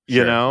 Yeah, you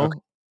sure. Okay. know,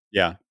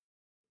 Yeah.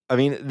 I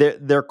mean,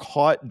 they're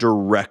caught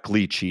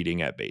directly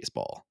cheating at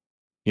baseball.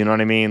 You know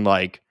what I mean?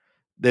 Like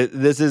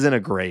this isn't a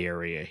gray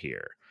area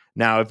here.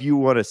 Now, if you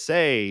want to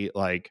say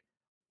like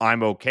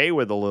I'm okay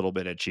with a little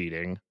bit of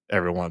cheating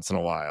every once in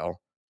a while,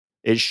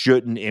 it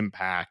shouldn't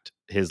impact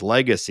his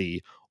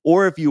legacy.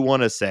 Or if you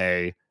want to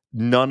say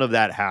none of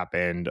that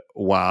happened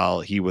while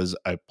he was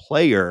a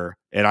player,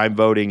 and I'm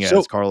voting as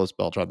So Carlos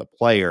Beltran, the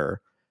player,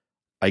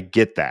 I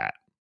get that.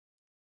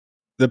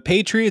 the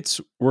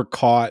Patriots were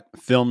caught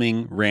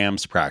filming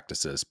Rams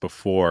practices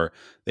before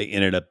they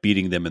ended up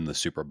beating them in the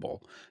Super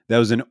Bowl. That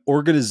was an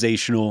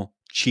organizational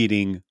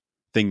cheating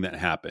thing that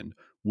happened.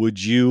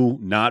 Would you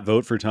not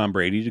vote for Tom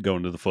Brady to go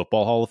into the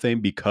Football Hall of Fame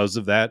because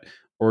of that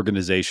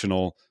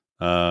organizational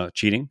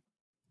cheating?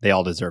 They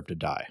all deserve to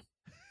die.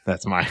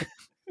 That's my.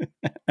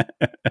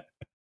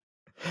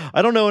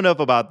 I don't know enough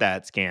about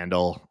that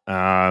scandal,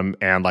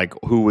 and like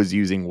who was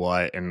using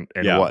what and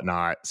Yeah.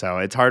 whatnot. So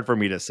it's hard for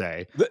me to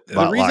say. The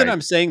But reason like,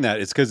 I'm saying that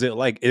is because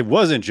it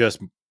wasn't just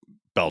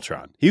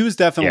Beltran. He was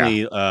yeah,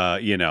 definitely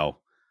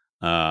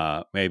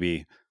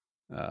maybe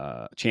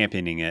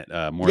championing it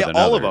more yeah, than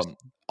all of others. them.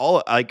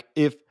 All like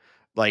if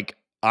like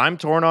I'm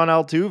torn on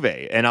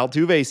Altuve, and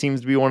Altuve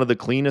seems to be one of the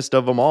cleanest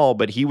of them all,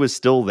 but he was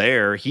still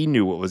there. He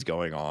knew what was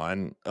going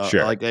on.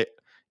 Sure.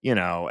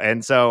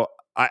 And so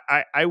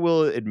I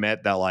will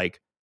admit that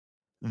like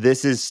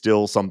this is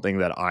still something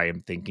that I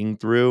am thinking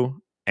through,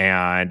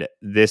 and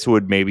this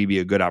would maybe be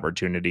a good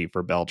opportunity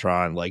for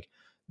Beltran. Like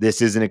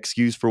this is an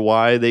excuse for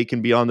why they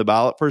can be on the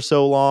ballot for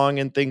so long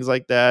and things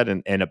like that,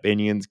 and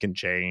opinions can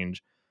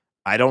change.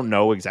 I don't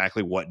know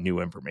exactly what new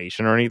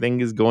information or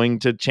anything is going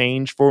to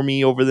change for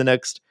me over the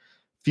next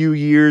few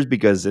years,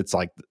 because it's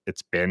like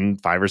it's been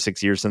 5 or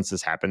 6 years since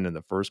this happened in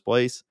the first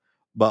place.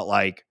 But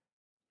like,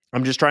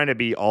 I'm just trying to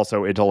be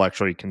also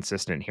intellectually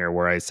consistent here,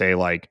 where I say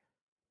like,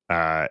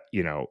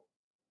 you know,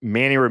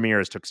 Manny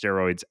Ramirez took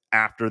steroids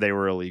after they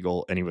were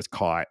illegal and he was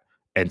caught,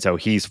 and so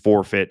he's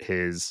forfeit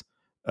his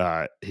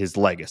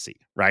legacy,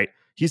 right?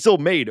 He still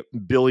made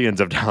billions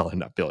of dollars,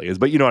 not billions,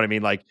 but you know what I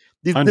mean. Like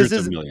this Hundreds of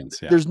is millions.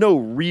 Yeah. there's no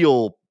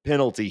real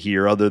penalty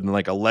here other than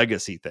like a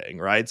legacy thing,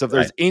 right? So if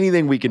there's Right.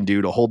 anything we can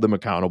do to hold them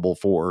accountable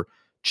for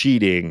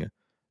cheating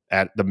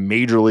at the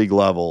major league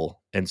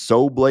level and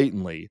so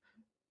blatantly,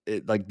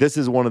 like this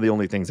is one of the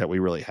only things that we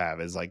really have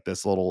is like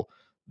this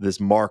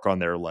mark on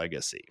their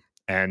legacy.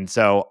 And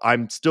so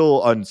I'm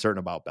still uncertain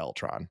about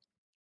Beltran,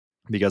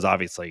 because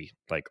obviously,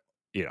 like,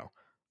 you know,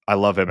 I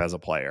love him as a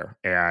player,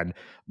 and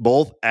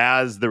both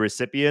as the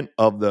recipient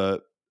of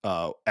the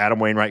Adam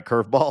Wainwright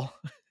curveball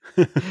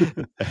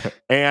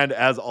and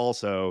as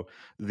also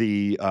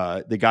the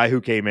guy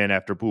who came in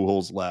after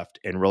Pujols left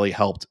and really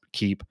helped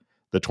keep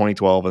the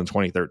 2012 and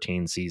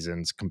 2013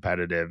 seasons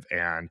competitive.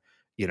 And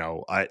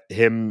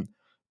him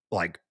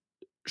like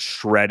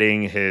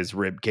shredding his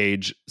rib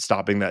cage,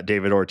 stopping that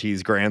David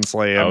Ortiz grand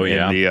slam Oh in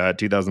yeah. the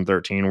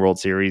 2013 World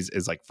Series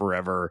is like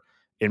forever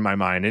in my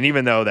mind. And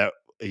even though that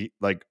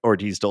like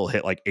Ortiz still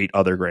hit like 8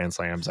 other grand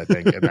slams, I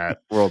think, in that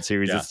World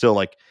Series, Yeah. it's still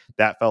like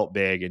that felt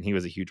big, and he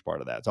was a huge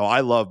part of that. So I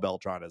love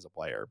Beltran as a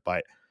player,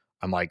 but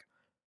I'm like,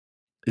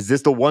 is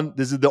this the one?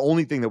 This is the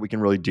only thing that we can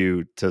really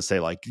do to say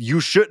like you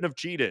shouldn't have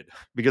cheated,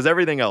 because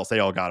everything else they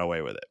all got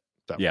away with it.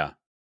 So Yeah.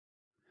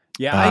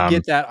 Yeah, I um,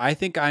 get that. I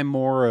think I'm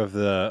more of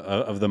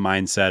the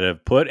mindset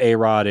of put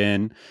A-Rod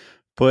in,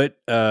 put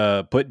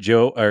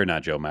Joe, or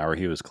not Joe Mauer,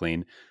 he was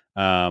clean.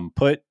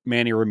 Put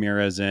Manny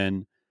Ramirez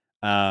in,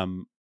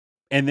 um,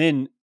 and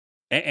then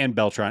and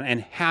Beltran,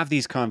 and have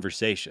these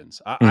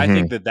conversations. I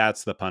think mhm, that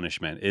that's the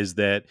punishment, is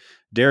that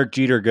Derek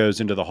Jeter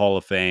goes into the Hall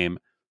of Fame.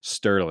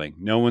 Sterling,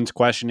 no one's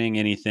questioning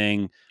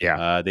anything.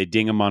 yeah, They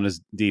ding him on his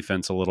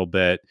defense a little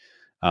bit,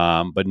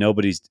 but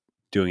nobody's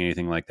doing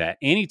anything like that.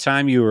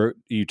 Anytime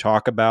you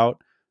talk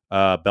about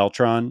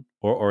Beltran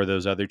or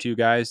those other two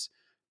guys,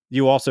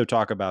 you also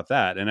talk about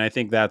that. And I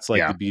think that's like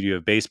yeah, the beauty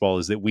of baseball,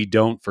 is that we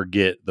don't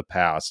forget the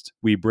past.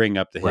 We bring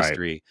up the right,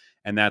 history,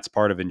 and that's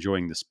part of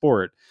enjoying the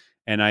sport.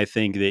 And I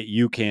think that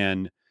you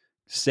can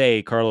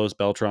say Carlos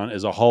Beltran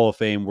is a Hall of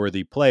Fame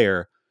worthy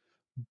player,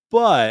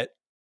 but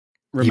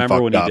he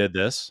remember when fucked he up. did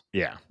this?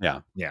 Yeah,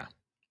 Yeah. yeah,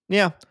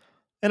 yeah.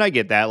 And I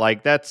get that.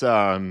 Like that's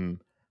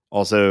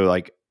also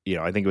like,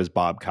 I think it was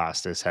Bob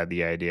Costas had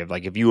the idea of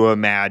like, if you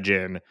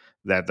imagine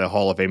that the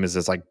Hall of Fame is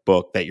this like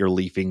book that you're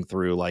leafing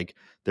through, like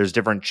there's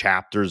different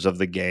chapters of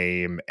the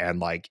game, and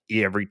like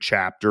every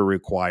chapter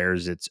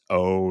requires its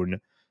own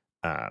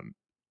um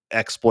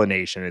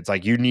explanation. It's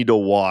like you need to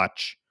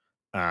watch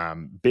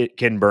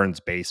Ken Burns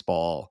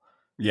baseball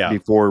Yeah.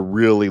 before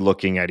really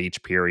looking at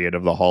each period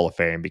of the Hall of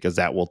Fame, because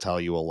that will tell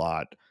you a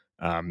lot.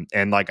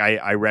 And like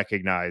I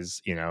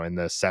recognize, in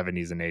the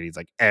 70s and 80s,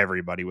 like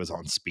everybody was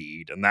on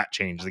speed, and that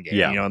changed the game.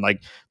 Yeah. And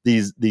like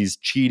these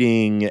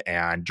cheating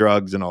and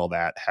drugs and all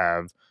that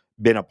have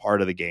been a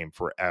part of the game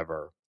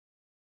forever.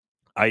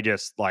 I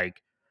just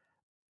like,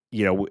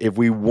 if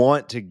we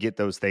want to get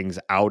those things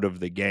out of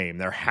the game,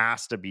 there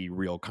has to be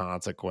real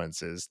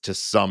consequences to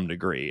some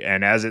degree.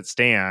 And as it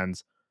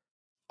stands,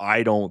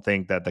 I don't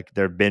think that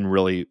there have been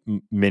really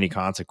many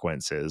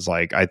consequences.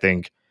 Like I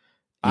think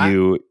I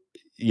you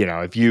you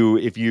know if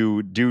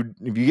you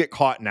get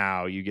caught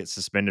now, you get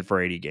suspended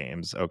for 80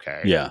 games.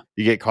 Okay, yeah.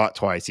 you get caught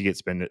twice, you get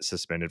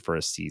suspended for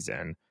a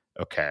season.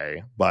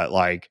 Okay, but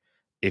like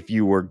if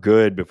you were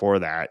good before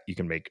that, you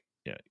can make,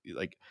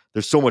 like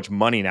there's so much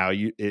money now,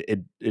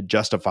 it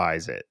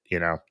justifies it,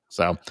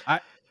 so I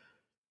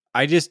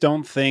I just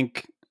don't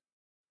think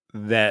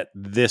that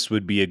this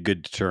would be a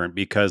good deterrent,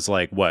 because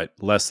like what,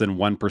 less than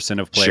 1%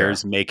 of sure,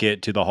 players make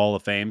it to the Hall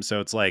of Fame. So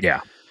it's like,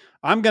 yeah,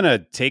 I'm going to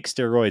take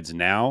steroids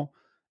now.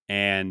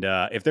 And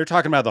if they're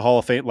talking about the Hall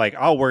of Fame, like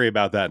I'll worry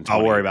about that in I'll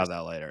 20 worry years. about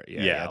that later.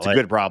 Yeah, Yeah. it's a Like,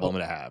 good problem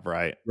to have,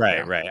 right? right,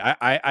 Yeah,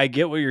 right. I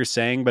get what you're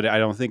saying, but I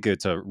don't think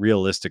it's a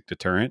realistic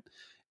deterrent.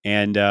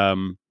 And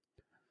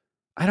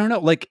I don't know.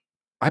 Like,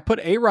 I put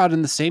A-Rod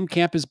in the same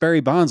camp as Barry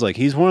Bonds. Like,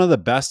 he's one of the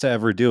best to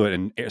ever do it,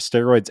 and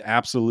steroids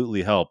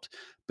absolutely helped.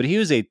 But he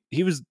was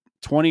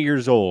 20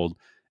 years old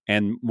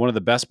and one of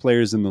the best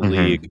players in the hmm,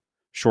 league.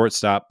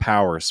 Shortstop,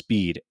 power,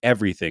 speed,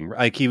 everything.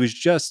 Like, he was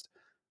just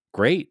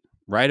great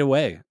right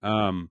away.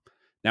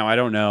 Now I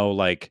don't know.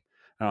 Like,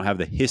 I don't have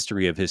the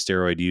history of his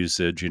steroid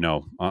usage,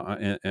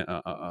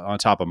 on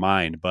top of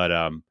mind,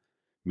 but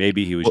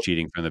maybe he was well,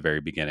 cheating from the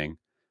very beginning.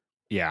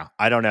 yeah,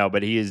 I don't know,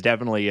 but he is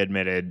definitely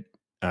admitted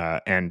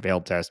and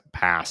failed test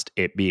past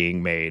it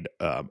being made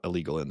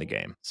illegal in the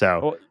game.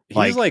 So,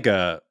 Well, he's like,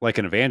 like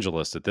an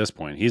evangelist at this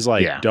point. He's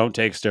like, yeah, "Don't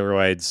take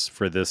steroids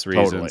for this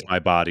reasons. totally. My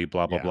body,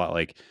 blah blah Yeah. blah."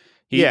 Like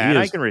Yeah. he And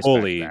I is can respect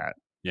fully, that,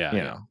 yeah, you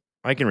yeah, know.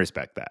 I can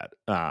respect that.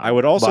 I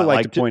would also But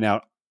like to like, point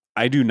out,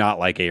 I do not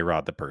like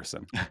A-Rod the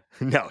person.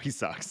 no, he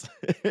sucks.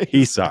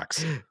 He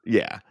sucks.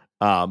 Yeah.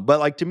 But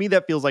like to me,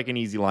 that feels like an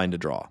easy line to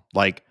draw.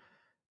 Like,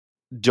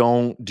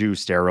 don't do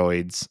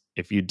steroids.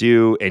 If you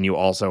do, and you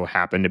also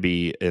happen to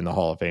be in the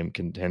Hall of Fame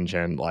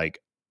contention, like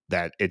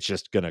that, it's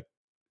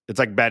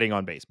like betting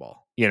on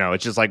baseball.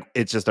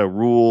 It's just a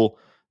rule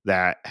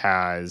that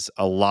has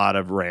a lot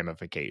of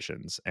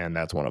ramifications, and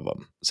that's one of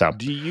them. So,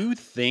 Do you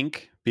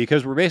think,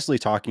 because we're basically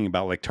talking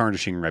about like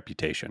tarnishing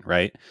reputation,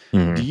 right? Do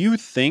mhm. you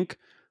think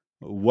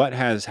what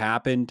has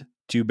happened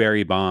to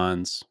Barry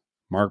Bonds,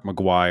 Mark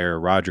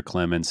McGuire, Roger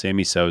Clemens,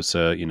 Sammy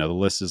Sosa, the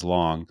list is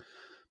long,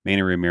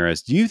 Manny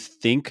Ramirez, do you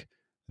think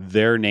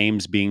their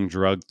names being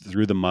drugged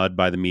through the mud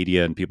by the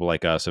media and people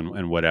like us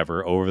and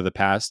whatever over the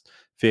past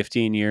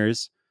 15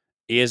 years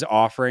is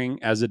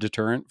offering as a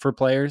deterrent for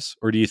players?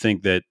 Or do you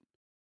think that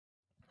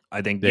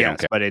I think they don't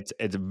yes, care? but it's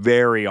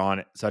very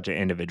on such an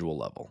individual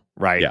level,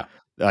 right? Yeah.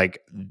 Like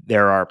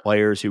there are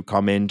players who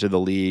come into the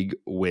league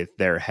with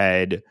their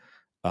head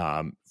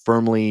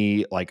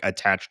firmly like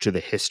attached to the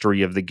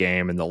history of the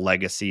game and the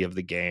legacy of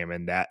the game,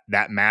 and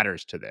that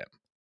matters to them.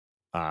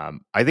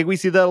 I think we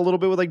see that a little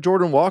bit with like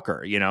Jordan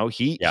Walker. Yeah.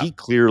 He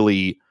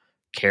clearly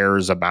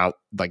cares about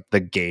like the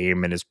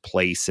game and his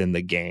place in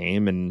the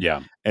game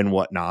Yeah. and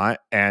whatnot.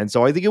 And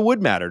so I think it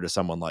would matter to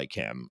someone like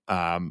him.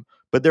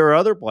 But there are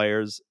other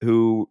players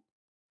who,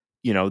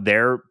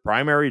 their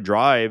primary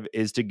drive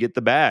is to get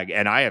the bag.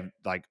 And I have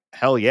like,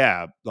 hell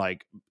yeah,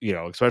 like,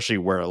 especially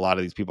where a lot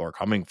of these people are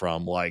coming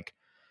from, like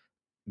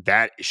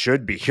that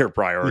should be your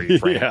priority, Yeah.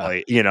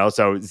 frankly.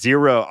 So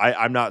zero,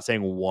 I'm not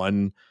saying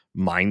one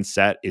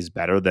mindset is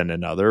better than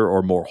another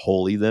or more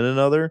holy than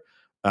another.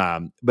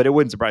 But it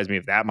wouldn't surprise me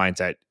if that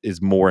mindset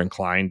is more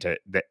inclined to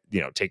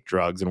take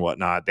drugs and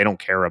whatnot. They don't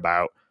care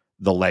about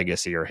the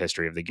legacy or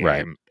history of the Right.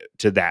 game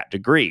to that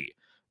degree.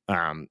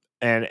 And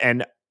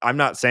I'm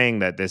not saying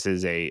that this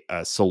is a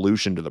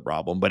solution to the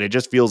problem, but it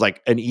just feels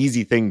like an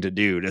easy thing to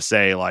do to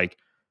say, like,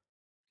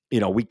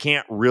 we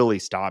can't really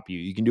stop you.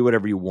 You can do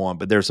whatever you want,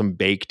 but there's some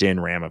baked in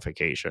Yeah.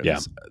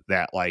 ramifications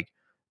that like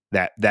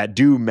that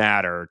do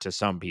matter to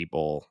some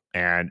people.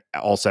 And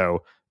also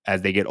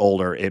as they get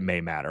older, it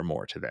may matter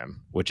more to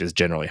them, which is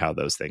generally how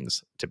those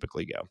things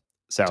typically go.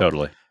 So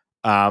Totally.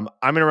 I'm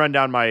going to run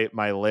down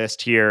my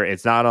list here.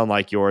 It's not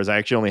unlike yours. I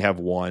actually only have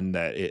one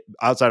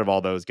outside of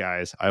all those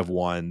guys, I have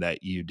one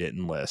that you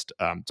didn't list.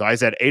 So I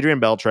said Adrian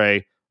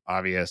Beltre,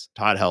 obvious,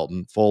 Todd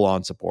Helton, full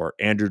on support,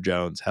 Andrew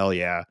Jones, hell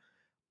yeah.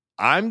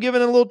 I'm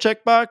giving a little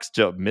checkbox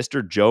to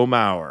Mr. Joe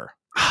Mauer.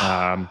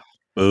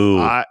 Boo.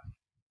 I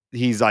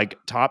He's like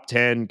top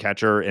 10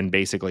 catcher in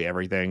basically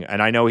everything.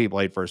 And I know he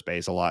played first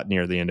base a lot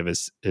near the end of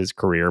his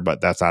career, but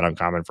that's not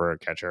uncommon for a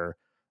catcher.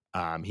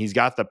 He's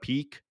got the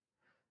peak,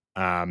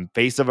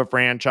 face of a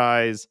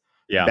franchise,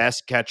 Yeah.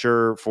 best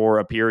catcher for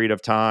a period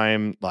of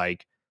time.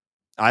 Like,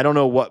 I don't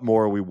know what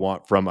more we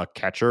want from a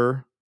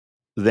catcher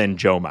than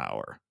Joe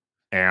Mauer.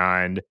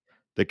 And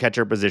the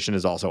catcher position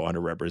is also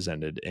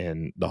underrepresented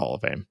in the Hall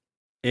of Fame.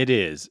 It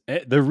is.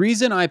 The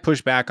reason I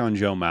push back on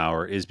Joe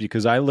Mauer is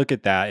because I look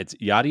at that. It's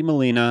Yadi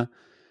Molina,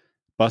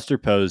 Buster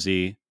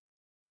Posey,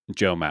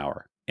 Joe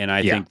Mauer. And I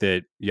Yeah. think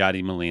that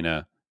Yadi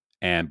Molina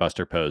and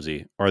Buster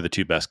Posey are the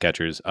two best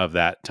catchers of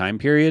that time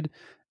period.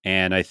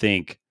 And I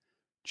think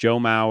Joe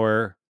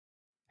Mauer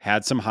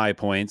had some high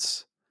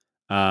points,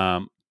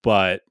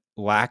 but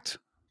lacked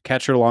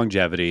catcher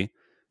longevity.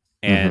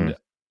 Mm-hmm. And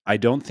I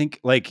don't think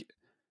like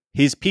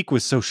his peak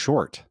was so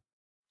short.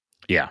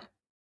 Yeah.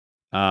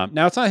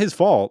 Now it's not his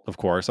fault, of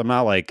course. I'm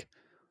not like,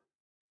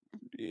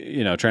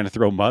 trying to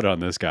throw mud on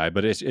this guy,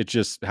 but it's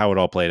just how it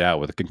all played out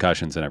with the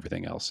concussions and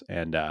everything else.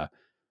 And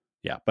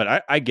yeah,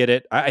 but I get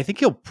it. I think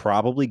he'll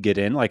probably get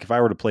in. Like if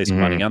I were to place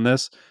money Mm-hmm. on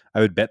this,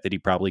 I would bet that he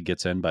probably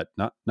gets in, but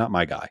not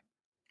my guy.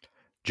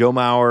 Joe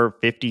Mauer,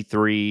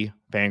 53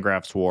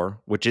 Fangraphs WAR,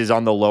 which is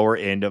on the lower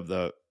end of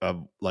the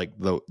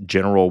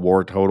general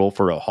WAR total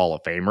for a Hall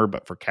of Famer,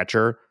 but for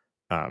catcher,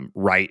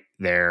 right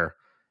there.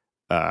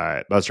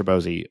 Buster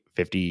Posey,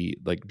 50,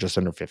 like just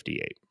under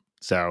 58.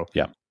 So,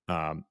 Yeah.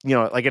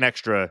 like an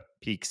extra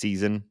peak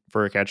season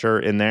for a catcher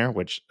in there,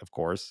 which of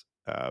course,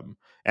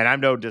 and I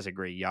don't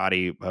disagree.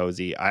 Yachty,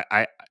 Posey,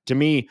 to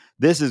me,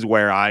 this is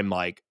where I'm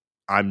like,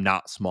 I'm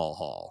not small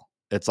hall.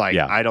 It's like,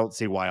 Yeah. I don't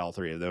see why all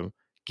three of them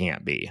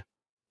can't be.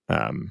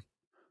 Um,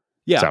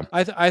 Yeah. so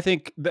I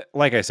think that,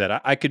 like I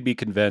said, I could be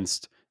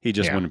convinced he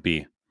just yeah. wouldn't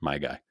be my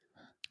guy.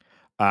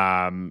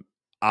 Um,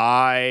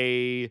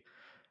 I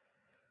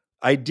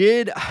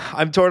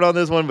I'm torn on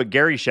this one, but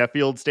Gary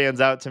Sheffield stands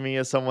out to me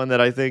as someone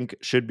that I think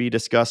should be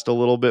discussed a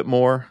little bit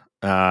more.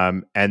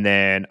 And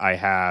then I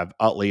have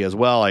Utley as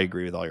well. I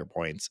agree with all your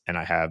points. And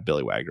I have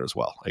Billy Wagner as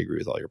well. I agree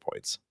with all your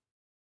points.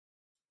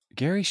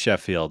 Gary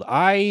Sheffield.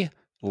 I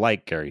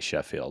like Gary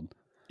Sheffield.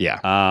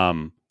 Yeah.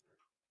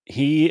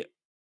 He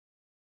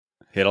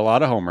hit a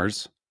lot of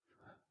homers.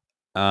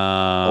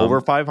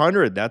 Over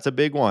 500. That's a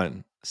big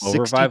one.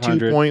 Over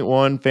 500.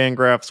 62.1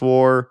 Fangraphs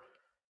WAR.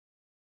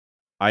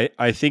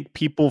 I think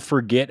people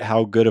forget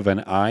how good of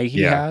an eye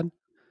he Yeah.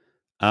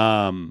 had.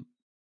 Um,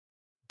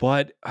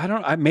 but I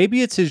don't.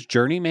 Maybe it's his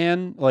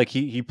journeyman. Like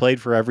he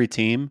played for every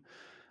team.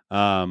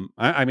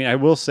 I mean, I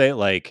will say,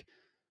 like,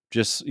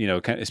 just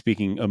kind of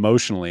speaking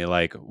emotionally,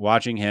 like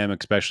watching him,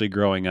 especially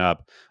growing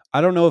up. I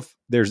don't know if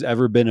there's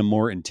ever been a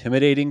more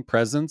intimidating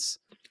presence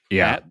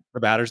Yeah. at the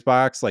batter's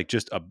box. Like,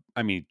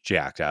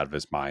 jacked out of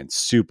his mind,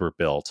 super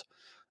built.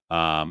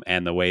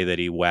 And the way that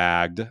he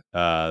wagged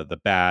the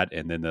bat,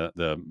 and then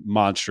the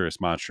monstrous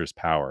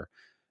power.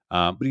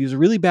 But he was a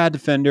really bad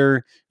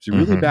defender. He was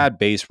a really Hmm. bad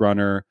base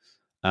runner.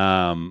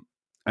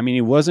 I mean,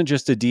 he wasn't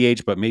just a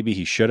DH, but maybe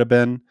he should have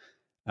been.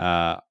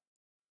 Uh,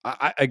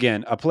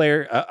 again, a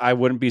player. I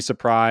wouldn't be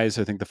surprised.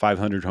 I think the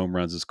 500 home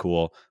runs is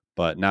cool,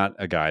 but not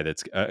a guy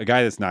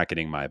that's not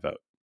getting my vote.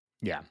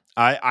 Yeah.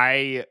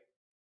 I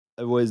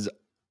was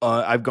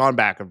I've gone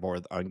back and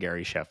forth on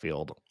Gary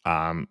Sheffield.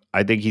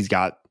 I think he's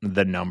got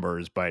the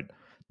numbers, but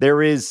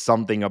there is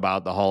something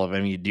about the Hall of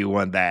Fame. You do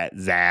want that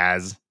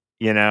zazz,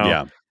 you know,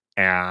 Yeah.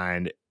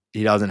 and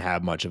he doesn't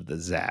have much of the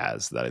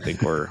zazz that I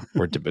think we're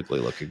typically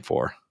looking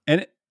for.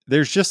 And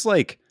there's just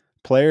like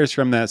players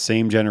from that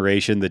same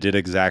generation that did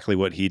exactly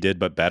what he did,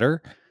 but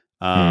better.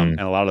 Mm. And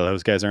a lot of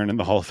those guys aren't in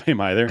the Hall of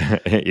Fame either,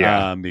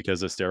 Yeah.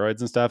 because of steroids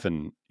and stuff.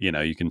 And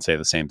you can say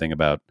the same thing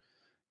about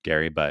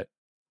Gary, but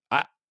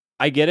I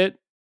I get it.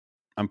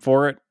 I'm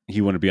for it. He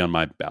wouldn't be on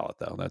my ballot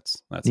though.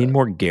 That's Need it.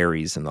 more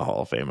Garys in the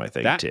Hall of Fame, I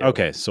think, That too.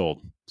 okay?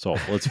 Sold.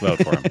 Let's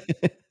vote for him.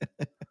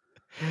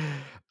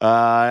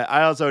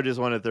 I also just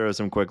want to throw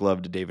some quick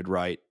love to David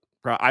Wright.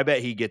 I bet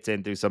he gets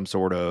in through some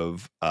sort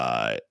of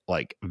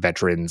like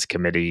veterans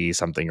committee,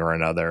 something or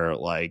another.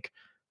 Like,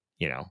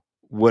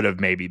 would have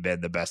maybe been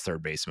the best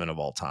third baseman of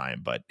all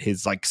time, but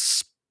his like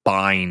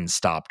spine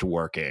stopped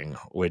working,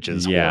 which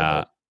is Yeah,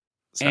 horrible.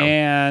 So,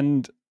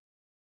 and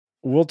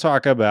we'll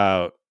talk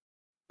about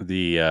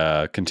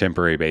the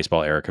contemporary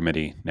baseball era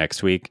committee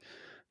next week.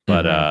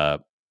 But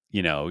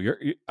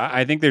mhm.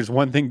 I think there's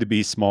one thing to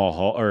be small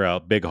hall or a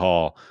big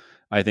hall.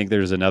 I think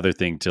there's another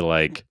thing to,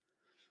 like,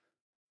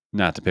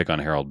 not to pick on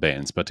Harold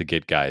Baines, but to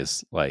get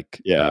guys like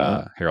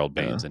Yeah, Harold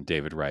yeah, Baines and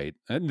David Wright.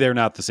 And they're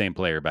not the same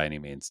player by any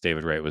means.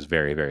 David Wright was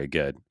very, very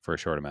good for a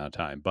short amount of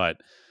time,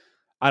 but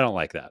I don't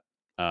like that.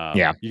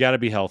 yeah. You got to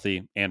be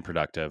healthy and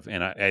productive,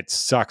 and it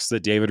sucks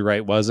that David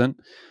Wright wasn't.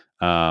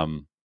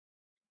 Um,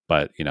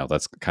 but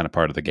that's kind of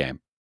part of the game.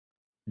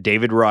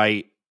 David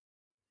Wright,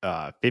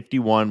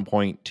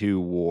 51.2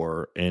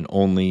 WAR in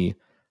only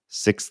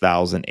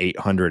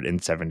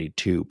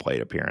 6,872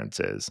 plate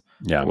appearances,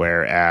 Yeah.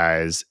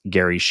 whereas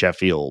Gary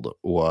Sheffield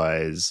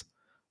was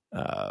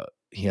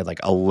he had like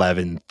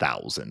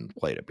 11,000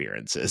 plate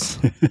appearances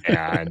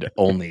and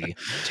only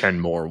 10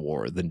 more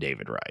WAR than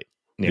David Wright.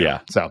 Yeah.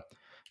 So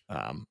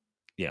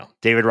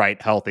David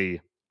Wright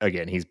healthy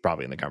again. He's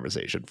probably in the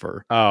conversation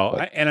for. Oh,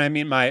 But and I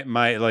mean, my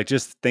like,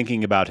 just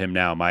thinking about him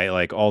now, my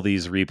like all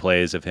these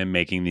replays of him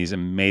making these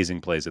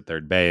amazing plays at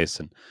third base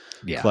and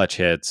yeah, clutch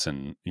hits,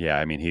 and yeah,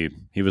 I mean,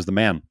 he was the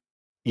man.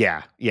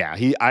 yeah.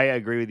 I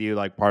agree with you.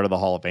 Like part of the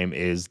Hall of Fame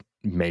is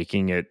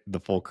making it the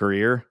full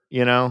career,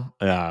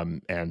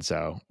 and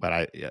so,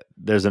 but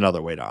there's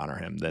another way to honor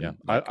him Yeah, than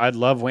like, I'd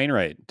love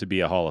Wainwright to be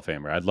a Hall of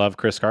Famer. I'd love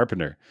Chris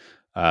Carpenter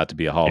to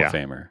be a Hall of yeah,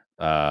 Famer.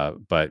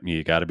 But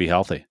you got to be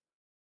healthy.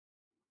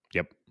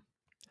 yep.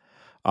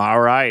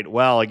 All right.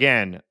 Well,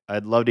 again,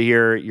 I'd love to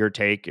hear your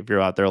take if you're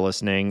out there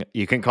listening.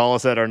 You can call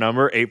us at our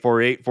number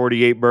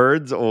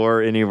 848-48-birds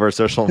or any of our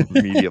social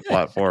media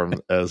platforms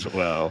as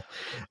well.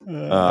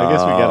 I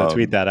guess we got to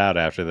tweet Um that out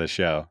after the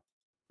show.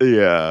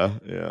 yeah,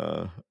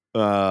 yeah.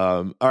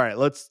 All right,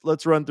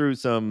 let's run through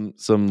some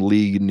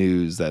league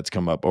news that's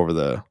come up over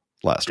the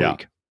last Yeah.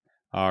 week.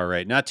 All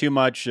right, not too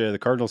much. The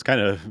Cardinals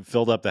kind of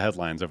filled up the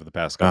headlines over the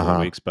past couple of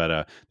Uh-huh. weeks,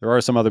 but there are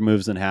some other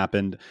moves that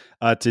happened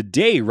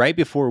today. Right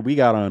before we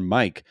got on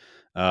mic,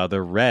 the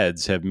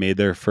Reds have made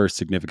their first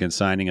significant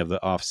signing of the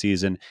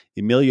offseason.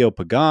 Emilio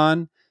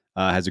Pagan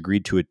has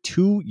agreed to a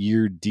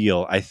 2-year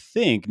deal. I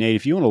think, Nate,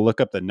 if you want to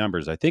look up the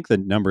numbers, I think the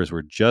numbers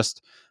were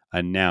just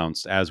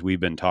announced as we've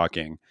been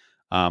talking,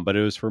 but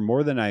it was for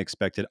more than I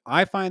expected.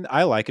 I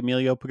like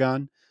Emilio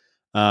Pagan.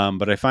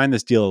 But I find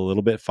this deal a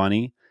little bit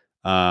funny.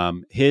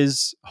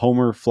 His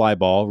homer fly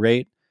ball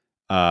rate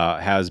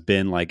has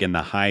been like in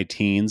the high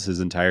teens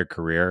his entire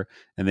career.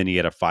 And then he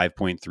had a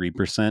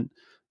 5.3%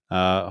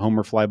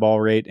 homer fly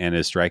ball rate, and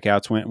his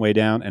strikeouts went way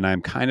down. And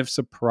I'm kind of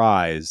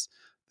surprised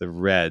the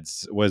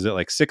Reds, was it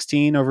like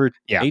 16 over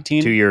Yeah,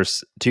 18? 2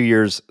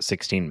 years,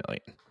 16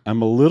 million.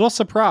 I'm a little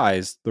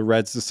surprised the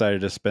Reds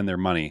decided to spend their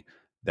money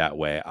that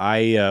way.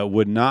 I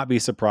would not be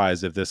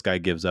surprised if this guy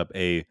gives up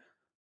a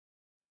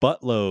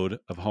buttload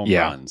of home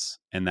Yeah. runs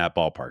in that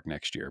ballpark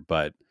next year,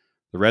 but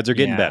the Reds are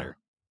getting Yeah. better.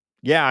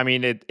 Yeah, I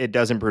mean it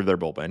does improve their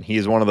bullpen. He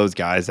is one of those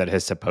guys that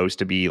is supposed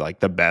to be like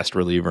the best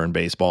reliever in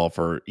baseball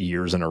for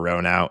years in a row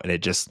now, and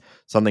it just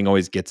something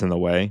always gets in the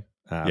way.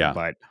 Yeah.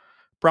 But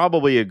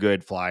probably a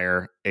good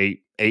flyer,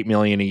 8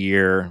 million a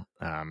year.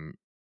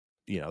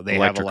 They have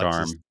Electric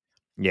Alexis. arm.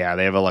 Yeah,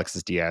 they have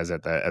Alexis Diaz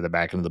at the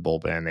back end of the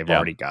bullpen. They've Yeah.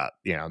 already got,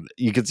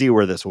 you can see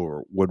where this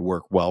would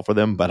work well for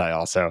them. But I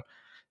also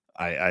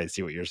I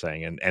see what you're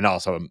saying, and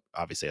also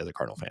obviously as a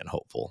Cardinal fan,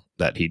 hopeful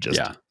that he just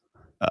Yeah.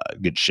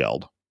 gets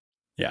shelled.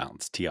 Yeah.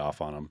 Let's tee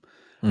off on him.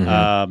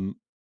 Mm-hmm.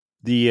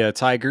 The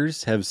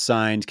Tigers have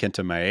signed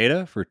Kenta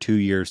Maeda for 2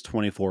 years,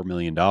 $24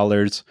 million.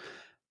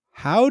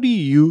 How do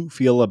you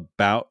feel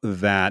about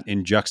that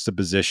in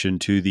juxtaposition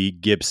to the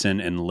Gibson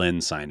and Lynn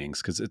signings?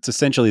 Because it's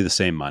essentially the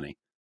same money.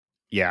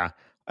 Yeah.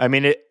 I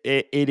mean, it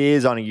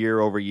is on a year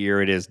over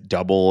year. It is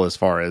double as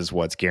far as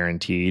what's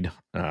guaranteed.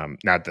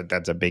 Not that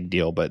that's a big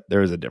deal, but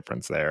there is a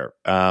difference there.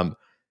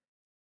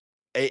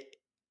 It,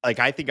 like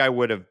I think I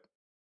would have,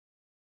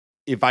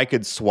 if I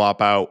could swap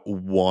out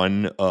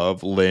one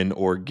of Lynn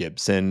or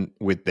Gibson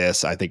with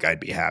this, I think I'd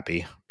be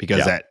happy because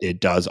Yeah. that it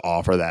does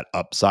offer that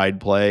upside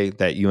play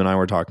that you and I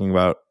were talking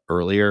about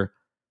earlier.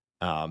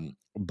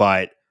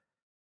 But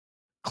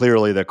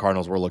clearly the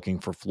Cardinals were looking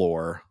for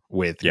floor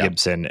with Yeah.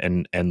 Gibson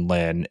and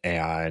Lynn,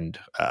 and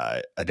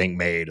I think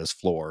Maeda's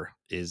floor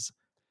is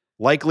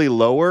likely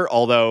lower.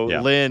 Although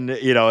Yeah. Lynn,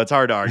 it's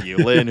hard to argue.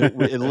 Lynn,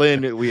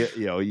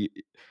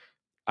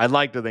 I'd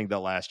like to think that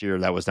last year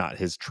that was not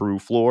his true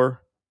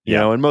floor.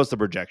 Yeah. And most of the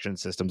projection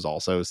systems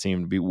also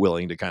seem to be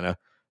willing to kind of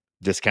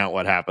discount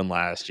what happened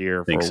last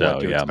year Think for what so.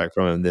 to Yeah. expect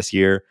from him this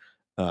year.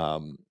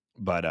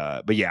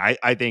 But yeah,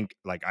 I think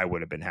like I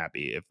would have been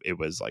happy if it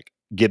was like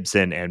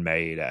Gibson and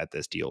Maeda at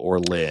this deal or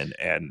Lynn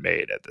and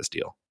Maeda at this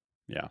deal.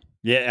 Yeah.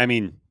 Yeah. I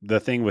mean, the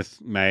thing with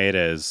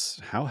Maeda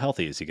is how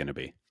healthy is he going to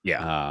be?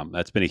 Yeah.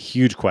 That's been a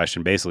huge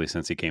question basically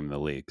since he came in the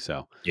league.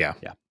 So, Yeah.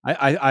 yeah,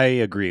 I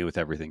agree with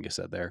everything you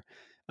said there.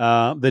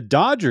 The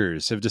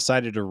Dodgers have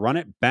decided to run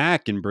it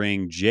back and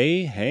bring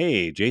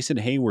Jason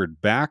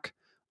Heyward back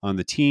on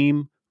the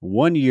team.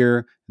 1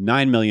 year,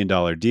 $9 million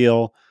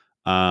deal.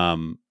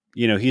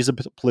 He's a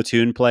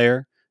platoon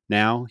player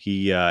now.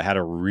 He had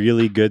a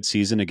really good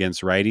season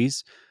against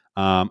righties.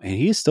 And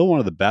he's still one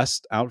of the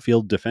best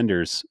outfield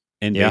defenders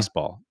in Yeah.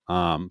 baseball.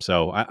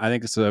 So I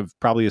think it's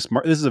probably this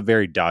is a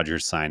very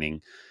Dodgers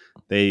signing.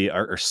 They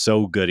are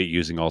so good at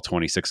using all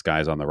 26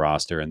 guys on the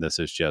roster, and this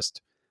is just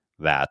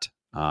that.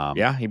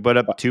 Yeah. He put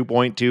up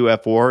 2.2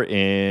 F4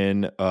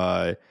 in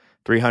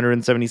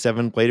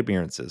 377 plate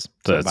appearances.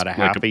 So That's about a like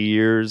half a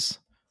year's.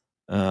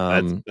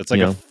 that's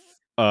like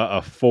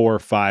a 4 or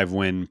 5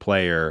 win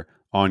player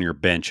on your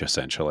bench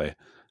essentially.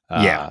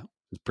 Yeah.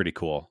 It's pretty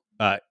cool.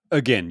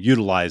 Again,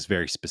 utilized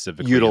very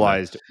specifically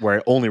Utilized where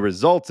it only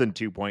results in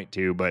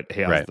 2.2, but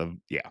he has right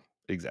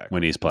exactly.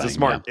 when he's playing.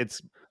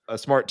 It's a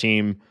smart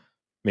team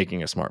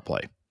making a smart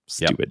play. Yep.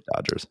 Stupid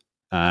Dodgers.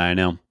 I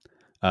know.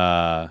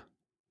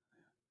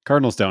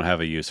 Cardinals don't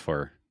have a use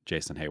for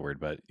Jason Heyward,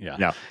 but yeah.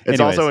 No,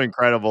 it's also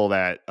incredible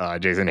that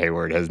Jason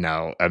Heyward has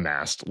now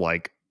amassed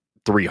like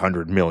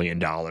 $300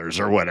 million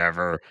or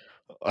whatever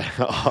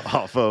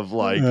off of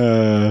like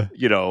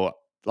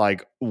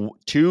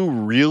 2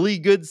 really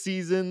good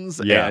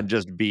seasons yeah. and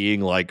just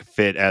being like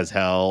fit as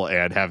hell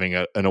and having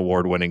an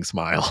award-winning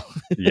smile.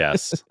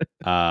 Yes.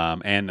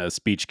 And a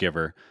speech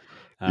giver.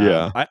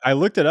 Yeah. I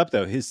looked it up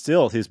though.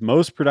 His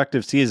most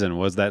productive season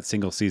was that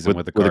single season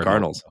with the With the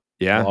Cardinals. Cardinals.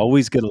 I'll Yeah.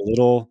 always get a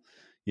little,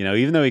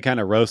 even though he kind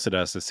of roasted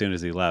us as soon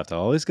as he left, I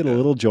always get a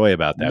little joy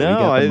about that. We No,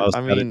 got the most I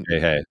out of mean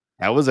Hey.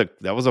 that was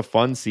a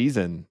fun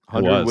season. It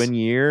 100 was. win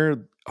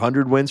year,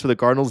 100 wins for the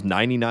Cardinals,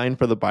 99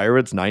 for the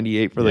Pirates,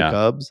 98 for the Yeah.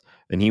 Cubs,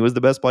 and he was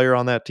the best player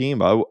on that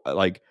team.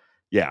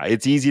 Yeah,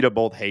 it's easy to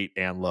both hate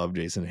and love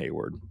Jason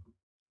Heyward.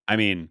 I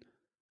mean,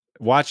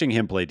 watching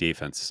him play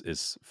defense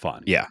is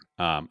fun. Yeah.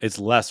 It's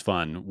less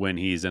fun when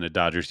he's in a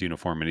Dodgers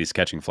uniform and he's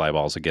catching fly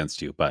balls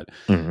against you, but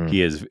Mm-hmm.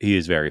 he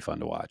is very fun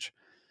to watch.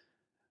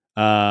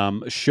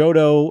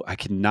 Shoto, I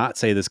cannot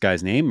say this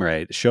guy's name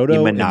right.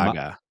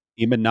 Shoto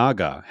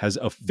Imanaga has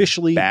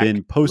officially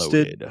been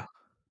posted.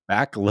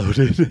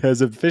 Backloaded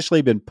has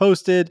officially been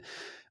posted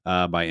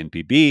by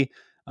NPB.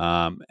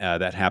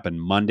 That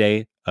happened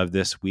Monday of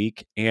this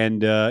week.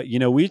 And,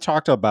 we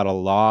talked about a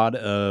lot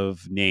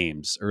of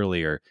names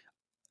earlier.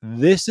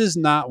 This is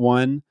not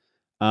one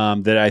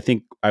that I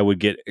think I would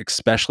get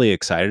especially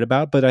excited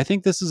about, but I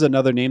think this is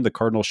another name the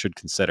Cardinals should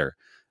consider.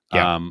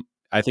 Yeah.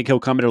 I think he'll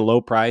come at a low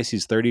price.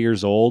 He's 30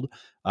 years old.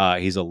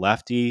 He's a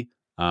lefty,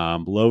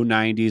 low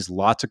 90s,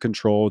 lots of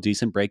control,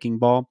 decent breaking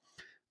ball.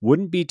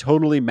 Wouldn't be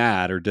totally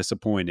mad or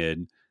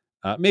disappointed.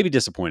 Maybe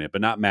disappointed, but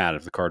not mad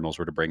if the Cardinals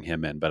were to bring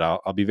him in. But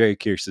I'll be very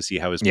curious to see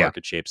how his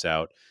market shapes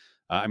out.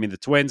 I mean, the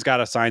Twins got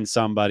to sign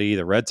somebody.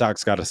 The Red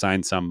Sox got to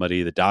sign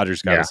somebody. The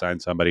Dodgers got to sign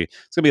somebody.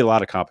 It's going to be a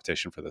lot of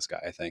competition for this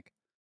guy, I think.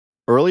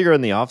 Earlier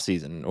in the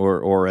offseason,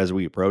 or as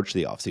we approach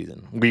the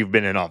offseason, we've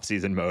been in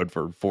offseason mode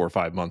for 4 or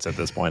 5 months at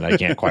this point. I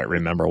can't quite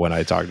remember when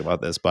I talked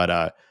about this,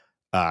 but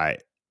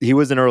he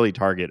was an early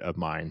target of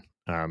mine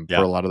for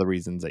a lot of the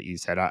reasons that you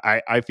said.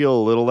 I feel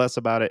a little less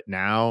about it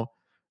now,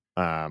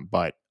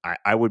 but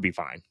I would be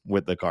fine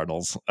with the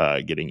Cardinals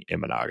getting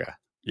Imanaga.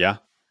 Yeah.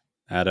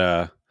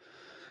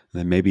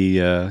 Then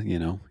maybe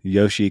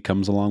Yoshi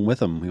comes along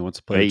with him. He wants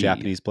to play with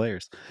Japanese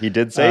players. He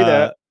did say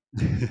that.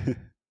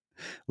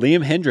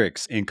 Liam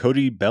Hendricks and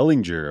Cody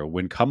Bellinger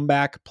win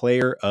comeback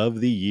player of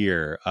the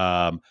year.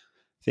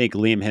 think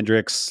Liam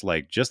Hendricks,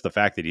 like just the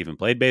fact that he even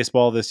played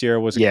baseball this year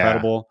was Yeah.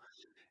 incredible.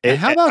 And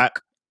how about,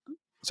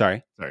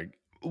 sorry.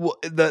 Well,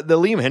 the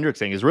Liam Hendricks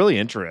thing is really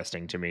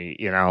interesting to me.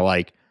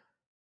 Like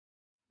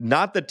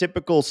not the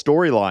typical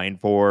storyline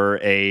for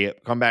a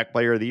comeback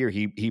player of the year.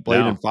 He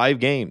played in 5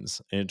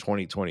 games in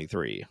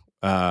 2023.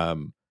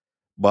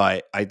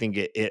 But I think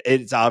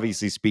it's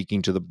obviously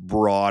speaking to the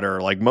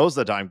broader, like most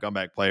of the time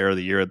comeback player of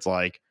the year. It's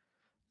like,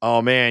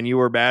 oh man, you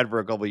were bad for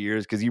a couple of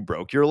years because you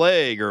broke your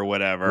leg or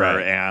whatever.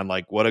 Right. And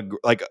like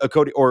a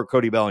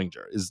Cody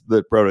Bellinger is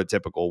the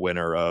prototypical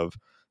winner of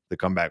the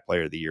comeback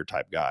player of the year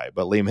type guy.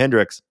 But Liam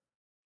Hendricks,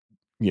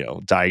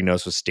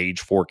 diagnosed with stage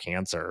 4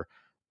 cancer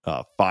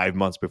 5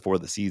 months before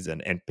the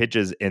season and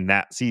pitches in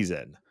that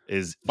season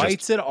is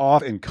Fights it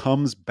off and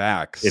comes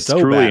back. It's so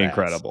truly badass.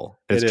 incredible.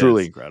 It's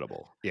truly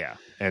incredible. Yeah.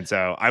 And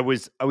so I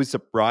was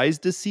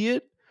surprised to see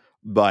it,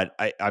 but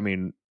I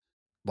mean,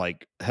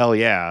 like, hell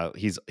yeah,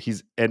 he's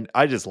and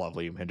I just love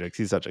Liam Hendricks.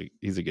 He's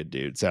a good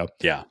dude. So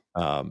yeah,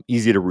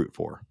 easy to root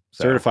for.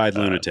 So, certified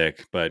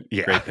lunatic, but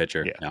great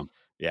pitcher.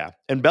 Yeah.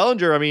 And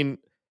Bellinger, I mean,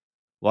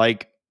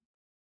 like,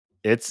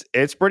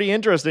 it's pretty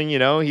interesting.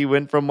 He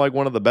went from like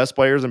one of the best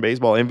players in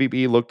baseball.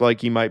 MVP looked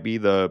like he might be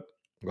the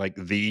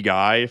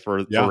guy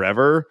for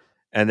forever,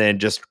 and then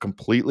just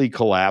completely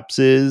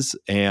collapses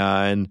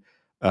and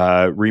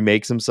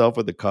remakes himself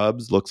with the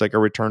Cubs. Looks like a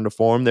return to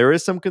form. There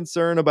is some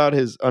concern about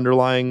his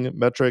underlying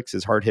metrics,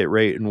 his hard hit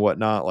rate and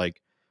whatnot.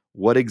 Like,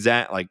 was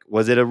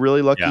it a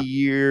really lucky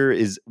year?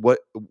 What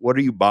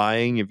are you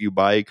buying if you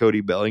buy Cody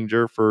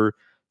Bellinger for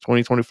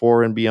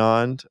 2024 and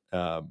beyond?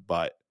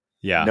 But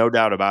no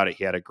doubt about it,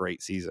 he had a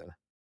great season.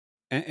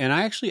 And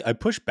I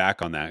push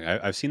back on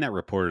that. I've seen that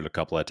reported a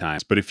couple of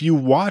times. But if you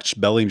watch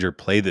Bellinger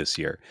play this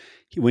year,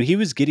 when he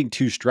was getting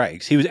 2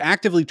 strikes, he was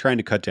actively trying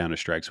to cut down his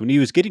strikes. When he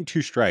was getting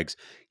 2 strikes,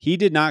 he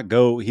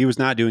was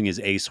not doing his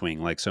A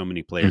swing like so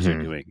many players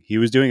are doing. He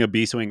was doing a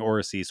B swing or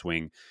a C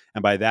swing.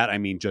 And by that, I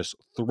mean just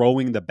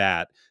throwing the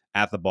bat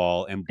at the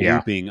ball and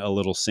blooping a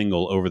little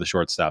single over the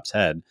shortstop's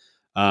head.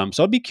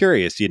 So I'd be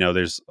curious.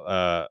 There's,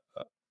 I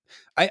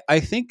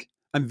think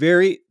I'm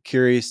very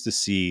curious to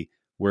see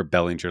where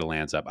Bellinger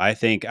lands up. I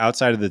think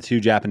outside of the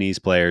 2 Japanese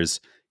players,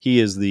 he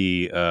is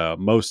the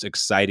most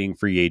exciting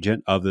free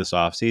agent of this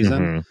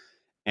offseason.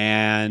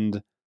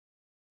 And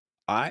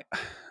I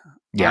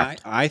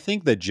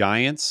think the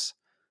Giants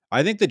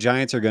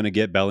are going to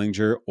get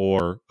Bellinger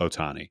or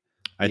Ohtani.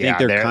 I think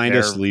they're kind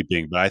of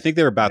sleeping, but I think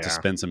they're about to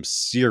spend some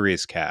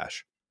serious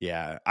cash.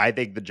 Yeah, I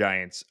think the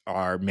Giants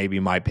are maybe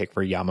my pick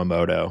for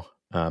Yamamoto.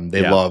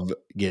 They love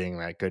getting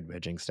that good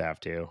pitching staff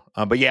too.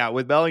 But yeah,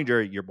 with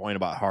Bellinger, your point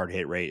about hard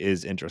hit rate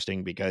is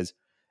interesting because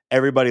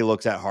everybody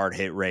looks at hard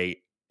hit rate.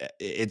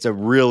 It's a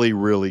really,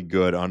 really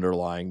good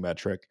underlying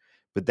metric,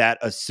 but that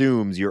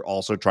assumes you're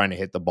also trying to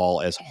hit the ball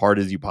as hard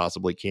as you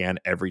possibly can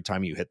every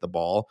time you hit the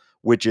ball,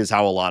 which is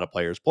how a lot of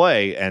players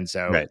play. And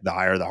so the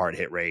higher the hard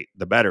hit rate,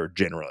 the better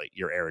generally.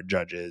 Your Aaron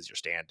Judges, your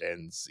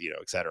Stantons,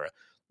 et cetera.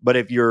 But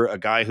if you're a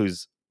guy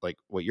who's like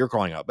what you're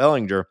calling out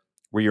Bellinger,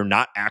 where you're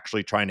not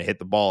actually trying to hit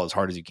the ball as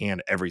hard as you can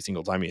every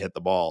single time you hit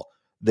the ball,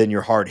 then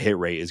your hard hit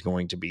rate is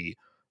going to be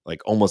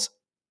like almost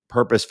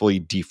purposefully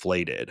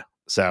deflated.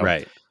 So,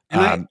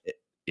 And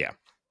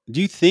do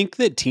you think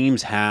that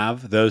teams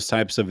have those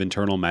types of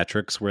internal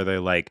metrics where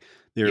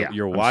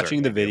you're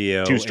watching the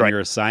video and you're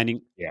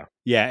assigning,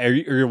 or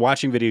you're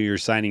watching video, you're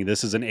assigning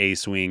this is an A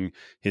swing,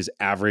 his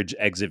average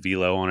exit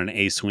velo on an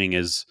A swing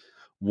is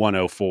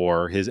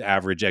 104, his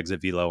average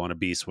exit velo on a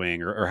B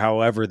swing, or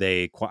however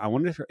I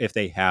wonder if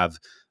they have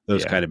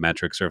those kind of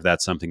metrics or if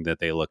that's something that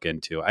they look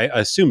into. I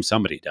assume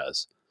somebody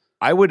does.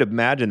 I would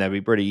imagine that'd be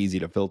pretty easy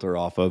to filter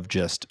off of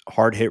just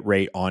hard hit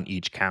rate on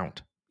each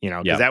count,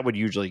 because that would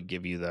usually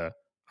give you the,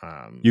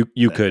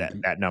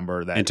 that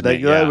number that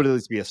would at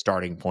least be a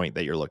starting point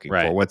that you're looking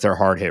for. What's their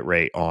hard hit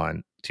rate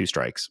on 2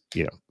 strikes,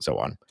 so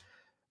on.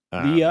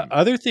 The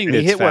other thing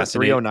that's he hit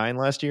 309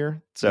 last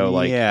year, so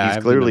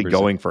he's clearly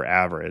going for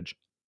average.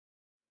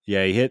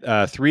 Yeah, he hit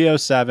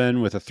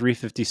 307 with a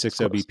 356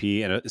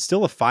 OBP and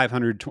still a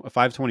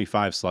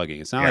 525 slugging.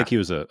 It's not like he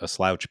was a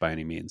slouch by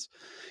any means.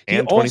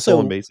 And 20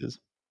 stolen bases.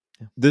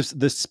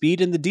 The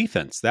speed and the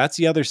defense. That's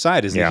the other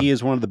side. He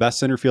is one of the best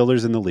center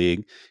fielders in the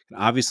league. Can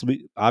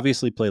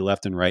obviously play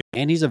left and right,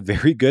 and he's a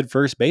very good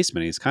first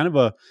baseman. He's kind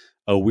of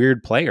a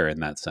weird player in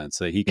that sense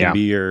that he can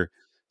be your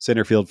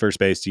center field, first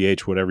base,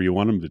 DH, whatever you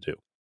want him to do.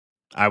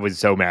 I was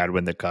so mad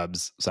when the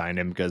Cubs signed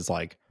him because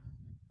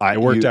it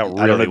worked out really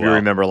well. I don't know if you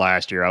remember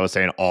last year, I was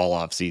saying all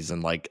off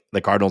season,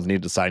 the Cardinals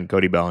need to sign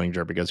Cody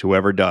Bellinger because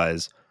whoever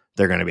does,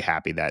 they're going to be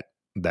happy that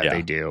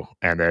they do.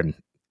 And then,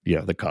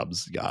 the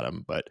Cubs got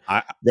him, but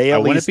they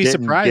at least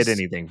didn't get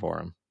anything for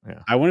him.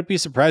 Yeah. I wouldn't be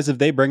surprised if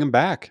they bring him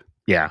back.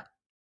 Yeah.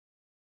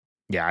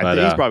 Yeah. I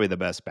think he's probably the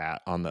best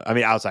bat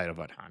outside of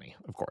Ohtani,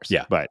 of course.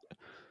 Yeah. But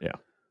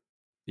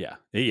yeah.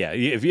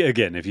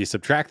 If you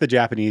subtract the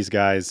Japanese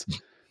guys,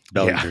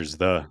 Bellinger's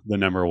the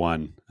number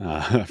one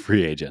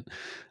free agent.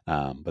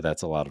 But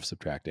that's a lot of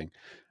subtracting.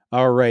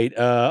 All right.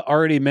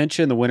 Already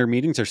mentioned the winter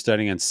meetings are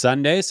starting on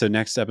Sunday. So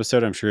next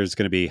episode, I'm sure is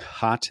going to be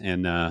hot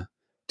and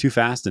Too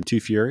Fast and Too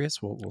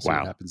Furious. We'll see what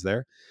Wow. happens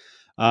there.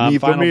 Mi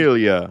Final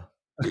familia.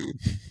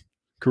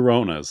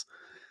 Coronas.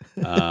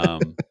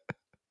 Final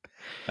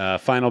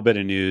bit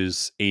of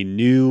news: a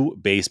new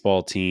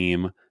baseball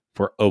team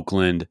for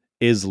Oakland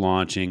is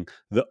launching.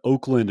 The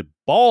Oakland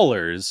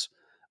Ballers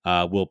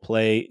will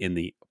play in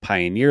the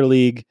Pioneer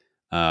League,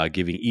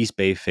 giving East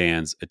Bay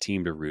fans a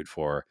team to root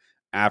for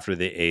after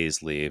the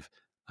A's leave.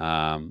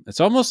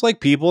 It's almost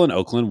like people in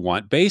Oakland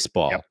want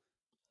baseball. Yep.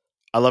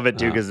 I love it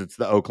too Uh, because it's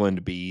the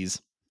Oakland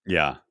Bees.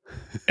 yeah.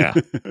 Yeah.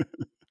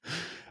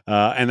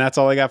 And that's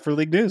all I got for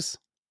league news.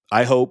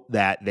 I hope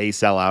that they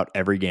sell out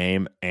every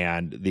game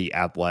and the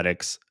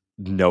Athletics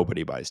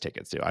nobody buys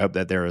tickets to. I hope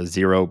that there are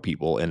 0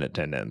 people in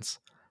attendance,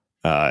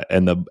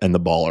 and the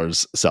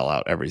Ballers sell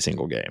out every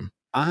single game.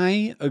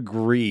 I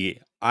agree.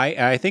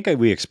 I think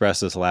we expressed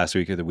this last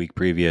week or the week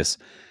previous.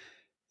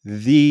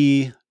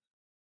 The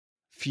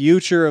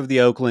future of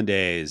the Oakland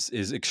A's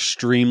is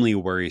extremely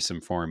worrisome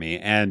for me.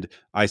 And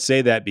I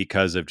say that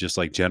because of just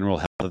like general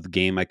health of the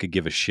game. I could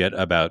give a shit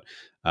about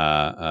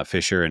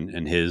Fisher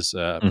and his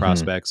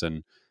prospects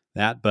and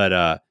that.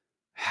 But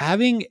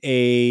having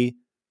a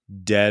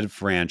dead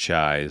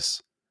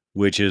franchise,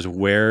 which is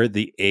where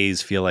the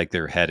A's feel like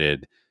they're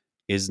headed,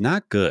 is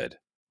not good.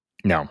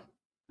 No,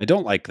 I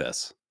don't like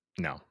this.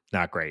 no,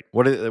 not great.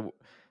 What is,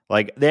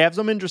 like, they have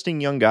some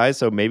interesting young guys,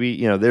 so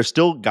maybe, there's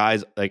still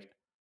guys like,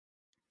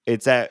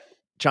 it's that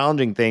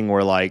challenging thing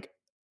where like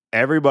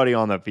everybody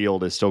on the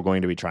field is still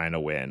going to be trying to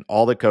win.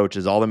 All the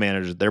coaches, all the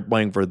managers, they're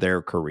playing for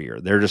their career.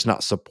 They're just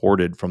not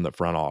supported from the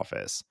front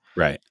office.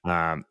 Right.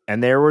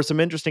 And there were some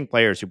interesting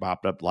players who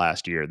popped up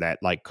last year that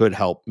like could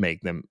help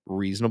make them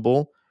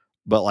reasonable,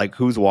 but like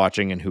who's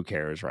watching and who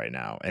cares right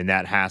now? And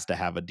that has to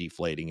have a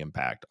deflating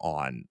impact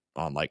on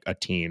like a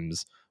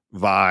team's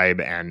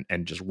vibe and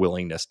just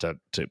willingness to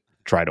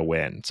try to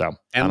win. So And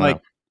I don't like,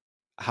 know.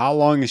 how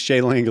long is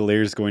Shea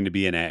Langoliers going to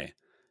be an A?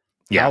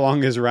 Yeah. How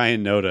long is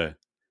Ryan Noda,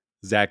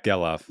 Zach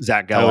Geloff,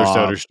 Zach Tyler Geloff.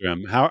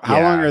 Soderstrom? How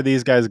long Yeah. are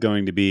these guys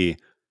going to be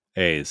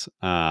A's?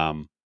 Yeah,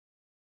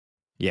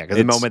 because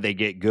the moment they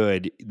get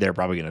good, they're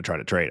probably going to try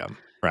to trade them,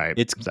 right?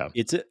 So,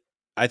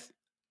 well,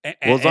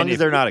 as long as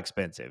they're not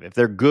expensive. If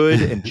they're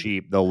good and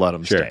cheap, they'll let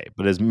them Sure. stay.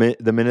 But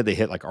the minute they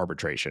hit like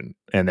arbitration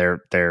and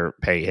their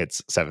pay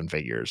hits 7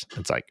 figures,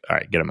 it's like, all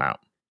right, get them out.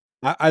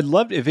 I'd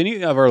love if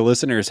any of our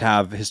listeners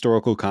have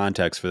historical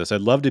context for this.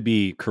 I'd love to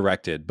be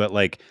corrected, but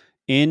like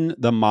in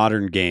the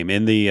modern game,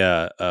 in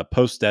the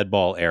post dead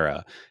ball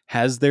era,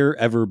 has there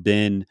ever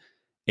been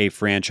a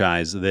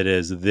franchise that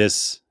is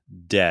this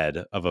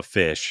dead of a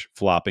fish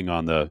flopping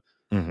on the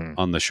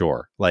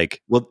shore?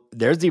 Like, well,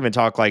 there's even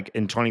talk like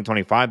in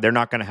 2025, they're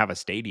not going to have a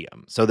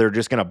stadium, so they're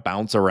just going to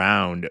bounce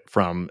around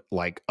from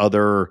like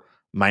other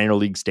minor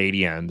league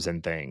stadiums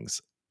and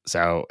things.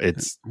 So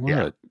it's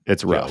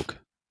it's rough. Joke.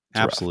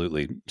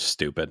 Absolutely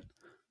stupid.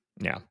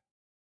 Yeah.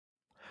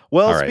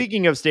 Well, All right.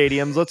 speaking of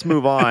stadiums, let's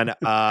move on.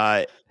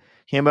 Himbo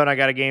and I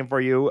got a game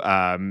for you.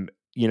 After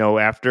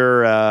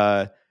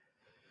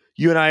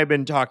you and I have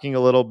been talking a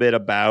little bit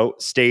about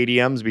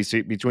stadiums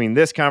between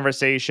this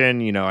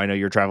conversation, I know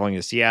you're traveling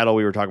to Seattle.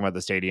 We were talking about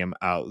the stadium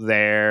out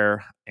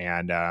there.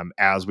 And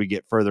as we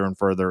get further and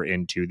further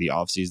into the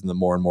offseason, the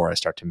more and more I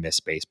start to miss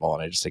baseball.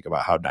 And I just think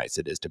about how nice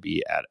it is to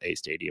be at a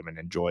stadium and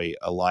enjoy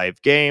a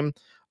live game.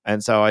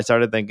 And so I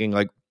started thinking,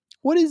 like,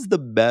 what is the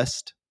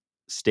best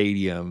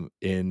stadium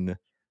in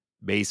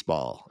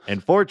baseball?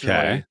 And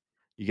fortunately,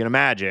 you can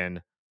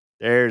imagine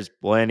there's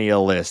plenty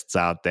of lists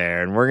out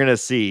there, and we're going to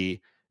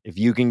see if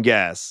you can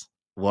guess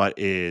what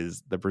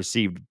is the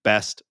perceived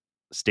best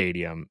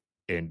stadium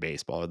in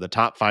baseball, or the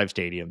top 5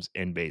 stadiums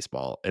in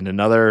baseball, in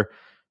another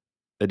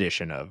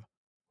edition of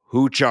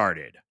Who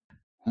Charted.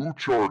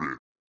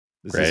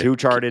 This is Who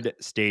Charted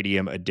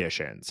Stadium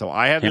Edition. So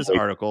I have this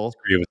article.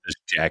 Agree with this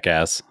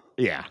jackass.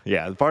 Yeah.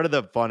 Part of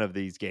the fun of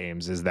these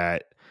games is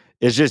that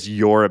it's just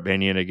your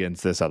opinion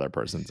against this other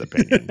person's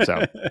opinion.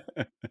 So,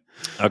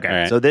 okay.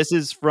 Right. So this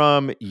is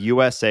from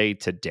USA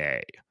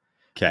Today.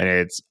 Okay. And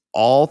it's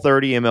all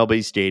 30 MLB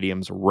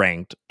stadiums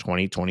ranked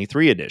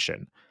 2023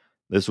 edition.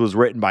 This was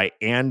written by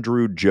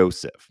Andrew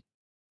Joseph.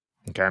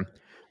 Okay.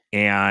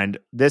 And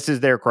this is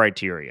their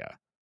criteria.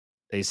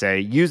 They say,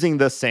 using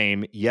the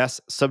same,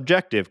 yes,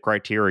 subjective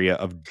criteria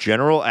of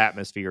general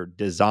atmosphere,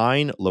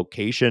 design,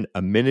 location,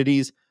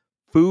 amenities,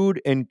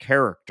 food, and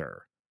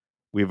character,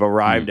 we've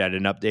arrived at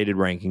an updated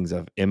rankings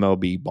of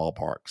MLB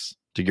ballparks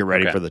to get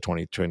ready for the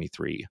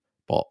 2023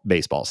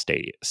 baseball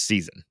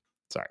season.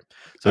 Sorry.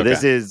 So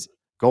this is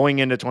going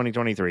into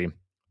 2023.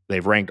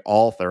 They've ranked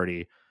all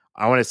 30.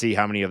 I want to see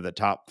how many of the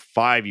top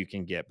 5 you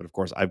can get, but of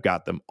course I've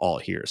got them all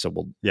here. So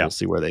we'll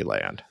see where they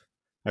land.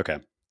 Okay.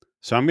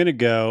 So I'm going to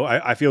go.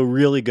 I feel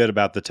really good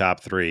about the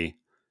top 3,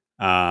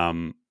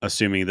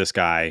 assuming this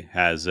guy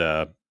has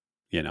a,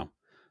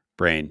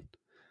 brain.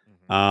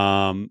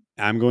 I'm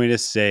going to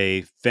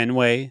say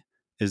Fenway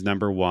is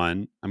number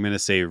 1. I'm going to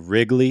say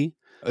Wrigley.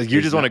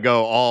 You just want to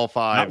go all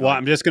 5?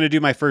 I'm just going to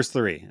do my first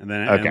 3, and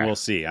then and we'll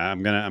see.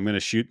 I'm gonna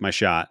shoot my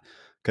shot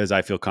because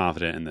I feel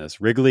confident in this.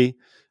 Wrigley,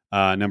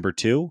 number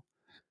 2,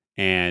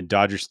 and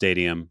Dodger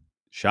Stadium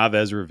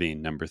Chavez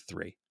Ravine, number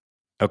 3.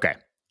 Okay.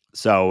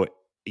 So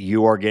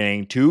you are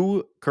getting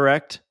 2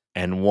 correct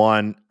and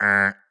 1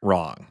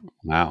 wrong.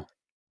 Wow.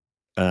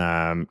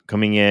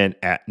 Coming in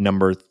at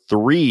number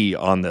 3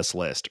 on this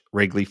list,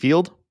 Wrigley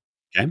Field.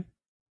 Okay.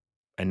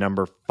 And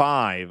number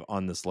 5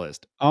 on this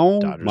list,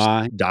 Oh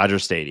my. Dodger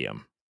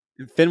Stadium.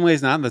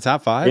 Fenway's not in the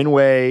top 5?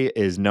 Fenway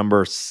is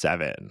number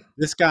 7.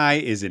 This guy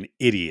is an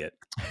idiot.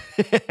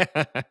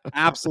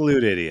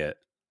 Absolute idiot.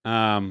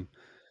 Wow.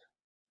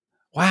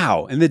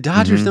 And the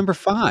Dodgers number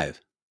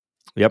 5.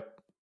 Yep.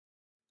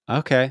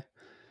 Okay.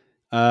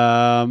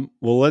 Well,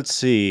 let's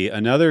see.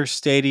 Another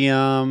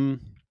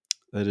stadium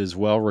that is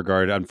well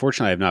regarded.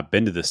 Unfortunately, I have not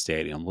been to this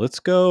stadium. Let's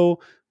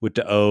go with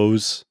the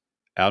O's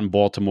out in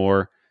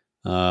Baltimore.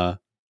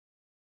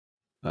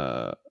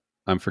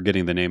 I'm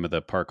forgetting the name of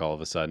the park all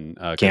of a sudden.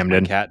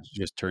 Camden. My cat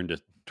just turned a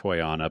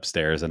toy on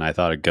upstairs, and I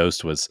thought a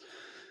ghost was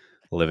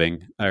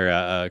living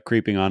or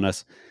creeping on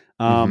us.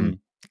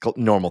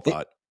 Normal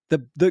thought.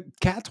 The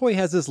cat toy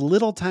has this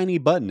little tiny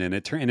button, and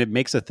it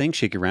makes a thing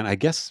shake around. I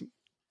guess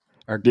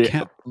our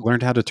cat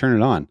learned how to turn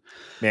it on.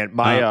 Man,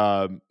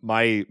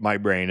 my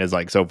brain is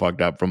like so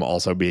fucked up from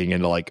also being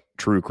into like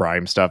true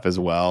crime stuff as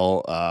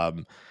well.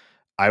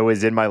 I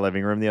was in my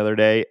living room the other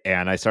day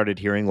and I started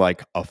hearing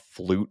like a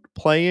flute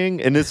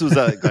playing, and this was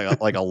like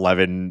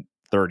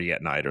 11:30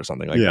 at night or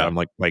something like that. I'm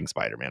like playing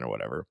Spider-Man or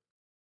whatever,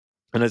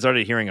 and I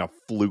started hearing a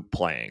flute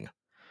playing,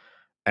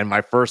 and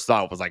my first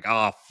thought was like,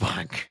 "Oh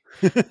fuck,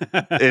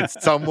 it's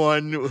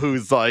someone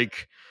who's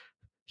like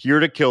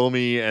here to kill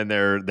me," and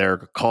their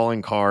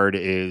calling card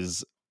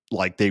is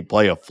like they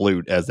play a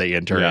flute as they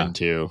enter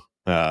into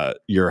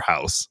your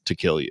house to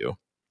kill you.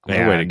 What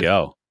a way to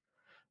go.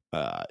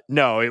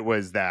 No, it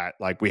was that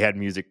like we had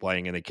music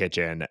playing in the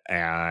kitchen,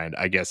 and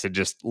I guess it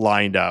just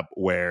lined up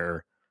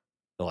where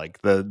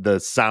like the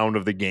sound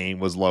of the game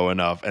was low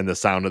enough and the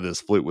sound of this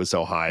flute was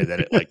so high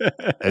that it like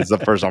it's the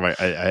first time I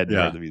hadn't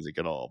heard the music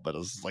at all. But it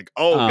was like,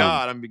 oh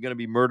god, I'm gonna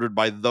be murdered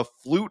by the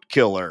flute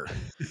killer.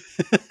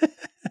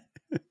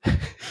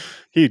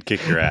 He'd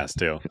kick your ass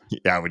too.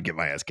 Yeah, I would get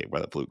my ass kicked by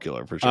the flute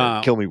killer for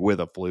sure. Kill me with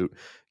a flute.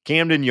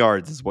 Camden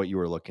Yards is what you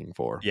were looking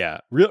for.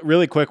 Yeah.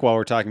 Really quick while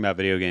we're talking about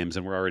video games,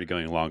 and we're already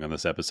going long on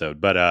this episode,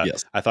 but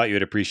yes. I thought you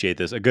would appreciate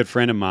this. A good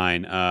friend of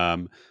mine,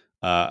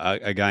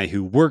 a guy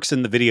who works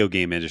in the video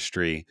game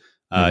industry,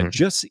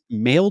 just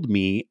mailed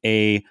me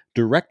a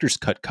director's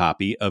cut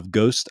copy of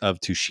Ghost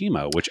of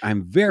Tsushima, which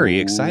I'm very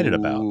excited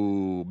about.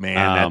 Ooh,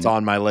 man, that's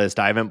on my list.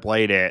 I haven't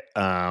played it,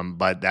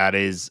 but that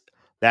is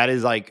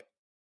like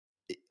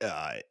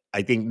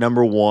I think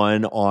number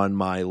 1 on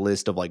my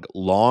list of like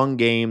long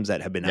games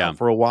that have been out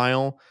for a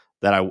while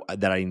that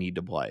I need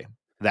to play.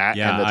 That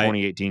and the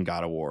 2018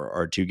 God of War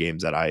are 2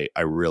 games that I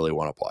really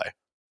want to play.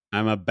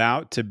 I'm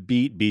about to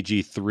beat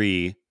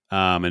BG3,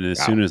 and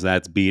as soon as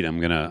that's beat,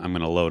 I'm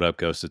gonna load up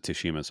Ghost of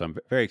Tsushima. So I'm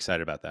very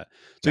excited about that.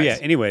 So nice.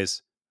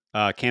 Anyways,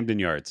 Camden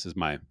Yards is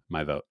my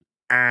vote.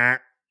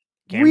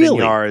 Camden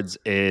Yards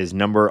is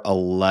number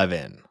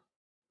 11.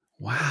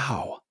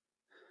 Wow,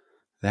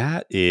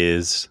 that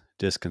is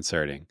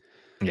disconcerting.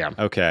 Yeah.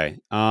 Okay.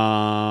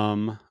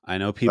 I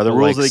know people. By the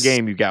rules of the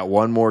game, you've got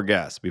one more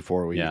guess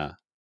before we. Yeah.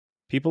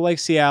 People like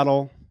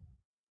Seattle.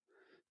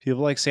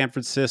 People like San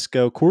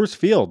Francisco. Coors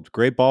Field,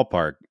 great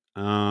ballpark.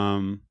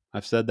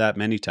 I've said that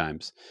many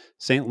times.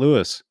 St.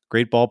 Louis,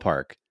 great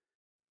ballpark.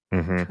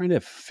 I'm trying to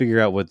figure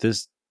out what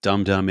this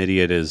dumb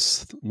idiot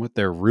is, what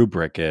their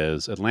rubric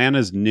is.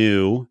 Atlanta's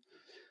new,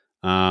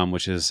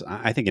 which is,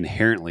 I think,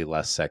 inherently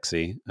less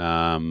sexy,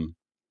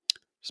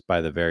 just by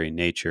the very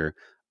nature.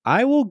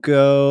 I will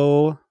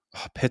go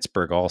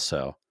Pittsburgh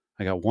also.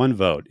 I got 1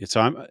 vote. So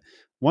I'm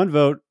 1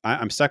 vote.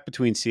 I'm stuck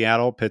between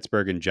Seattle,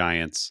 Pittsburgh, and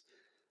Giants.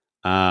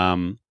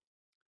 I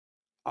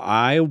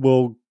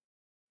will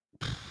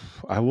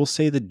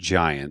say the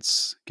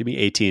Giants. Give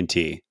me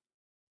AT&T.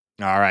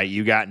 All right,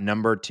 you got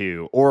number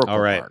 2, Oracle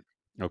Park.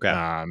 Okay.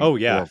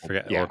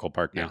 Oracle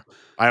Park now. Yeah.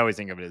 I always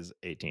think of it as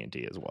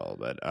AT&T as well,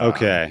 but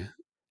okay.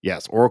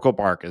 Yes, Oracle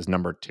Park is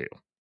number 2.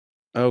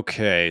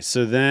 Okay,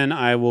 so then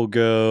I will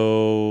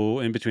go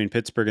in between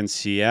Pittsburgh and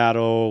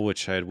Seattle,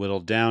 which I'd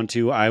whittled down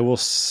to. I will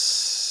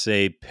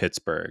say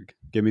Pittsburgh.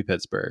 Give me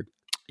Pittsburgh.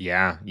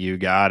 Yeah, you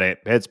got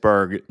it.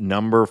 Pittsburgh,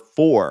 number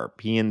 4,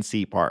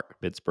 PNC Park,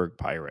 Pittsburgh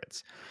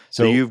Pirates.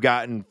 So you've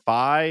gotten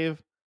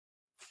 5,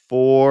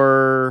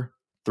 4,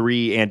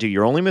 3, and 2.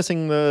 You're only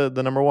missing the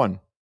number 1.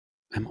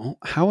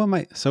 How am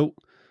I? So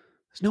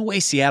there's no way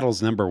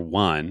Seattle's number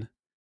 1.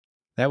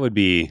 That would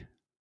be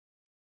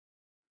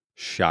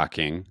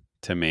shocking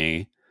to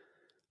me.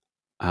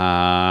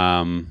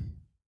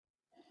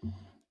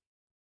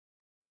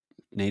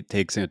 Nate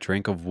takes a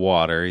drink of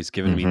water. He's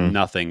giving me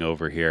nothing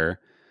over here.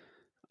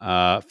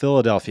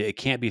 Philadelphia. It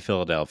can't be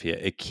Philadelphia.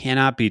 It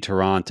cannot be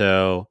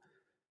Toronto.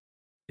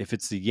 If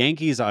it's the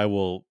Yankees, I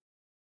will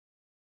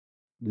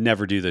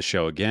never do this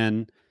show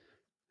again.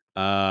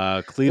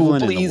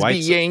 Cleveland. Please be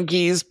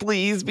Yankees.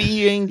 Please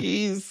be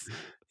Yankees.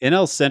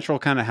 NL Central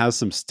kind of has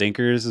some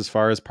stinkers as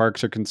far as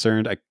parks are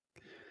concerned.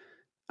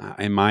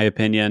 In my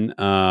opinion,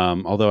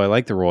 although I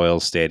like the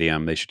Royals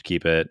Stadium, they should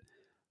keep it.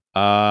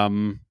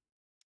 Um,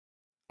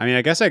 I mean,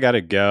 I guess I got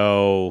to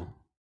go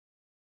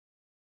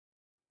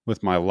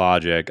with my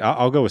logic.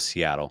 I'll go with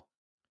Seattle.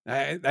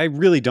 I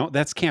really don't.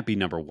 That can't be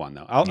number one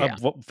though. Yeah.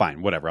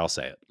 Fine, whatever. I'll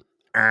say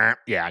it.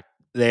 Yeah.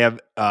 They have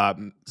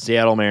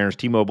Seattle Mariners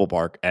T-Mobile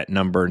Park at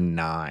number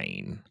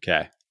 9.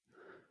 Okay.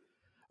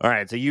 All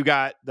right, so you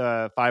got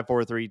the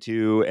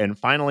 5-4-3-2, and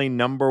finally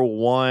number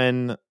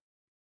 1,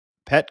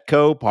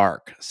 Petco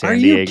Park, Are San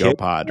you Diego kidding me?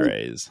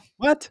 Padres.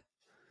 What?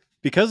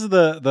 Because of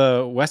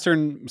the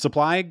Western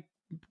Supply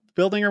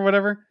building or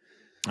whatever?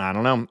 I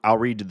don't know. I'll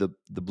read the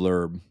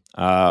blurb.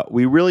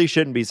 We really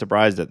shouldn't be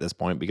surprised at this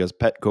point because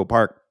Petco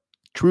Park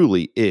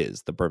truly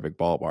is the perfect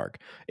ballpark.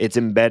 It's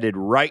embedded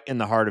right in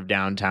the heart of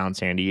downtown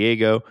San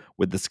Diego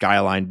with the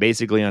skyline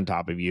basically on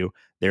top of you.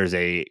 There's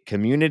a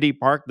community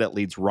park that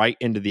leads right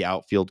into the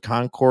outfield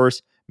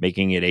concourse,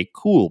 making it a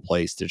cool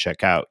place to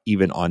check out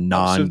even on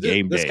Oh, so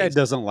non-game this guy days.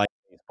 doesn't like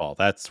baseball.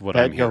 That's what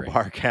I'm Petco hearing.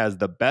 Park has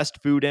the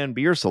best food and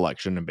beer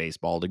selection in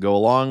baseball to go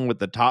along with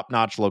the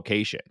top-notch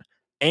location.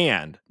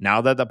 And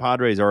now that the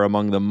Padres are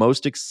among the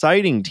most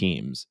exciting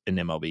teams in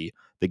MLB,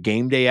 the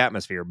game day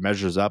atmosphere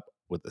measures up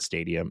with the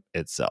stadium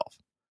itself.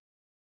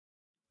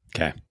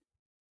 Okay.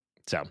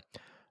 So,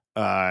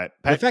 The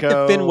fact that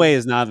Petco, Fenway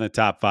is not in the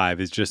top 5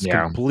 is just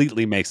yeah,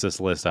 completely makes this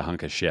list a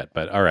hunk of shit.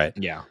 But all right.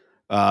 yeah.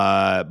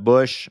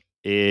 Bush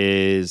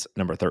is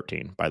number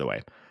 13, by the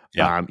way.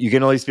 Yeah. You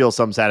can at least feel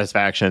some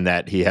satisfaction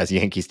that he has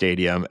Yankee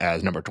Stadium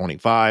as number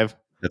 25.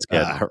 That's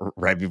good.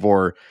 Right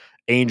before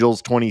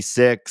Angels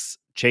 26,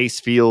 Chase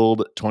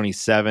Field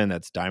 27.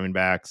 That's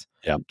Diamondbacks.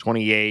 Yeah.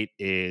 28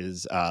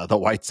 is the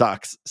White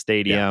Sox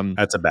Stadium. Yeah,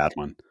 that's a bad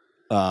one.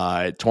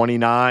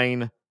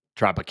 29,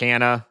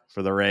 Tropicana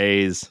for the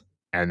Rays.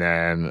 And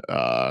then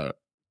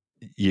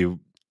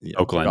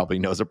Oakland. probably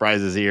no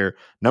surprises here.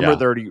 Number Yeah.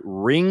 30,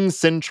 Ring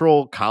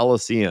Central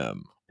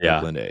Coliseum, Yeah.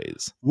 Oakland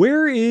A's.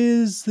 Where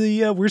is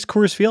where's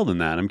Coors Field in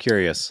that? I'm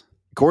curious.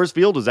 Coors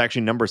Field is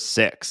actually number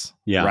 6.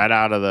 Yeah. Right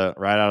out of the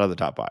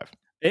top 5.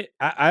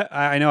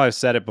 I know I've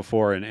said it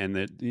before, and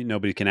that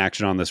nobody can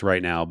action on this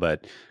right now,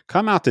 but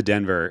come out to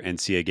Denver and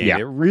see a game. Yeah.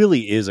 It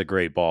really is a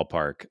great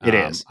ballpark. It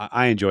is.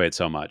 I enjoy it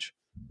so much.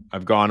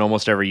 I've gone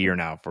almost every year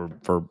now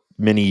for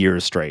many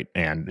years straight,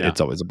 and Yeah.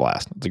 it's always a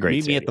blast. It's a great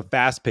Meet me at the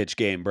fast pitch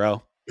game,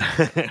 bro.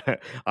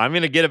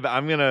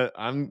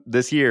 I'm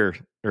this year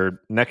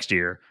or next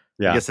year.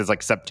 Yeah. I guess it's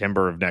like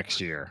September of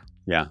next year.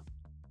 Yeah.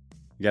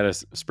 You got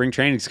spring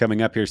training's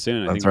coming up here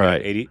soon. I That's think we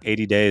right. got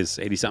 80 days,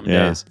 80 something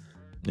Yeah. days.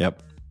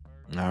 Yep.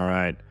 All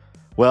right.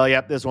 Well,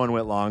 yep, this one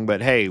went long,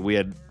 but hey, we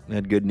had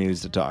good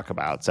news to talk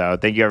about. So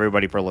thank you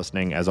everybody for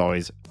listening. As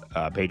always,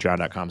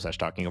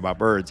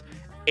 patreon.com/talkingaboutbirds.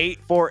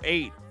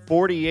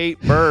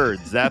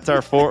 848-48-birds. That's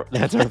our phone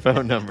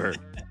number.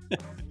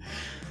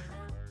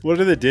 What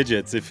are the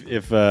digits?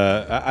 If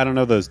I don't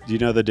know those. Do you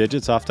know the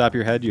digits off the top of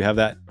your head? Do you have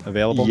that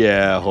available?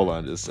 Yeah, hold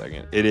on just a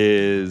second. It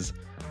is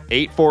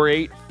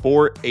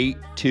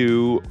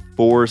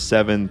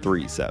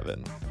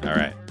 848-482-4737. All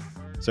right.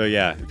 So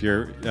yeah, if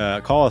you're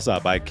call us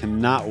up. I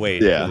cannot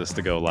wait for this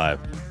to go live.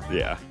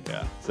 Yeah.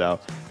 So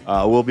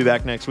we'll be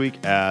back next week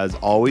as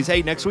always.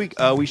 Hey, next week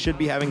we should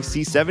be having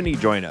C70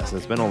 join us.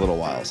 It's been a little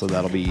while, so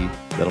that'll be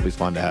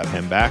fun to have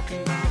him back.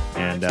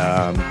 And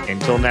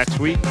until next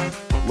week,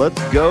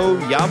 let's go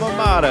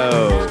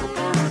Yamamoto.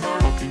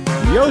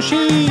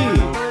 Yoshi.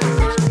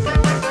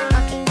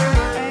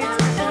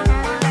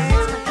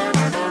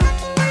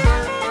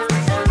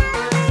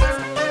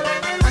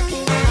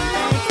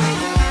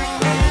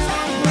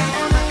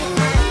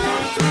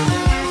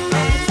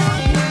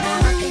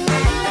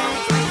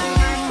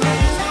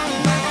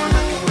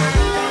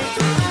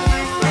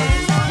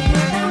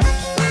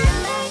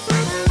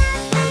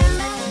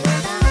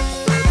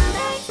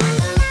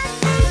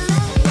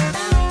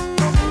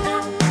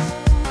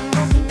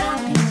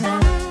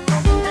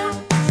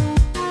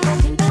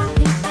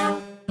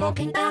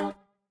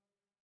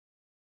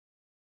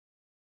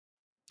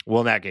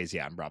 Well, in that case,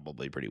 yeah, I'm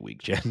probably pretty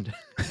weak, Jen.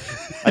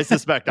 I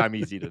suspect I'm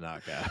easy to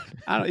knock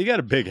out. You got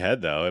a big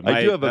head though.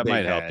 I do have a that big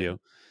might head, help you.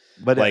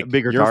 but Like a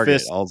bigger your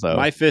target fist, also.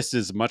 My fist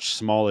is much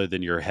smaller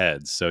than your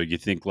head, so you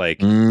think like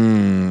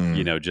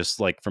just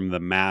like from the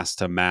mass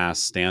to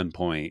mass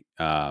standpoint,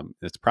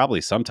 it's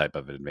probably some type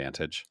of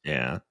advantage.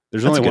 Yeah,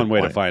 there's that's only one way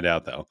point to find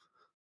out though.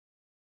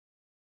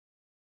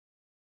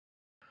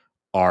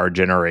 Our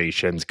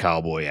generation's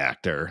cowboy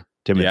actor,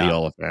 Timothy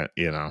Oliphant,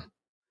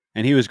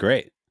 And he was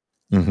great.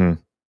 Mm-hmm.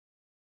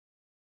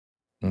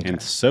 Okay.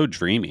 And so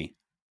dreamy.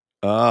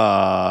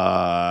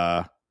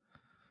 And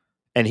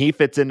he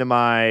fits into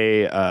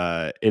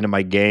my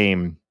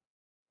game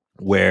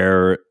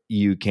where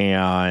you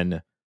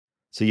can.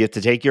 So you have to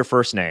take your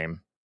first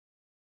name,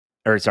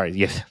 or sorry,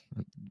 you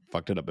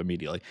fucked it up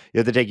immediately. You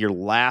have to take your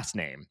last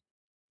name,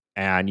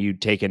 and you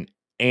take an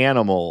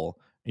animal,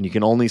 and you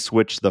can only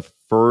switch the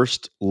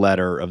first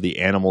letter of the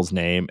animal's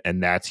name,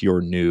 and that's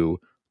your new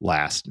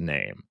last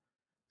name.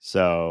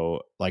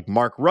 So, like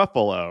Mark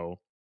Ruffalo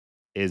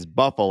is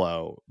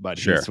Buffalo, but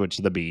he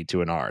switched the B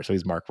to an R, so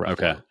he's Mark Ruffalo.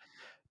 Okay.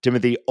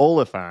 Timothy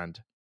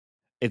Oliphant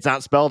It's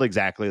not spelled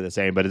exactly the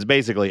same, but it's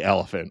basically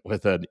elephant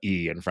with an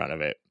E in front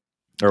of it,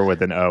 or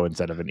with an O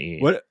instead of an E.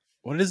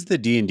 What is the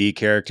D&D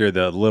character,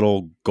 the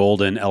little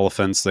golden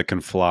elephants that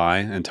can fly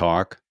and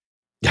talk?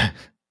 I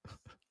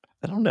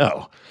don't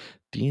know.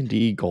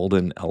 D&D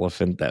golden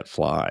elephant that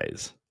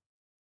flies.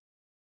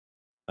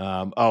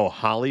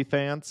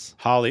 Hollyphants.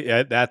 Holly,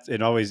 that's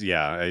it. Always,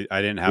 yeah.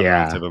 I didn't have it on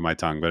the Yeah, tip of my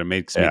tongue, but it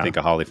makes me yeah. think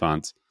of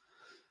Hollyphants.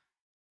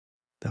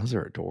 Those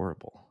are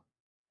adorable.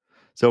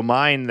 So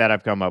mine that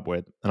I've come up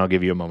with, and I'll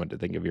give you a moment to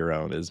think of your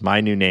own, is my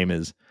new name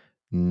is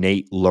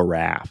Nate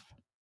Laraffe.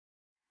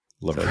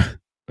 So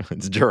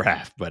it's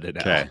giraffe, but an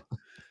Okay.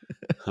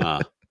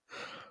 L.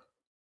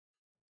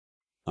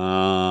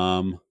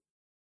 Huh.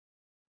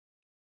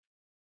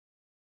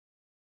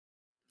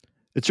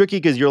 It's tricky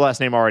because your last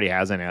name already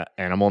has an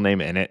animal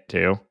name in it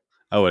too.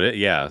 Oh,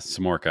 yeah,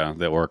 Samorca,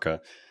 the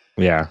orca.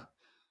 Yeah.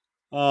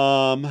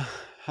 How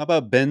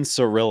about Ben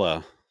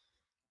Cirilla?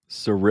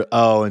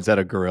 Instead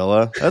of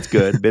gorilla. That's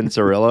good. Ben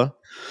Cirilla.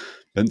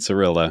 Ben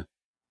Cirilla.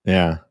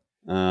 Yeah.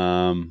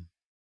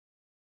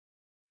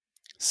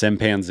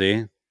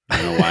 Chimpanzee. I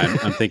don't know why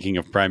I'm thinking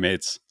of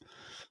primates.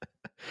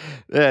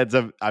 Yeah,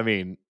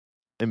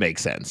 it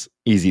makes sense.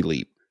 Easy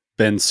leap.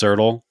 Ben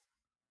Sertle.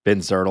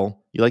 Ben Sertle.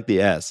 You like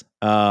the S.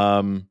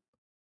 Ben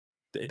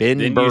Didn't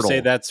you say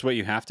Birtle. that's what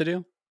you have to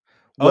do?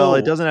 Well,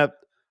 it doesn't have.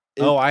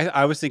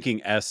 I was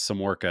thinking S.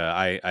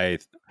 Samorca.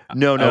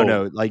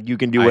 No. Like you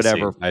can do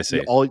whatever. I see.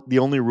 The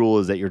only rule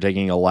is that you're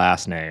taking a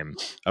last name.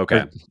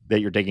 Okay. That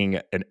you're taking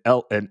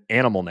an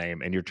animal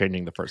name and you're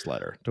changing the first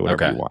letter to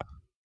whatever you want.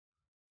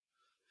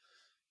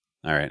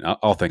 All right.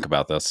 I'll think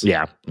about this.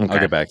 Yeah. Okay. I'll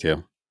get back to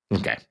you.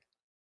 Okay.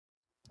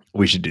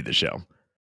 We should do the show.